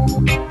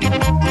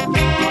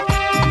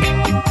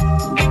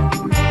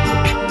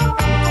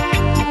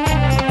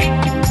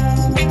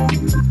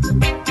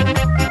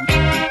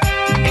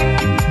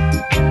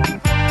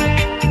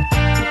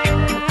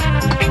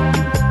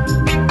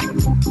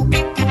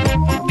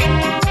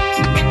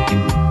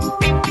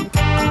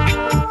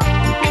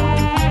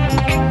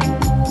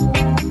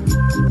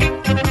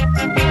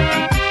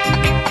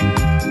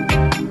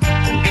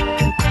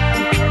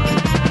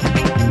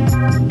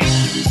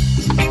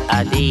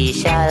 He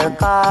shall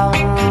come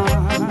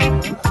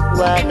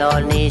when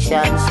all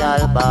nations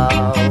shall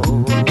bow.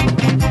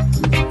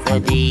 The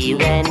day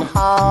when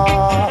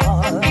all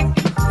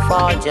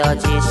for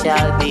judges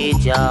shall be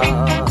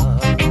judged.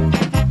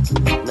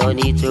 No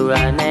need to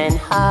run and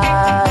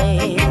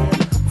hide,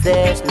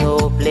 there's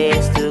no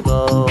place to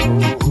go.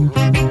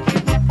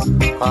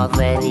 'Cause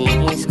when he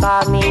is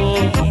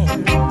coming,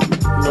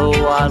 no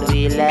one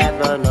will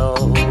ever know.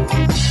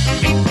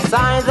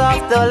 Signs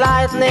of the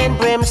lightning,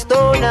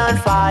 brimstone and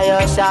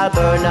fire shall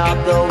burn up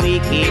the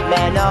wicked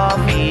men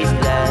of his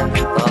land.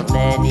 But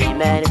many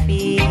men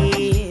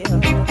fear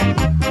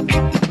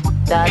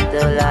that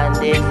the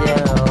land is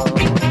their own.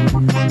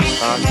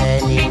 But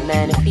many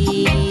men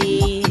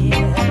fear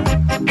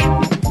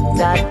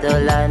that the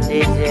land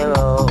is their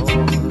own.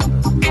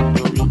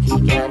 The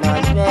wicked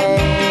cannot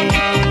reign.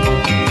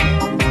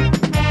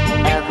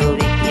 Every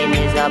wicked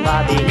is a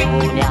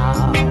Babylonian.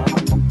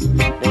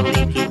 The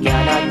wicked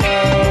cannot reign.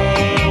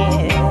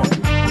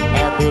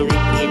 Every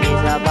wicked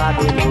is a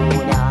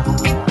Babylonian.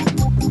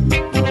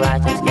 The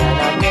righteous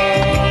cannot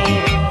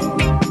reign.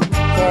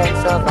 Can't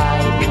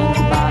survive in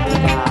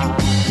Babylon.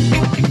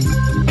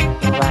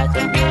 The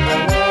righteous never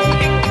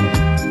reign.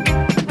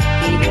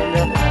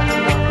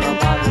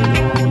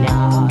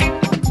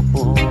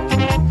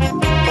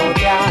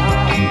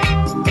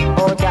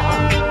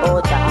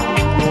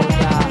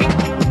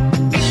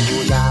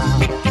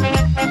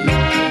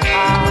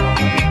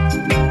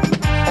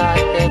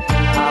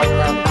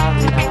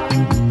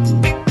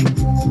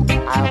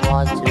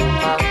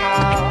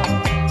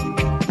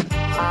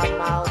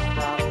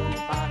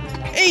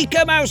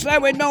 house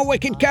there with No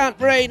Wicked Can't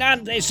Rain,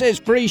 and this is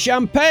Free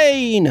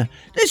Champagne.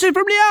 This is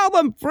from the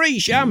album Free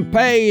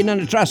Champagne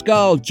and a track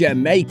called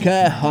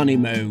Jamaica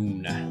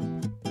Honeymoon.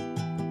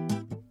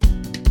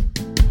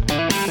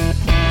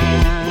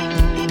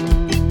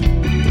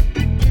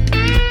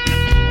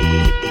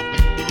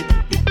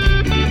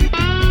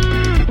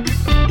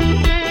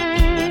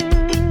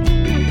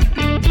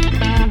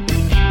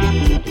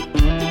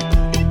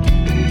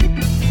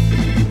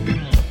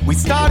 We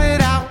started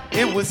out,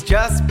 it was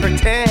just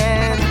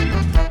pretend.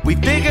 We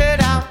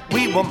figured out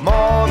we were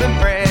more than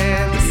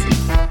friends.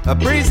 A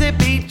breezy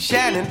beach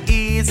and an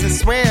easy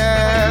swim.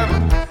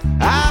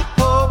 I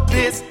hope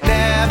this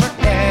never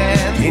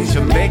ends. In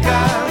Jamaica,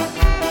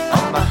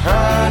 on my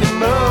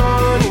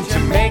honeymoon. In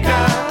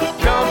Jamaica,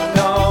 don't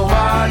know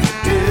what to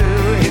do.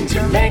 In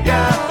Jamaica,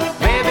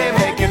 baby,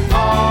 make it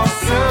all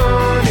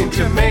soon. In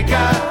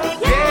Jamaica,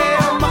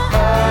 yeah, on my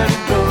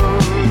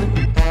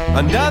honeymoon.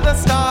 Under the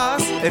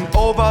stars and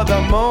over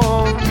the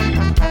moon,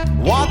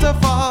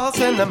 waterfalls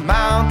and the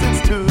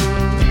mountains too,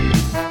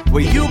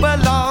 where you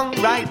belong,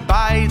 right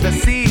by the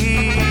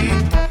sea.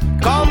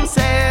 Come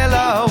sail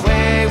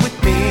away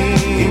with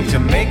me. In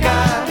Jamaica,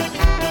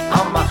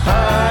 on my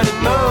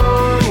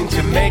honeymoon. In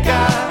Jamaica,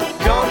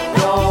 don't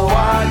know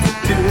what to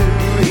do.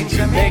 In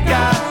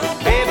Jamaica,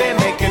 baby,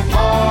 make it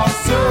all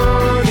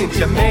soon. In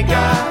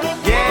Jamaica,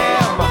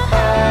 yeah, on my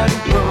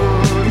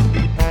honeymoon.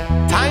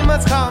 Time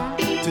has come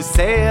to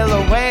sail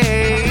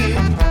away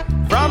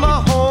from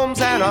our homes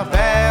and our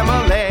families.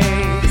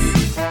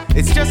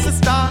 It's just a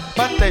start,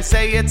 but they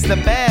say it's the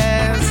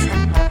best.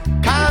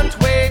 Can't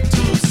wait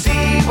to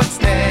see what's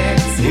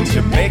next. In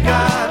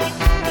Jamaica,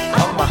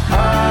 on my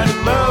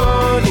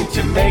honeymoon. In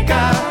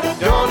Jamaica,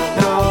 don't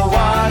know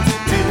what to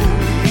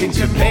do. In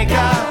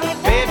Jamaica,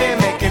 baby,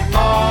 make it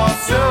all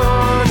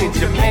soon. In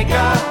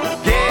Jamaica,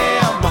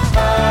 yeah, on my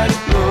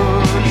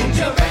honeymoon. In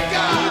Jamaica.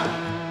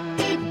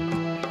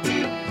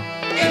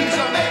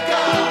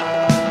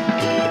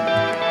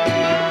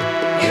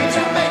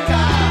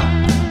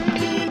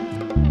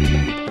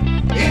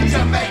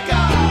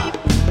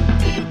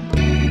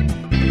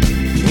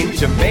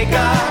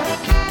 Jamaica,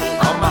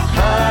 on my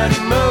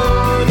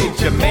honeymoon. In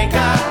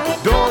Jamaica,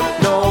 don't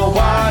know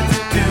what to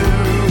do.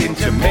 In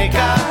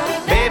Jamaica,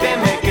 baby,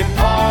 make it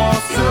all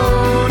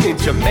soon. In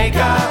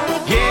Jamaica,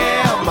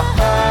 yeah, on my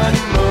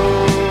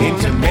honeymoon. In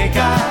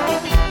Jamaica,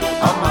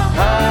 on my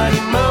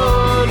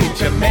honeymoon. In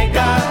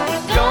Jamaica,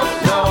 don't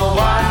know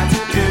what to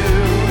do.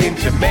 In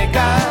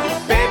Jamaica,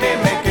 baby,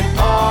 make it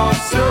all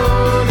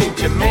soon. In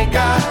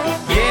Jamaica,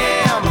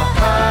 yeah, on my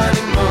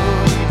honeymoon.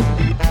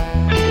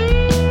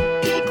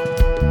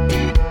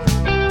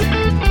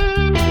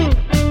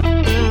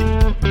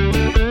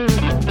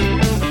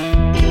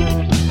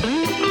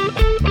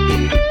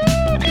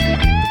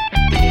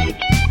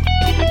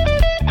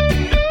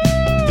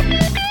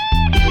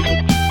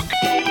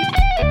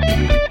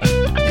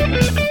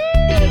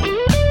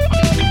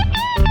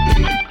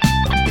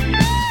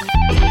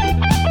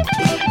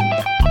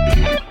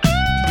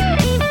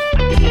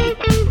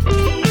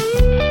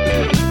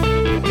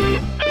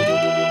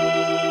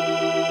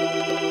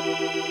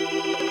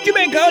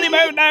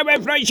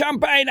 With Free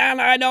Champagne,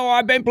 and I know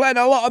I've been playing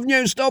a lot of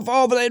new stuff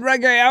over the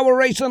Reggae Hour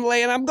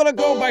recently, and I'm going to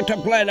go back to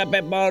playing a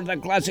bit more of the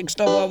classic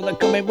stuff over the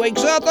coming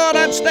weeks, so I thought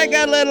I'd stick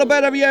a little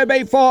bit of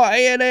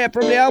UB40 in here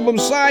from the album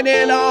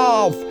Signing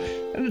Off,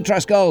 and the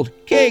track's called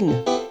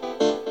King.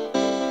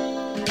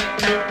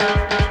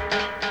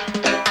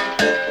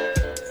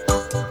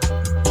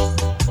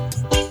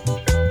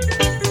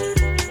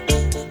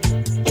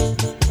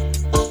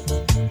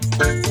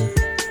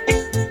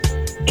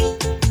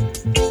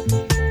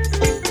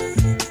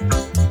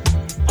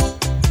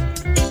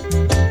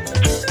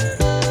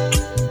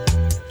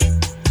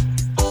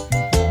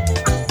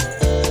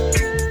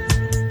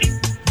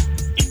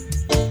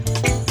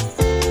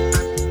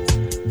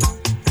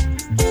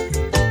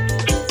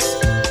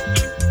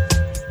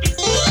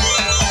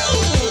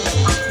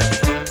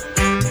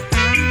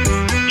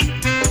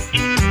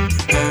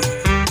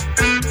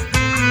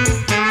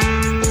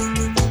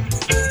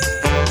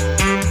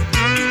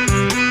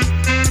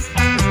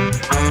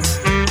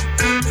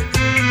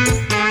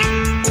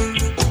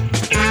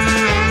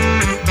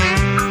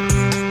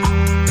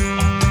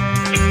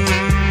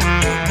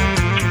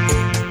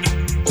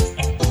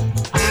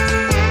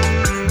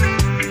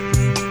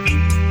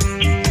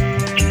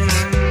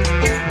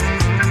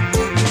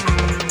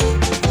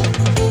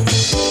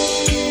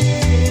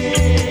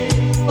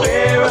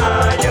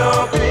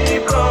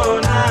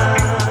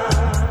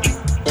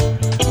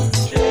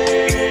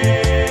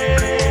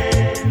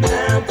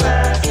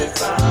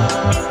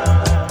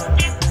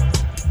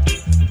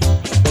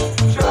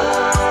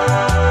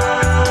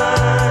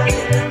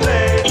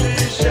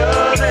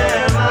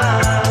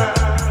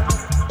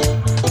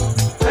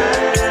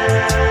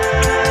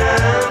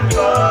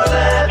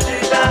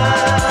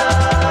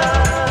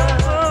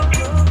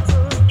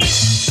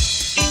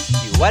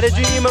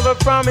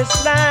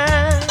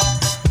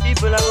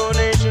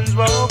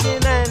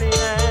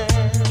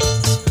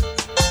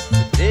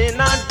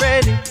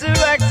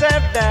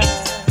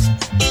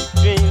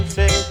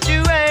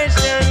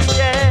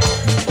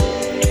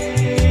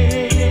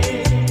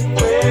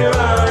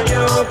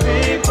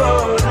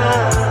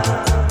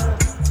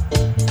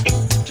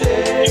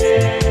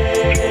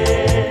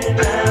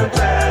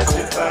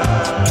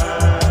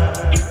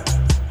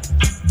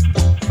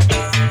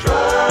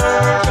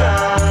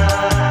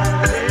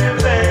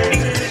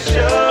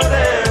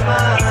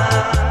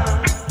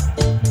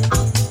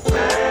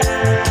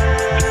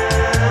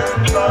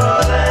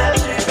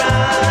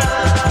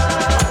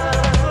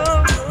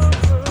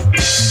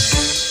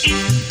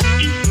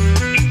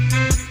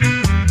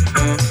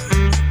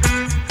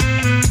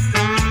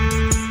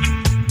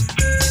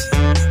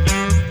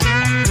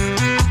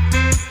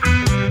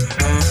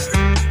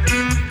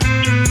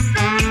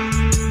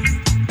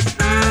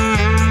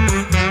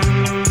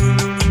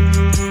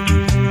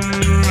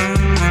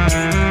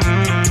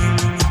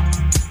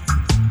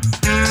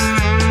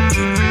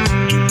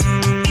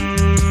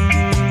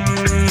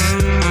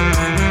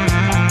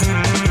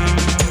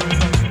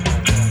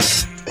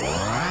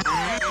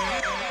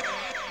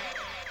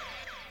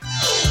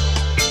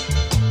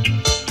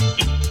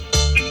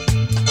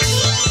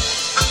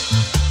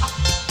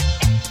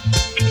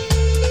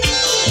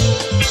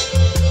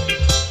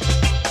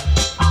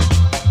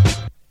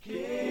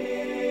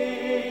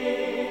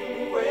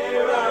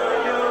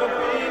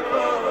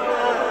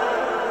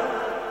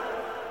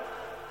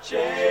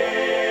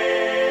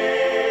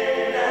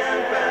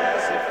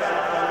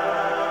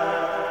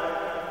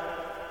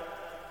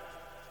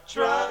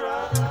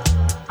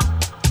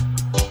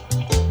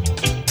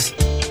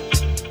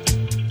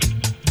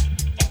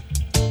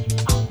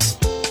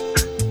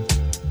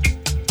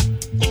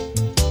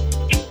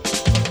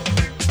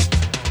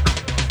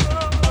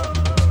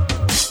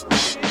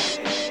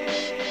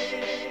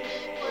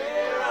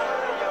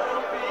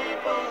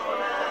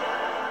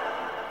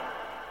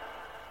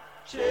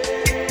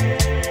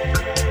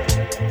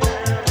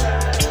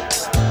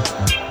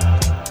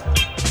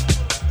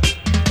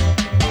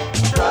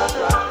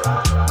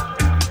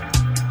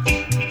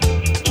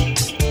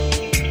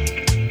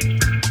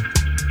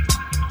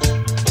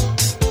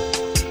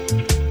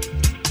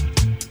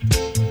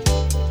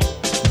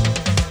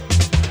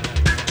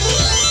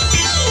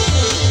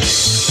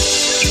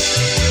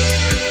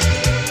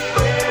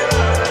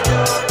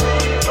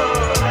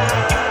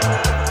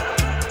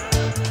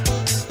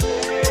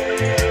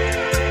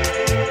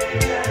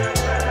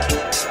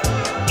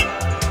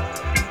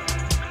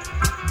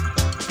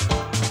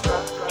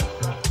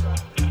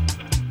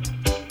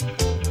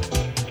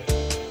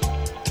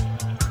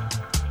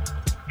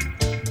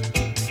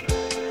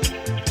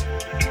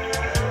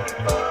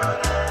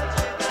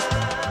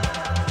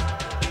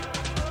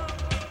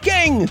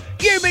 King,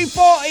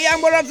 UB40,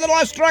 and we're at the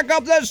last track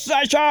of the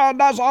session.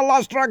 That's our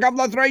last track of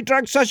the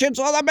 3-track session,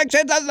 so that makes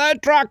it the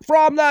third track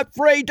from the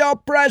Free-to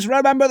Press.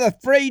 Remember the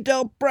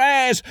Free-to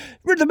Press.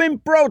 Rhythm in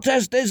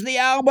Protest is the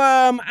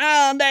album,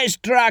 and this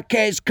track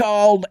is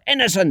called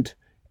Innocent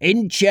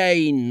in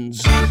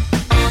Chains.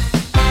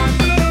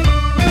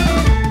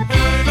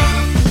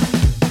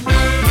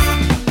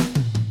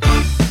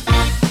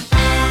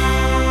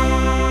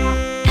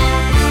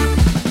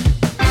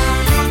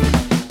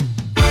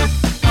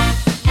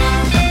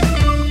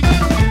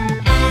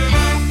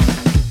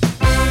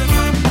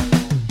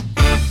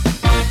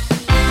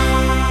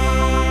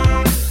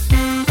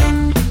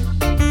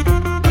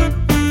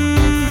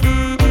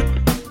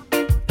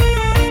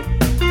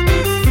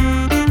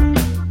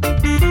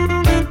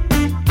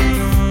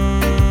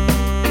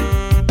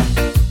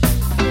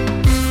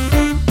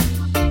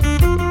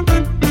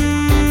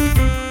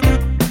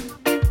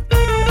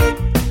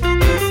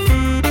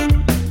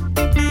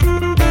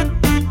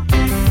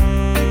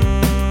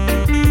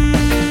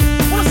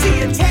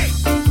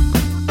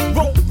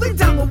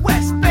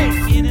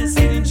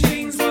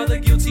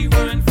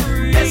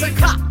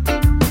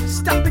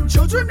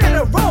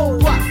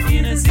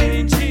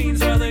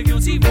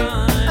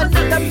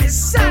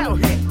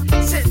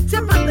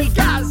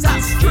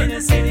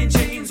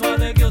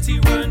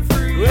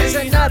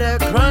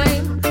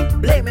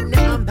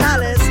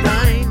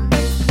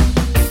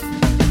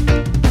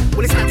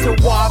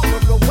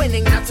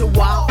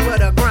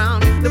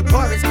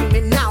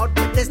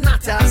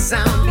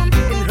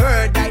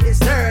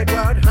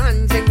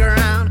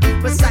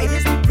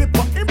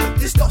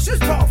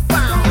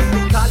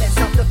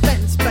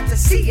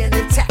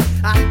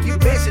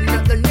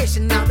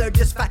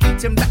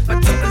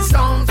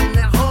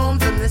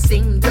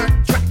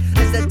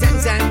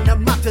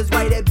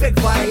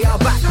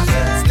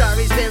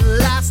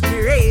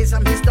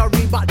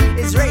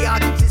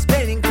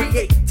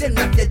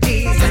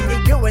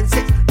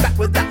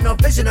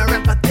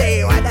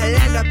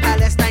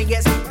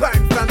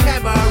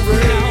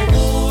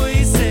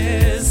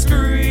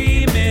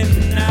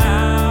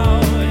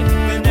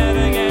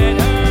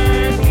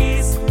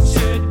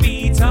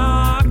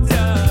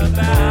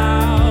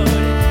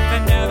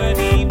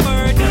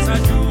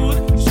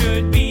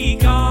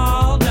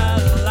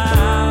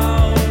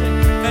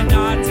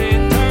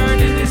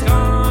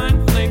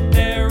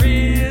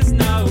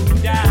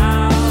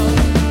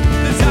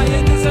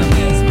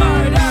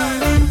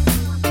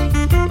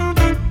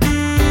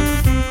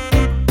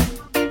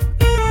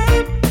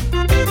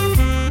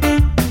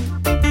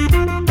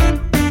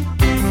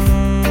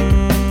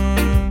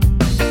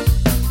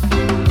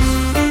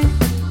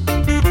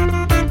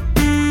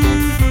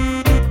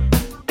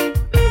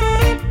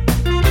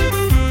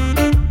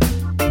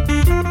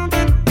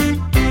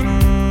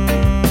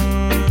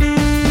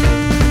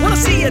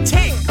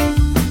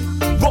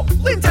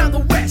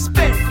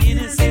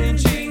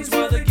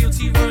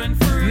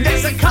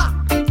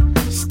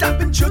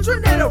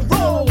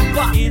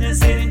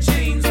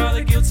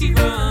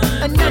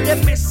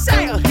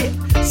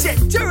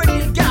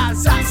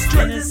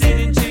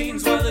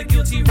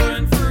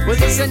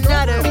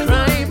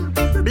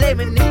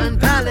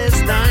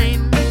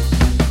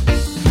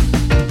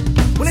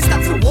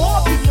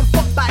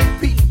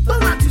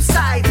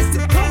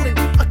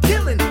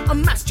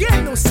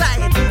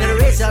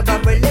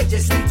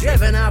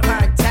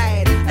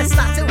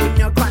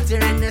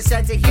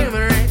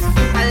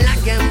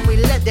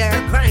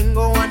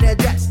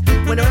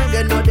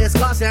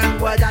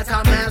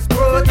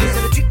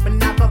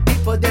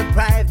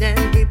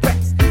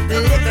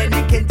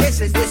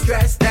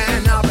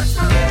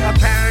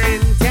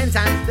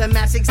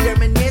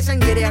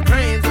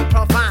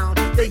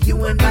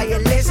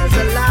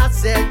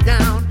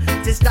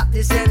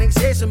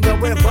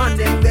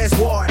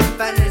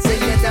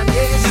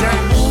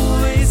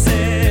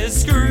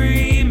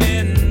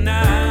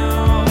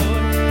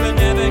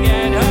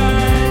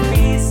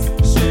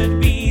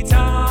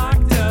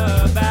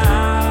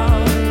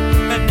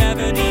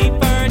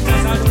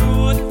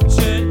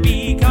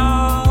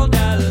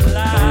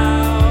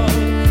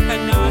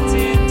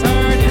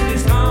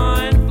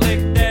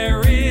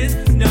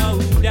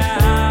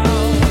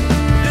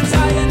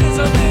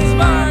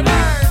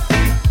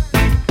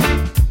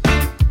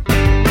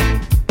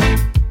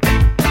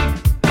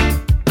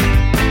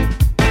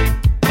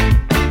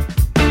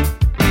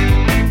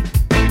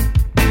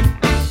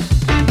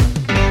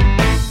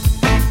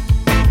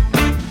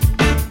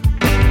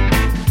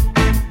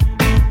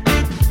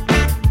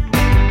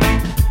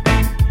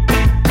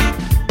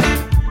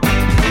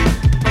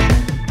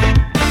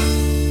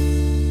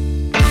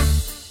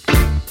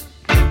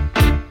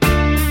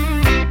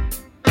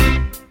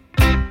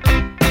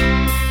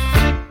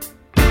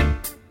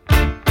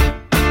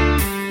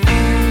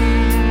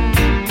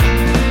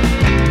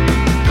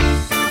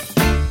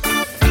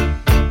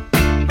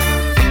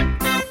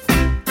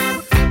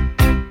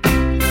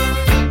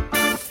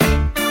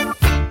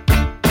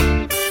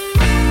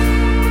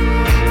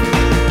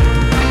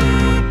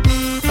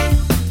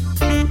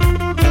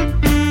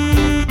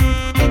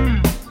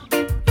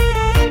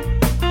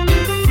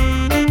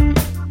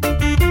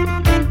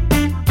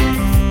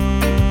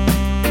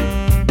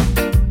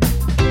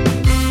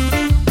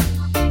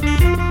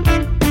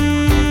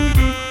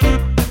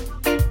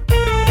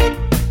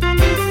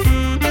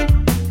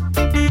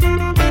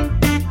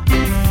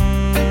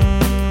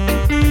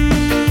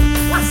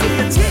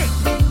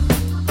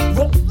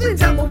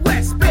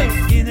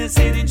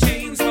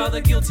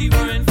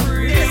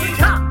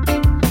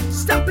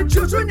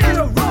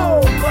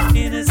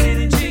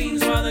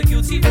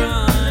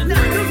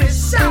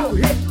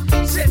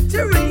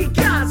 Security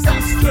guards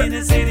are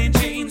Innocent in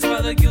chains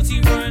while the guilty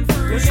run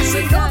free. This is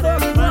another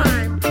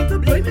crime. The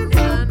blaming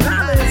in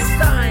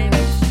Palestine.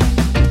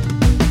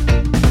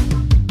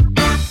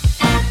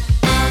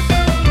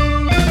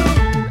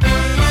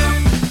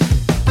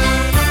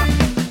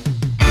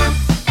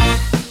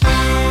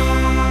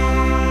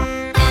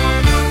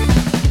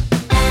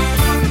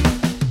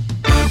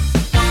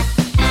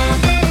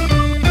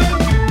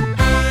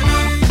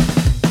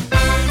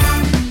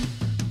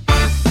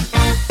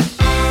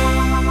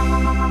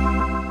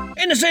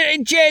 Innocent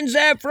in chains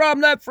there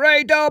from the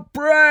Freedom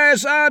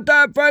Press. And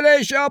to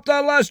finish up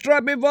the last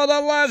track before the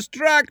last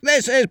track,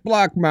 this is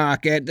Black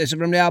Market. This is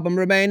from the album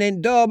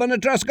Remaining Dumb, and the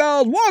track's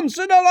called Once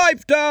in a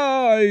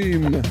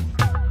Lifetime.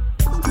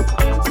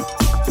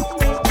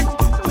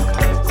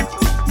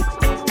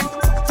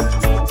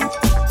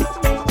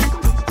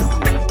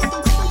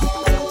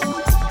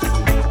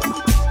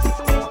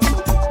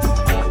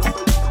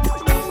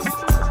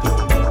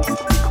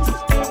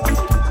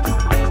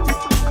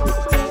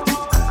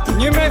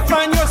 You may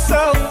find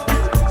yourself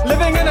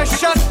living in a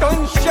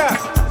shotgun shack,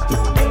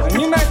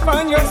 and you may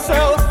find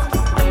yourself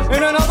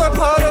in another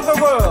part of the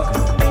world,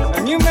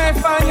 and you may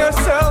find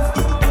yourself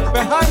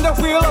behind the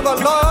wheel of a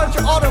large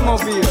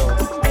automobile,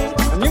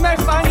 and you may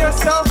find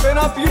yourself in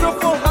a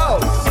beautiful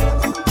house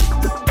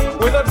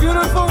with a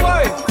beautiful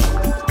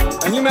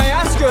wife, and you may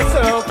ask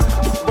yourself,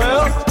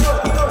 well,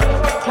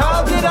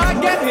 how did I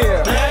get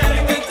here?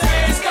 Letting the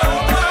days go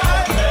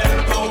by,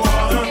 let the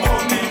water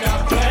hold me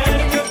down.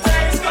 Letting the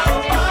days go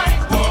by,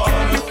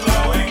 water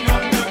flowing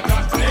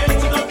underground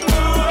into the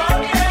blue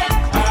again.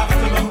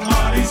 After the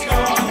money's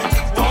gone,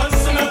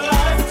 once in a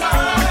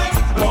lifetime,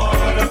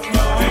 water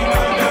flowing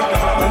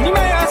underground. And you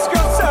may ask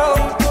yourself,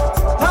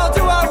 how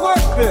do I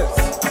work this?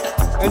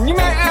 And you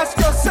may ask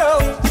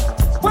yourself,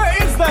 where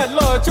is that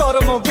large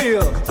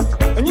automobile?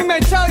 And you may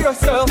tell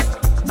yourself,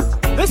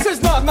 this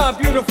is not my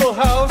beautiful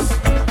house.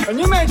 And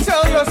you may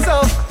tell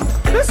yourself,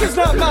 this is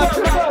not my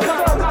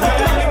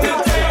letting the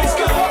days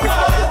go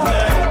by,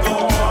 let the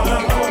water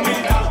hold me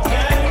down.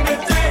 Letting the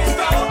days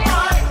go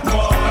by,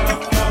 water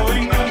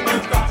flowing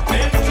underground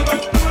into the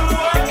blue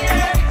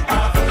again.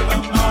 After the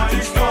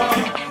money's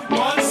gone,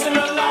 once in a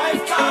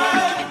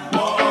lifetime,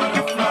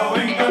 water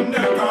flowing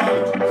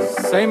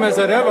underground. Same as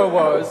it ever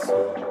was,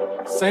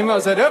 same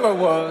as it ever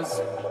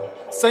was,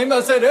 same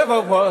as it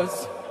ever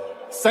was,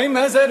 same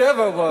as it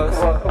ever was,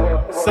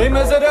 same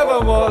as it ever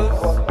was.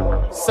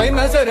 Same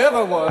as it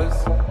ever was,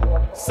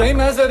 same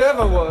as it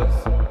ever was,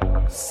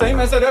 same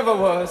as it ever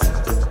was.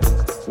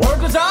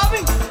 Water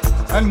dissolving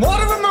and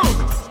water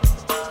removing.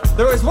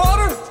 There is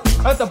water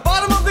at the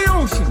bottom of the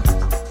ocean.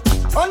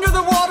 Under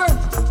the water,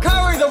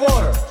 carry the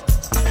water.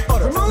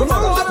 Remove the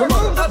water at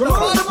the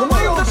bottom of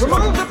the ocean.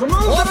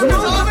 Water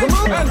dissolving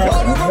and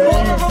water.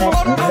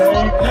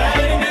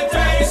 Letting the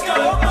days go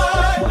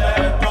by,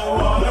 let the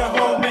water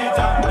hold me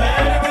down.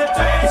 Letting the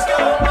days go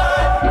by,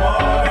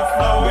 water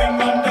flowing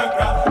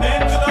underground.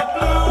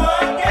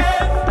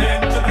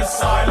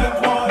 Silent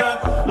water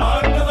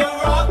under the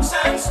rocks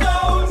and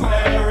stones.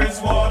 There is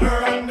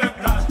water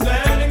underground.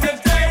 Letting the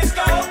days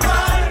go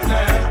by,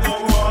 let the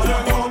water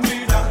hold me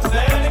down.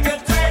 Letting the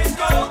days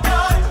go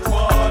by,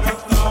 water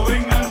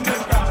flowing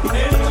underground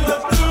into the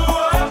blue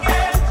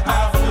again.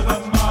 After the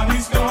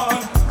money's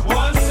gone,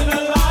 once in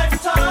a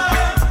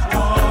lifetime,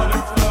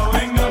 water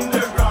flowing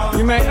underground.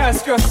 You may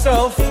ask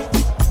yourself,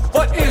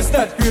 what is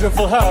that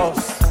beautiful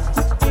house?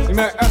 You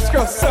may ask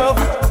yourself,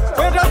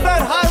 where does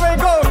that highway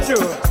go to?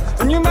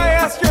 And you may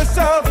ask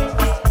yourself,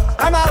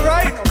 am I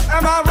right?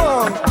 Am I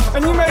wrong?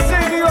 And you may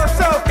say to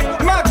yourself,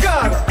 my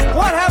God,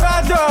 what have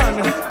I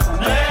done?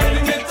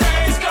 Letting the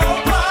days go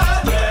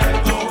by,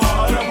 let the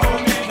water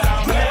hold me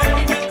down.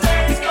 Letting the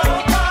days go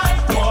by,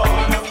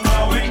 water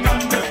flowing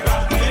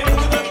underground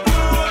into the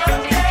blue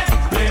again,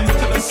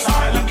 into the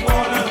silent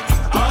water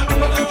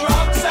under the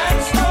rocks and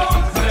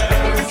stones.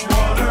 There is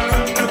water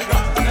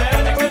underground.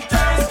 Letting the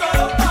days go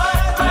by.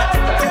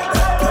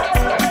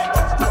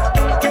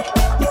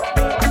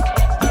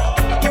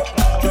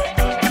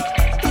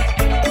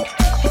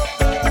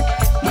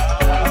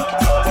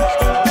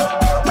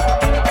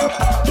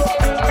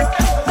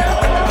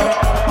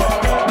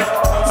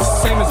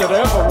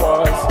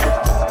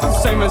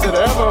 Same as it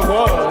ever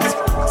was,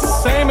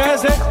 same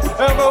as it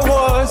ever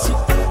was.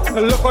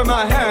 Look where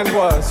my hand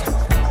was.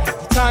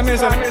 Time is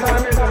same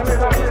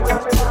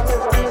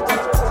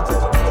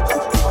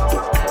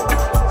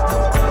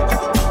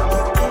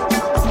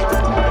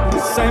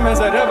as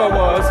it ever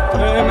was,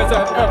 same as it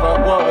ever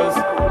was,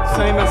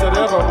 same as it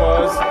ever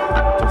was,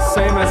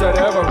 same as it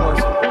ever was.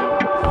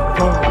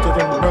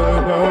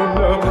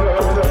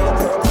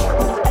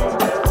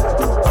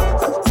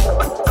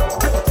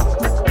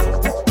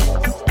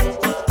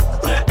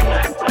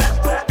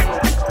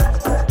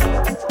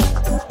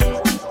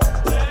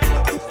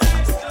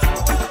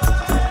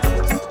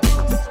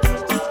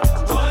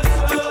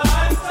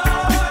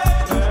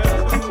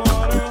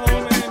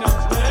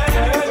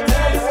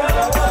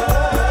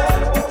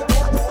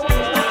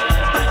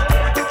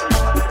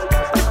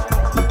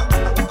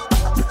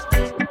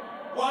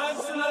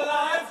 Once in a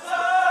lifetime.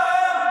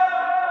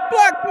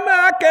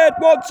 Market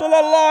once in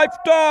a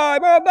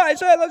lifetime. Oh,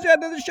 that's it. That's the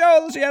end of the show.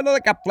 That's the end of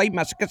the complete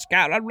massacre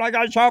scout and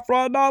reggae show for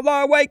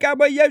another week. And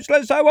we're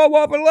useless. So what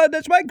have we learned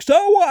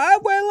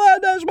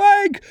this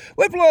week?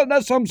 We've learned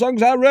that some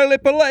songs are really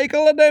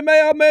political and they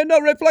may or may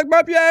not reflect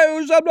my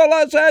views. I'm not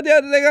allowed to say. The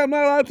only thing I'm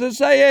not allowed to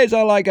say is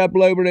I like a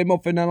blueberry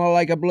muffin and I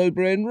like a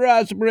blueberry and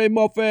raspberry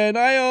muffin.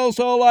 I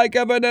also like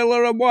a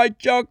vanilla and white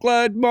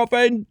chocolate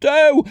muffin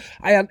too.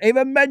 I hadn't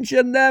even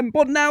mentioned them,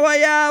 but now I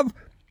have.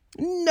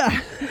 No.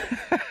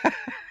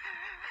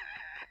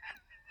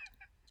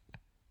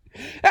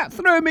 That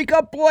threw me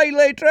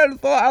completely, train of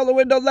thought out the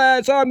window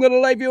there, so I'm going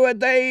to leave you with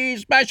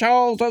these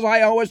specials, as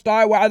I always do,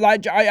 while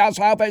enjoy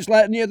yourself. It's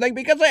letting you think,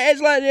 because it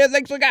is letting you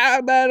think, so get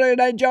out there and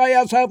enjoy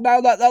yourself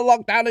now that the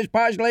lockdown is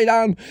partially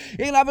done.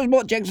 You can have as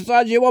much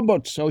exercise as you want,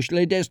 but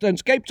socially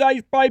distance. Keep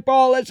safe,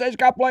 people. This is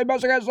Complete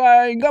Massacre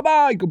saying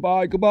goodbye,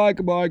 goodbye, goodbye,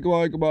 goodbye,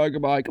 goodbye, goodbye,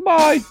 goodbye,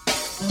 goodbye.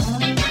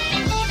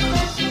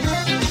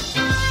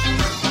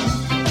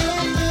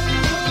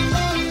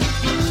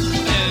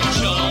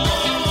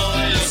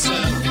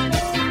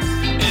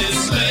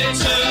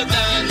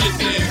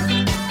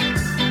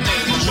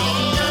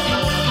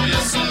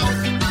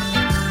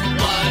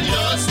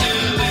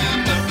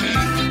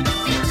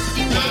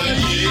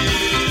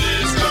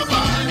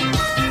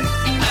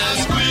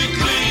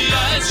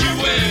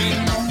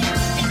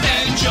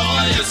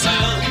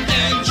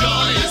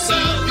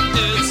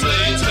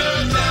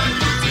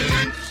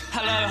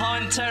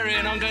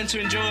 To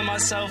enjoy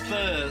myself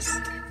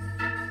first.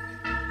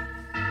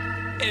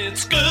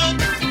 It's good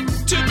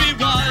to be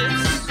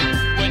wise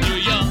when you're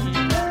young,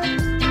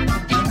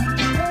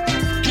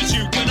 'cause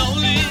you can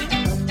only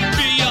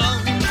be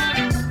young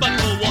but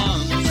for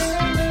once.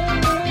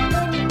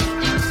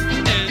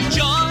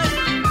 Enjoy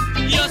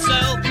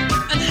yourself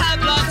and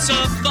have lots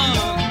of fun.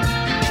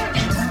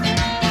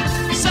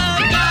 So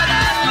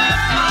gotta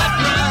live, my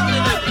friend,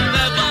 and it's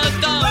never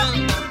done.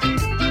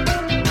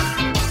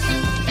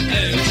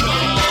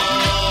 Enjoy.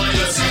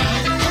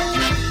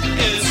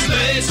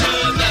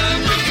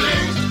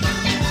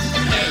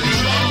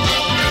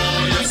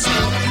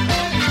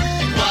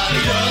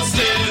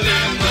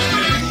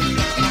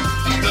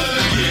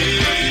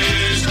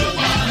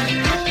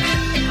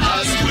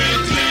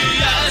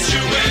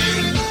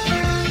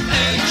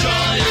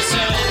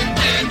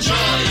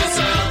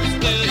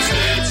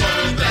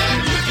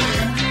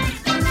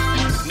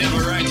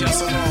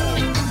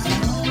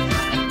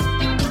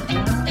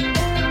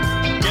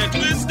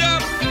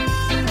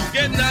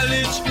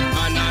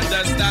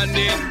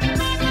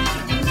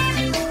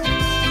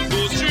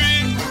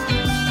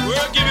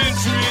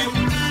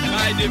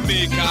 The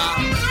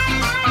maker